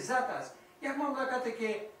 از عزت است. یک مملکتی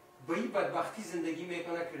که به این بدبختی زندگی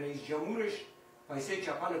میکنه که رئیس جمهورش پیسه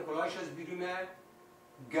چپن کلاهش از بیرون میاد،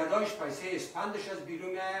 گدایش پیسه اسپندش از بیرون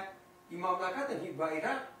میاد. این مملکت این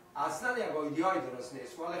بیرق اصلا یک ایدئای درست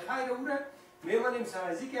نیست. ولی خیر اوره میمانیم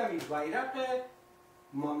سرازی که همین بیرق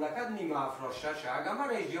مملکت نیمه افراشته شه. اگر من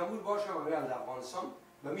رئیس جمهور باشم و بیام در افغانستان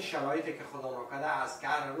به می شرایطی که خدا ناکرده از که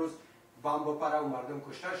هر روز بم بپره و مردم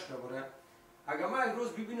کشته شده بوده، اگر من یک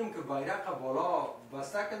روز ببینم که بیرق بالا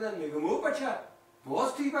بسته کردن، میگم او بچه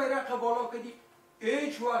باز توی بیرق بالا کردی،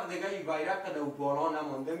 هیچ وقت دیگه این بیرق در بالا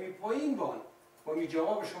نمانده، می پایین بان. و می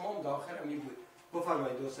جواب شما هم داخل می بود.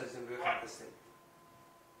 بفرمایید دوست عزیزم روی خط هستین.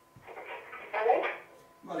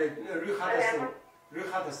 بله روی خط هستین. روی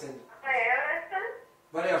خط هستین. ayar هستن؟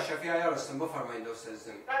 بله شفیع ayar هستم. بفرمایید دوست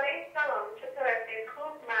عزیزم. بله سلام، چطور هستید؟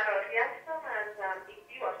 خوب، من راضی هستم از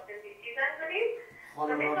دیگی واشنگتن دی سی زنگ زدید.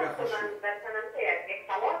 خانم رابعه خوش من بسنم که یک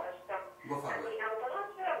سوال داشتم. بفرمایید. اولا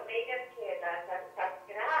چرا میگن که در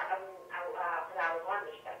تذکره او افغان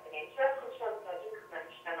نشتکنیم؟ چرا خودشان تاجیک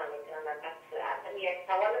نشتن نمیکنن در تذکره؟ یک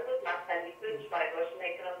سوال بود مختلف بود برای باش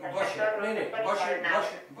میکنم.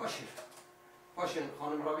 باشه باشین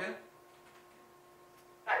خانم رابعه.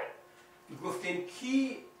 بله. گفتین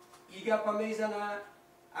کی ای گپا میزنه؟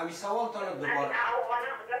 امی سوال تانه دوباره.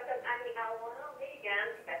 افغانا میگن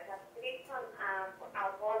که تذکریتان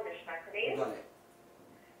افغان نشتکنیم. بله.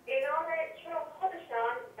 اینا چرا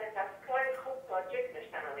خودشان به تذکرهای خوب تاجیک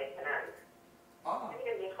نشتن میکنن؟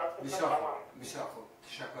 بسیار خوب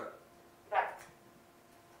تشکر.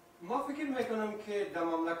 ما فکر میکنم که در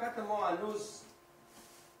مملکت ما هنوز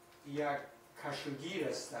یک کشوگیر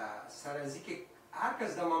است، سر از اینکه هر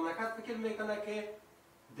کس در مملکت فکر میکنه که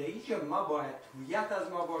در اینجا ما باید هویت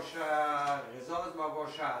از ما باشه، غذا از ما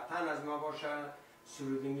باشه، تن از ما باشه،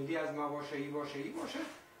 سرود ملی از ما باشه، ای باشه.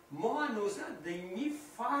 ما هنوز در این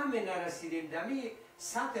فهم نرسیدیم، در این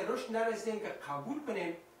سطح رشد نرسیدیم که قبول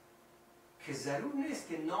کنیم که ضرور نیست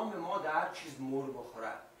که نام ما در هر چیز مور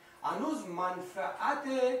بخوره. هنوز منفعت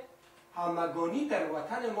همگانی در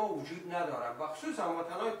وطن ما وجود نداره، بخصوص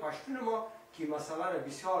هموطنهای پشتون ما که مسئله را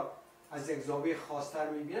بسیار از یک زاویه خاص‌تر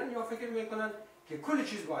میبینن یا فکر میکنن که کل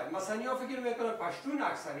چیز باید، مثلا یا فکر میکنن پشتون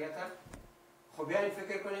اکثریت هست. خب بیاین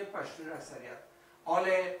فکر کنیم پشتون اکثریت،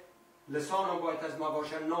 حال لسان هم باید از ما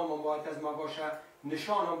باشه، نام هم باید از ما باشه،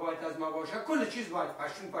 نشان هم باید از ما باشه، کل چیز باید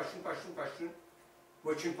پشتون.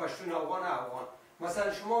 و چون پشتون افغان.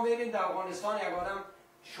 مثلا شما میرین در افغانستان یک آدم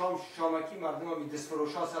شامکی مردم ها دست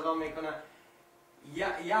فروشا صدا میکنه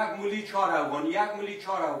یک مولی 4 افغانی.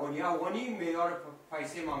 افغانی معیار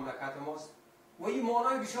پیسه مملکت ماست و این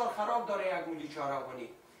معنای بسیار خراب داره یک مولی 4 افغانی.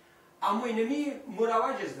 اما اینمی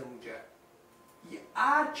مروج است اونجا.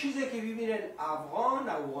 هر چیزی که ببینن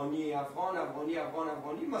افغانی،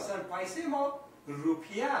 مثلا پیسه ما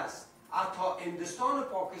روپیه است. حتی هندوستان و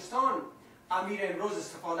پاکستان امیر امروز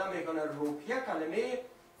استفاده میکنه روپیه، کلمه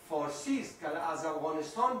فارسی است که از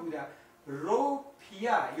افغانستان بوده.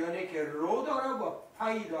 روپیه یعنی که رو داره و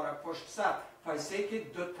پی داره پشت سر، پیسه که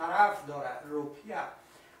دو طرف داره، روپیه.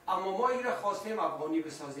 اما ما این را خواستیم افغانی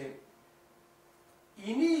بسازیم.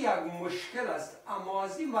 اینی یک مشکل است، اما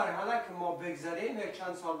از این مرحله که ما بگذاریم یک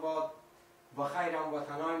چند سال بعد بخیر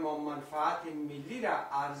هموطنهای ما منفعت ملی را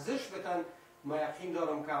ارزش بدن. ما یقین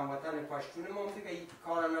دارم که هموطن پشتون ما دیگه این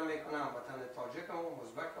کار نمیکنه، هموطن تاجک ما،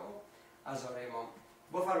 ازبک ما، هزاره ما.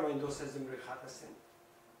 بفرمایید دوست عزیزم روی خط هستین.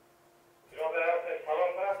 جناب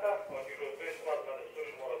سلام برسد، حاجی روزبه شما از مدرسه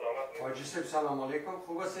شما را دعوت می‌کنم. حاجی صاحب سلام علیکم،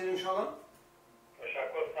 خوب هستین ان شاء الله؟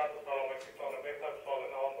 تشکر، صد و سلامتیتان بهتر، سال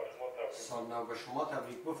نو با شما تبریک. سال نو با شما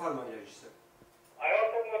تبریک. بفرمایید حاجی صاحب. آیا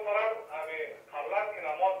صاحب محترم، قبلا که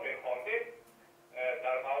نماز می‌خواندید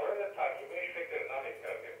در مورد ترجمهش فکر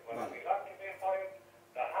نمی‌کردید. ولی که می‌خوایم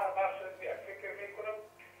در هر بخش یک فکر می‌کنم،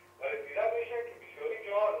 ولی دیده میشه که بسیاری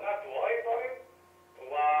جا نه دعایی داریم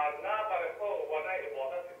و نه برای خود و نه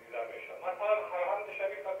عبادت دیده میشه. مثلا خرهند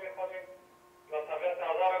شریف را می‌خوانیم یا طبیعت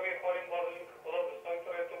اعضا را می‌خوانیم، باز از اینکه خدا دوستان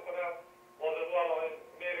تورتون کنه، باز از او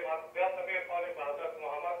میریم بیات را می‌خوانیم، به حضرت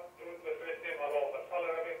محمد درود بفرستیم، اللهم صل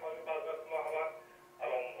را می‌خوانیم به حضرت محمد،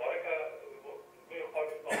 اللهم بارک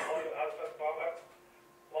می‌خوانیم به حضرت محمد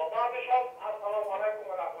و بعدش هم السلام علیکم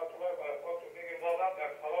و رحمت الله و برکاته میگیم، بازم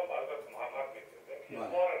یک سلام به حضرت محمد می‌گیم، این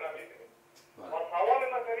بار نمی‌گیم. و سوال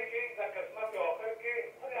مطرحی که در قسمت آخر که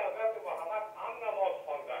خود حضرت محمد هم نماز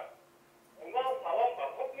خواندن، اونا سلام به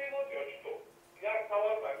خود میداد یا چطور؟ یک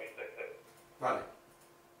سوال به می‌سته. بله.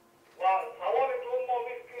 و سوال دوم ما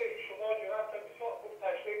میست که شما جناب بسیار خوب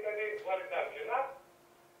تشریح کردید، ولی در جناب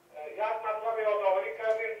یک مطلب یادآوری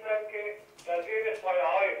کردید که در زیر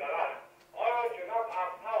سایه‌های درخت آیا جناب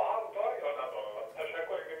اصلا هم داره یا نداره؟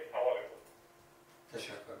 تشکر که می سوال بود.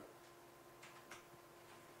 تشکر.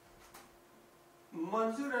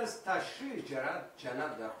 منظور از تشریح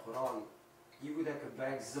جنت در قرآن این بوده که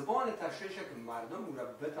به یک زبان تشریحش که مردم او را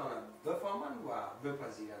بتانند بفهمند و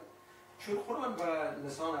بپذیرند. چون قرآن به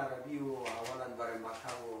لسان عربی و اولا برای مکه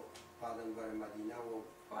و بعدا برای مدینه و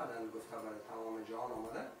بعدا گفته برای تمام جهان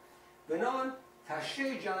آمده، بنابراین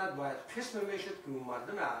تشریح جنت باید قسم میشد که اون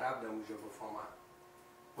مردم عرب در اونجا بفهمن.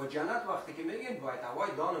 و جنت وقتی که میگن باید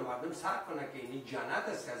هوای دان مردم سر کنه که اینی جنت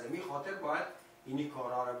است که از این خاطر باید اینی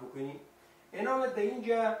کارا را بکنی. این آمد در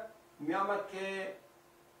اینجا می آمد که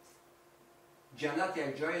جنت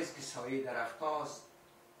یک جایی است که سایه درخت هاست،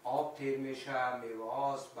 آب تیر میشه، میوه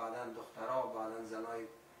هاست، بعدا دخترها، بعدا زنای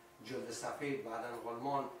جلد سفید، بعدا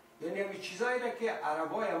غلمان، یعنی همین چیزایی را که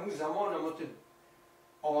عربای همون زمان همون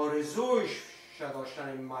آرزوش داشتن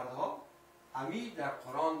این مردها همی در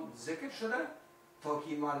قرآن ذکر شده تا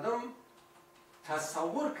که مردم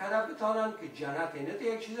تصور کرده بتانند که جنت اینت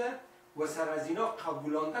یک چیزه و سر از اینا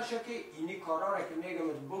قبولانده شه که اینی کارا را که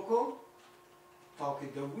میگمت بکن تا که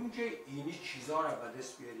دوونجه اینی چیزا را به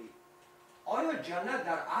دست بیاری. آیا جنت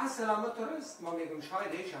در اصل همتون است؟ ما میگم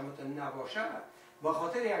شاید هیچ همتون نباشه، به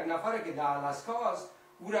خاطر یک نفر که در الاسکا است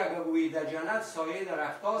او را اگه بویی در جنت سایه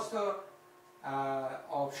درخت است و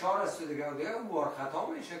آبشار است و دیگه او بار خطا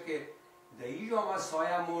میشه که در اینجا ما از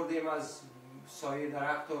سایه مردیم، از سایه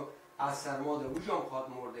درخت و از سرما در اونجا خواهد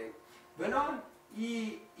مردیم. بنان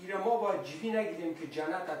این ما باید جدی نگیریم که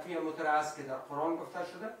جنت حتمی همتون است که در قرآن گفته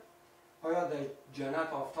شده. آیا در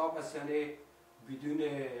جنت آفتاب است؟ یعنی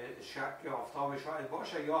بدون شک آفتاب شاید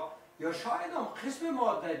باشه، یا شاید هم قسم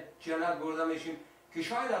ما در جنت برده میشیم که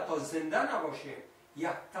شاید حتی زنده نباشیم، یک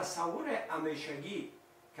تصور همیشگی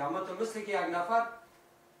که اما تو مثل که یک نفر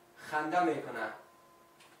خنده میکنه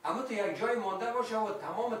اما تو یک جای مانده باشه و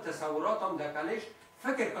تمام تصورات هم در کلش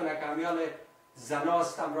فکر کنه که همیال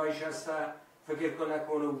زناست امرایش هست، فکر کنه که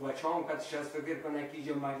اونو بچه هم کتش هست، فکر کنه که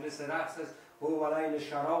اینجا مجلس رقص است و ولین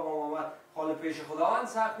شراب هم آمد. حال پیش خداوند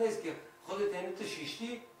سخت نیست که خودت اینت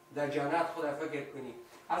شیشتی در جنت خود فکر کنی.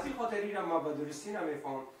 از این خاطر این ما به درستی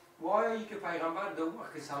نمیفهم و آیا ای که پیغمبر در اون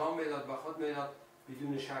وقت سلام میداد به خود میداد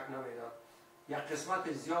بدون شک نمیداد. یک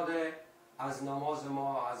قسمت زیاد از نماز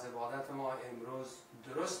ما، از عبادت ما امروز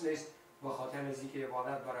درست نیست به خاطر از اینکه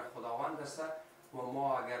عبادت برای خداوند است و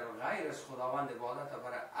ما اگر غیر از خداوند عبادت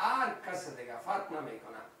برای هر کس دیگه فرق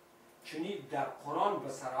نمیکنه. چنین در قرآن به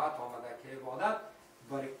صراحت آمده که عبادت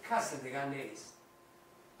برای کس دیگه نیست.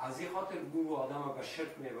 از این خاطر گو آدم به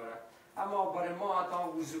شرک میبره. اما برای ما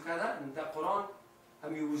حتی وضو کردن در قرآن،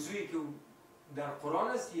 همین وضویی که در قرآن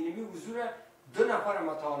است، یعنی وضو را دو نفر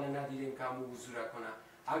مطالعه ندیدیم که همون وضو را کنه.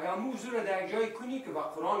 اگر همون وضو را در جای کنی که به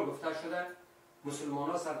قرآن گفته شده، مسلمان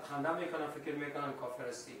ها سر خنده میکنن، فکر میکنن کافر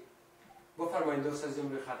هستی. بفرمایید دوست عزیزم،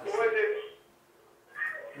 روی خط هستیم.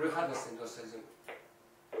 روی خط هستیم دوست عزیزم.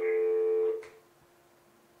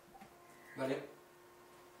 بله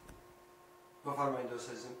بفرمایید دوست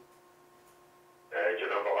عزیزم.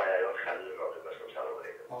 جناب آقای ایار خلیل راقب هستم. سلام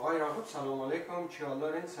علیکم. آقای راقب سلام علیکم. چی حال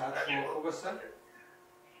دارین؟ صحت شما خوب است؟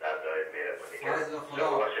 سر دارید مهربانی. فضل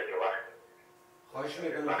خدا. باشید که وقت خواهش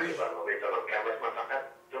میکنم وقتی پیش. برنامه دارم کم است. من فقط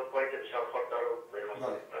دو پوینت بسیار خود دارم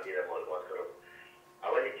میخواستم مدیر معلومات کنم.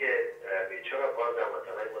 اولی که چرا باز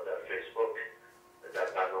مثلا ما در فیسبوک در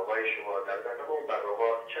برنامه شما در اون برنامه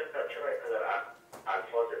چرا اینقدر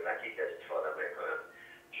الفاظ رکیک استفاده میکنن؟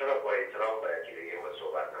 چرا با احترام با یکی دیگه ما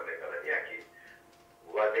صحبت نمیکنن؟ یکی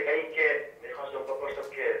و دیگه این که میخواستم بپرسم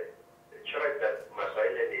که چرا در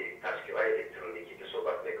مسائل تذکره الکترونیکی که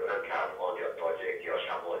صحبت میکنن که افغان یا تاجک یا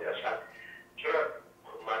شمال یا شرق، چرا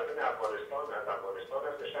مردم افغانستان از افغانستان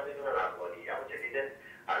هستش نمیدونن افغانی، اما که دیدن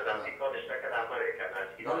از امریکا نشتکن امریکن، از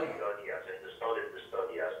ایران ایرانی، از هندوستان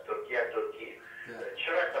هندوستانی، از ترکیه ترکی.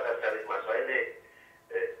 چرا قدر در مسائل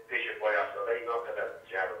پیش پای افتاده اینا قدر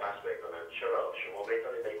جهر و بحث میکنن؟ چرا شما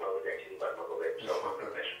میتونید این مورد یک چیزی بر ما بگید؟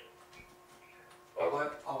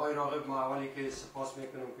 آقای راقب، ما اولی که سپاس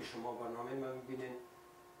میکنم که شما برنامه ما میبینین.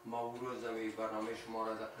 ما او روز برنامه شما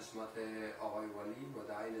را در قسمت آقای ولی و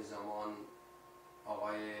در این زمان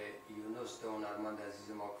آقای یونس هنرمند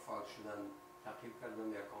عزیز ما که فوت شدن تعقیب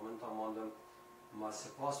کردم، یک کامنت هم ماندم. ما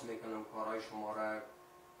سپاس میکنم کارهای شما را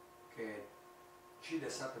که چی در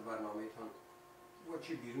سطح برنامهتون و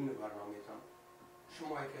چی بیرون برنامهتون.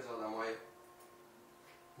 شما یکی از آدمای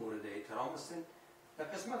مورد احترام هستین. در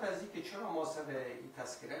قسمت از این که چرا ما سر این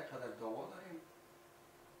تذکره قدر دعوا داریم،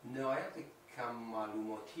 نهایت کم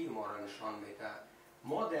معلوماتی ما را نشان میده.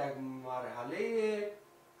 ما در یک مرحله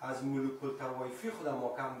از ملوک الطوایفی خود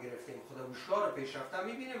ما کم گرفتیم. خود هوشیار پیشرفته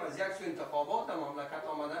میبینیم از یک سو انتخابات مملکت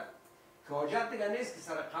آمده که حاجت دیگه نیست که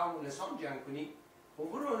سر قوم و لسان جنگ کنی.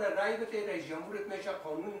 برو رای بده، رئیس جمهورت میشه،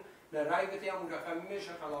 قانون رای بده همون رقمی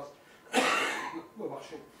میشه، خلاص.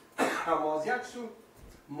 ببخشید. اما از یک سو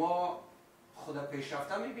ما خود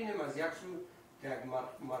پیشرفته میبینیم، از یک سو در یک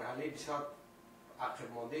مرحله بسیار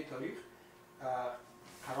عقب مانده تاریخ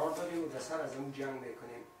قرار داریم و در سر از اون جنگ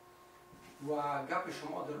میکنیم. و گپ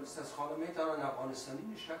شما درست است، حالا میتونن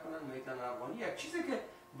افغانستانی نشه کنن، میتونن افغانی. یک چیزی که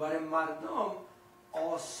برای مردم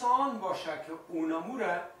آسان باشه که اونمو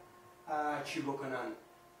را چی بکنن،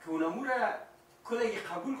 که اونمو را کلگی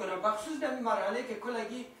قبول کنن، بخصوص در این مرحله که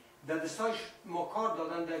کلگی در دستایش ما کار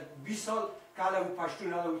دادن در 20 سال که حالا او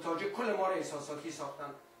پشتون حالا او تاجه کل ما را احساساتی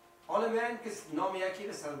ساختن. حالا میگن که نام یکی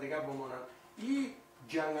را سر دیگه بمانن. این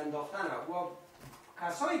جنگ انداختن و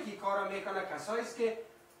کسایی که کار میکنه کسایی است که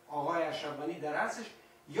آقای اشرف غنی در اصلش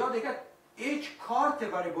یا دیگه هیچ کارت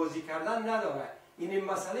برای بازی کردن نداره. این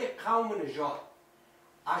مسئله قوم و نژاد.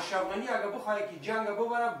 اشرف غنی اگه بخواد که جنگ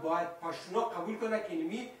ببره باید پشتونا قبول کنه که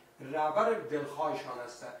اینمی رهبر دلخواهشان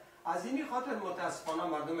است. از این خاطر متاسفانه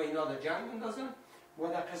مردم اینا در جنگ اندازن و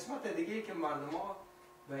در قسمت دیگه که مردم ها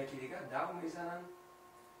به یکی دیگه دو میزنن.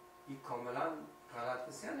 این کاملا غلط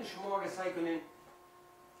است. یعنی شما اگه سعی کنین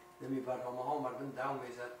دمی برنامه ها مردم دو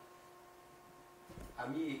میزد،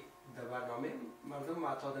 امی در برنامه مردم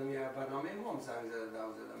معتادمی برنامه ما هم زنگ زده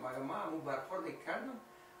دو زده، مگر ما همون برخورد کردم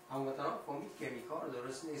هموطنان فهمید که این کار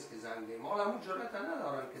درست نیست که زنگ دهیم. حالا همون جرأت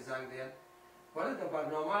ندارن که زنگ دهن، ولی در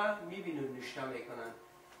برنامه میبینن نشته میکنن.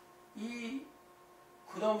 این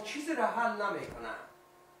کدام چیز را حل نمیکنن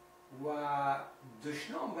و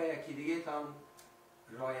دشنام به یکی دیگه تان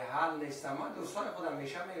رای حل نیست. من دوستان خودم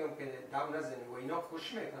میشه میگم که دو نزنیم و اینا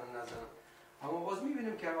خوش میکنن نزنن، اما باز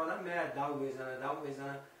میبینیم که اولا میاد دو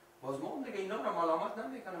میزنه باز ما هم دیگه اینا را ملامت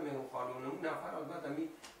نمیکنم. میگم خالونه اون نفر البته می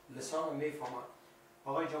لسان میفهمه.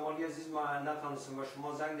 آقای جمالی عزیز ما نتونستم با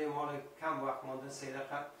شما زنگ دهیم، حالا کم وقت مانده 3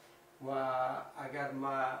 دقیقه و اگر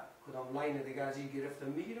ما کدام لاین دیگه از این گرفتم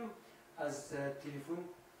میگیرم از تلفن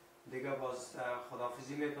دیگه باز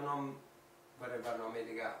خداحافظی میکنم برای برنامه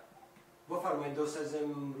دیگه. بفرمایید دوست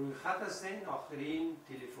عزیزم روی خط هستین، آخرین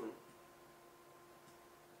تلفن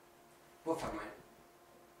بفرمایید.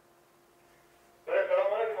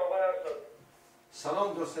 سلام علیکم آقای ارسل.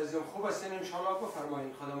 سلام دوست عزیزم، خوب هستین انشاءالله؟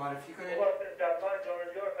 بفرمایید خدا معرفی کنید. خوب هستین جنبان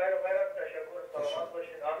جانجور، خیر و خیرت، تشکر، سلامت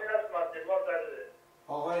باشین. امیر هستم از دلوار درده.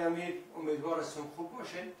 آقای امیر امیدوار هستم خوب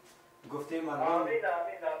باشین. گفته مردم آمین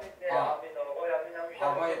آقای امین همیشه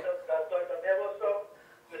دستایتان میباستم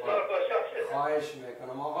بسیار خوشحال شدم. خواهش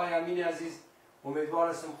میکنم آقای امین عزیز، امیدوار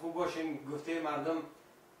هستم خوب باشین. گفته مردم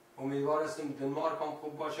امیدوار هستم دنمارک هم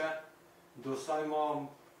خوب باشه. دوستای ما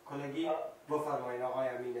کلگی بفرمایید آقای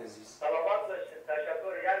امین عزیز. سلامت باشین،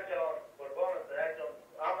 تشکر. یک جان قربانت، یک جان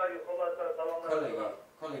عملی خوب است. سلام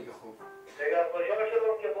کلگی خوب. دیگر خوشحال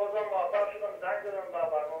شدم که بازم موفق شدم زنگ زدم به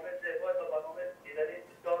برنامه زیبای و برنامه دیدنی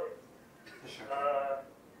بسیار.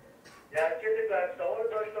 یک چیزی که سوال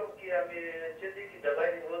داشتم که همین چیزی که در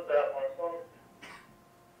بین روز در افغانستان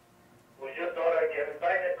وجود داره که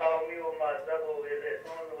بین قومی و مذهب و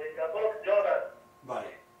انسان و این گپا جا دارد.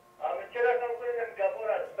 بله. همین چه رقم کنیم این گپا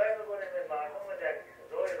را از بین ببریم مردم یک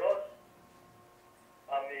راه راست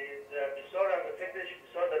همین بسیار هم فکرش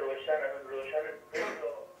بسیار روشن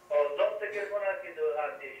آزاد فکر کنند که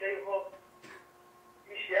در اندیشه خوب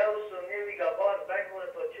این شیعه و سنی و گپا از بین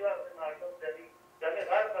ببرد تا چه وقت مردم دمی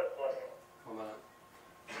غرب از خواهد.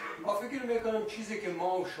 ما فکر میکنم چیزی که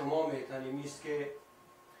ما و شما میتونیم است که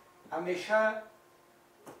همیشه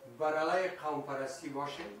بر علیه قوم پرستی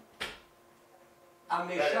باشیم،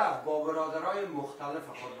 همیشه با برادرای مختلف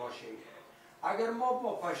خود باشیم. اگر ما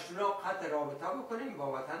با پشتونا قطع رابطه بکنیم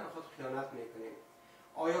با وطن خود خیانت میکنیم.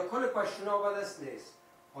 آیا کل پشتونا بد است؟ نیست.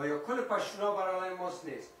 آیا کل پشتونا بر علیه ماست؟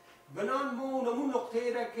 نیست. بنان ما اونمون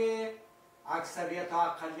نقطه را که اکثریت و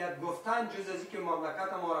اقلیت گفتن جز از که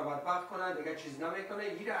مملکت ما را بدبخت کنه دیگه چیز نمیکنه،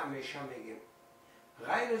 این را همیشه میگیم.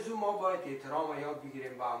 غیر از او ما باید احترام یاد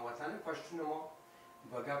بگیریم به هموطن پشتون ما،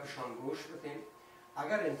 به گپشان گوش بدیم.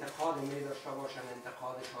 اگر انتقاد می داشته باشن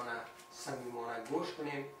انتقادشان صمیمانه گوش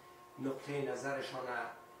کنیم، نقطه نظرشان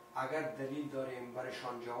اگر دلیل داریم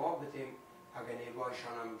برشان جواب بدیم، اگر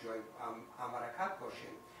نیبایشان هم جای حرکت باشیم.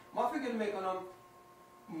 ما فکر میکنم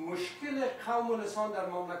مشکل قوم و لسان در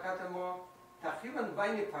مملکت ما تقریبا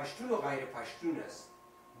بین پشتون و غیر پشتون است،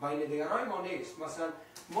 بین دیگرای ما نیست. مثلا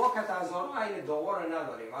ما که هزارا عین داور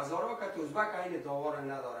نداریم، هزارا که ازبک عین داور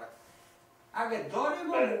نداره. اگر داریم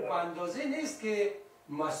ما به اندازه نیست که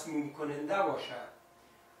مسموم کننده باشه.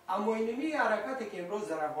 اما اینمی حرکتی که امروز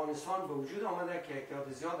در افغانستان به وجود آمده که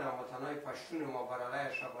تعداد زیاد هموطنان پشتون ما بر علیه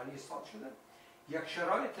اشرف غنی ایستاد شده، یک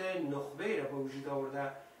شرایط نخبه را به وجود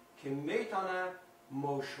آورده که میتونه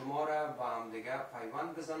ما و شما را به هم دیگه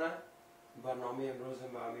پیوند بزنه. برنامه امروز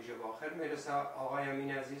به همیشه به آخر میرسه. آقای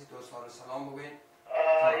امین عزیز دوستان سلام بگوین.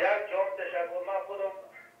 یک جان تشکر. من خودم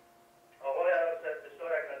آقای ارسل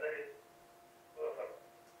بسیار یک نظری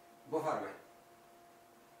بفرمایید.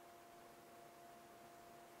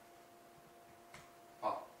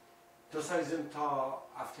 دوستان عزیزم تا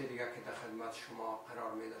هفته دیگه که در خدمت شما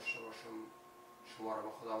قرار می داشته باشم شما را به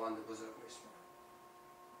خداوند بزرگ میسپارم.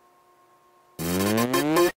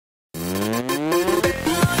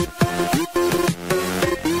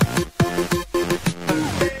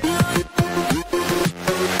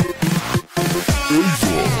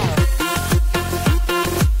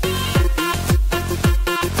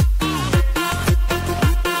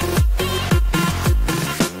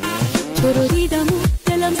 تو رو دیدم و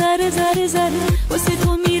دلم ذره ذره ذره واسه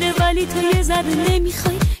تو میره ولی تو یه ذره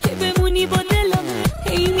نمیخوای که بمونی با دلم.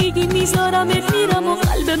 هی میگی میذارمت میرم و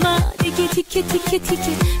قلب من دیگه تیکه تیکه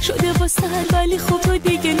تیکه شده واسه ولی خب تو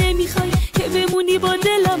دیگه نمیخوای که بمونی با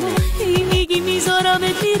دلم. هی میگی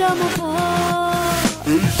میذارمت میرم و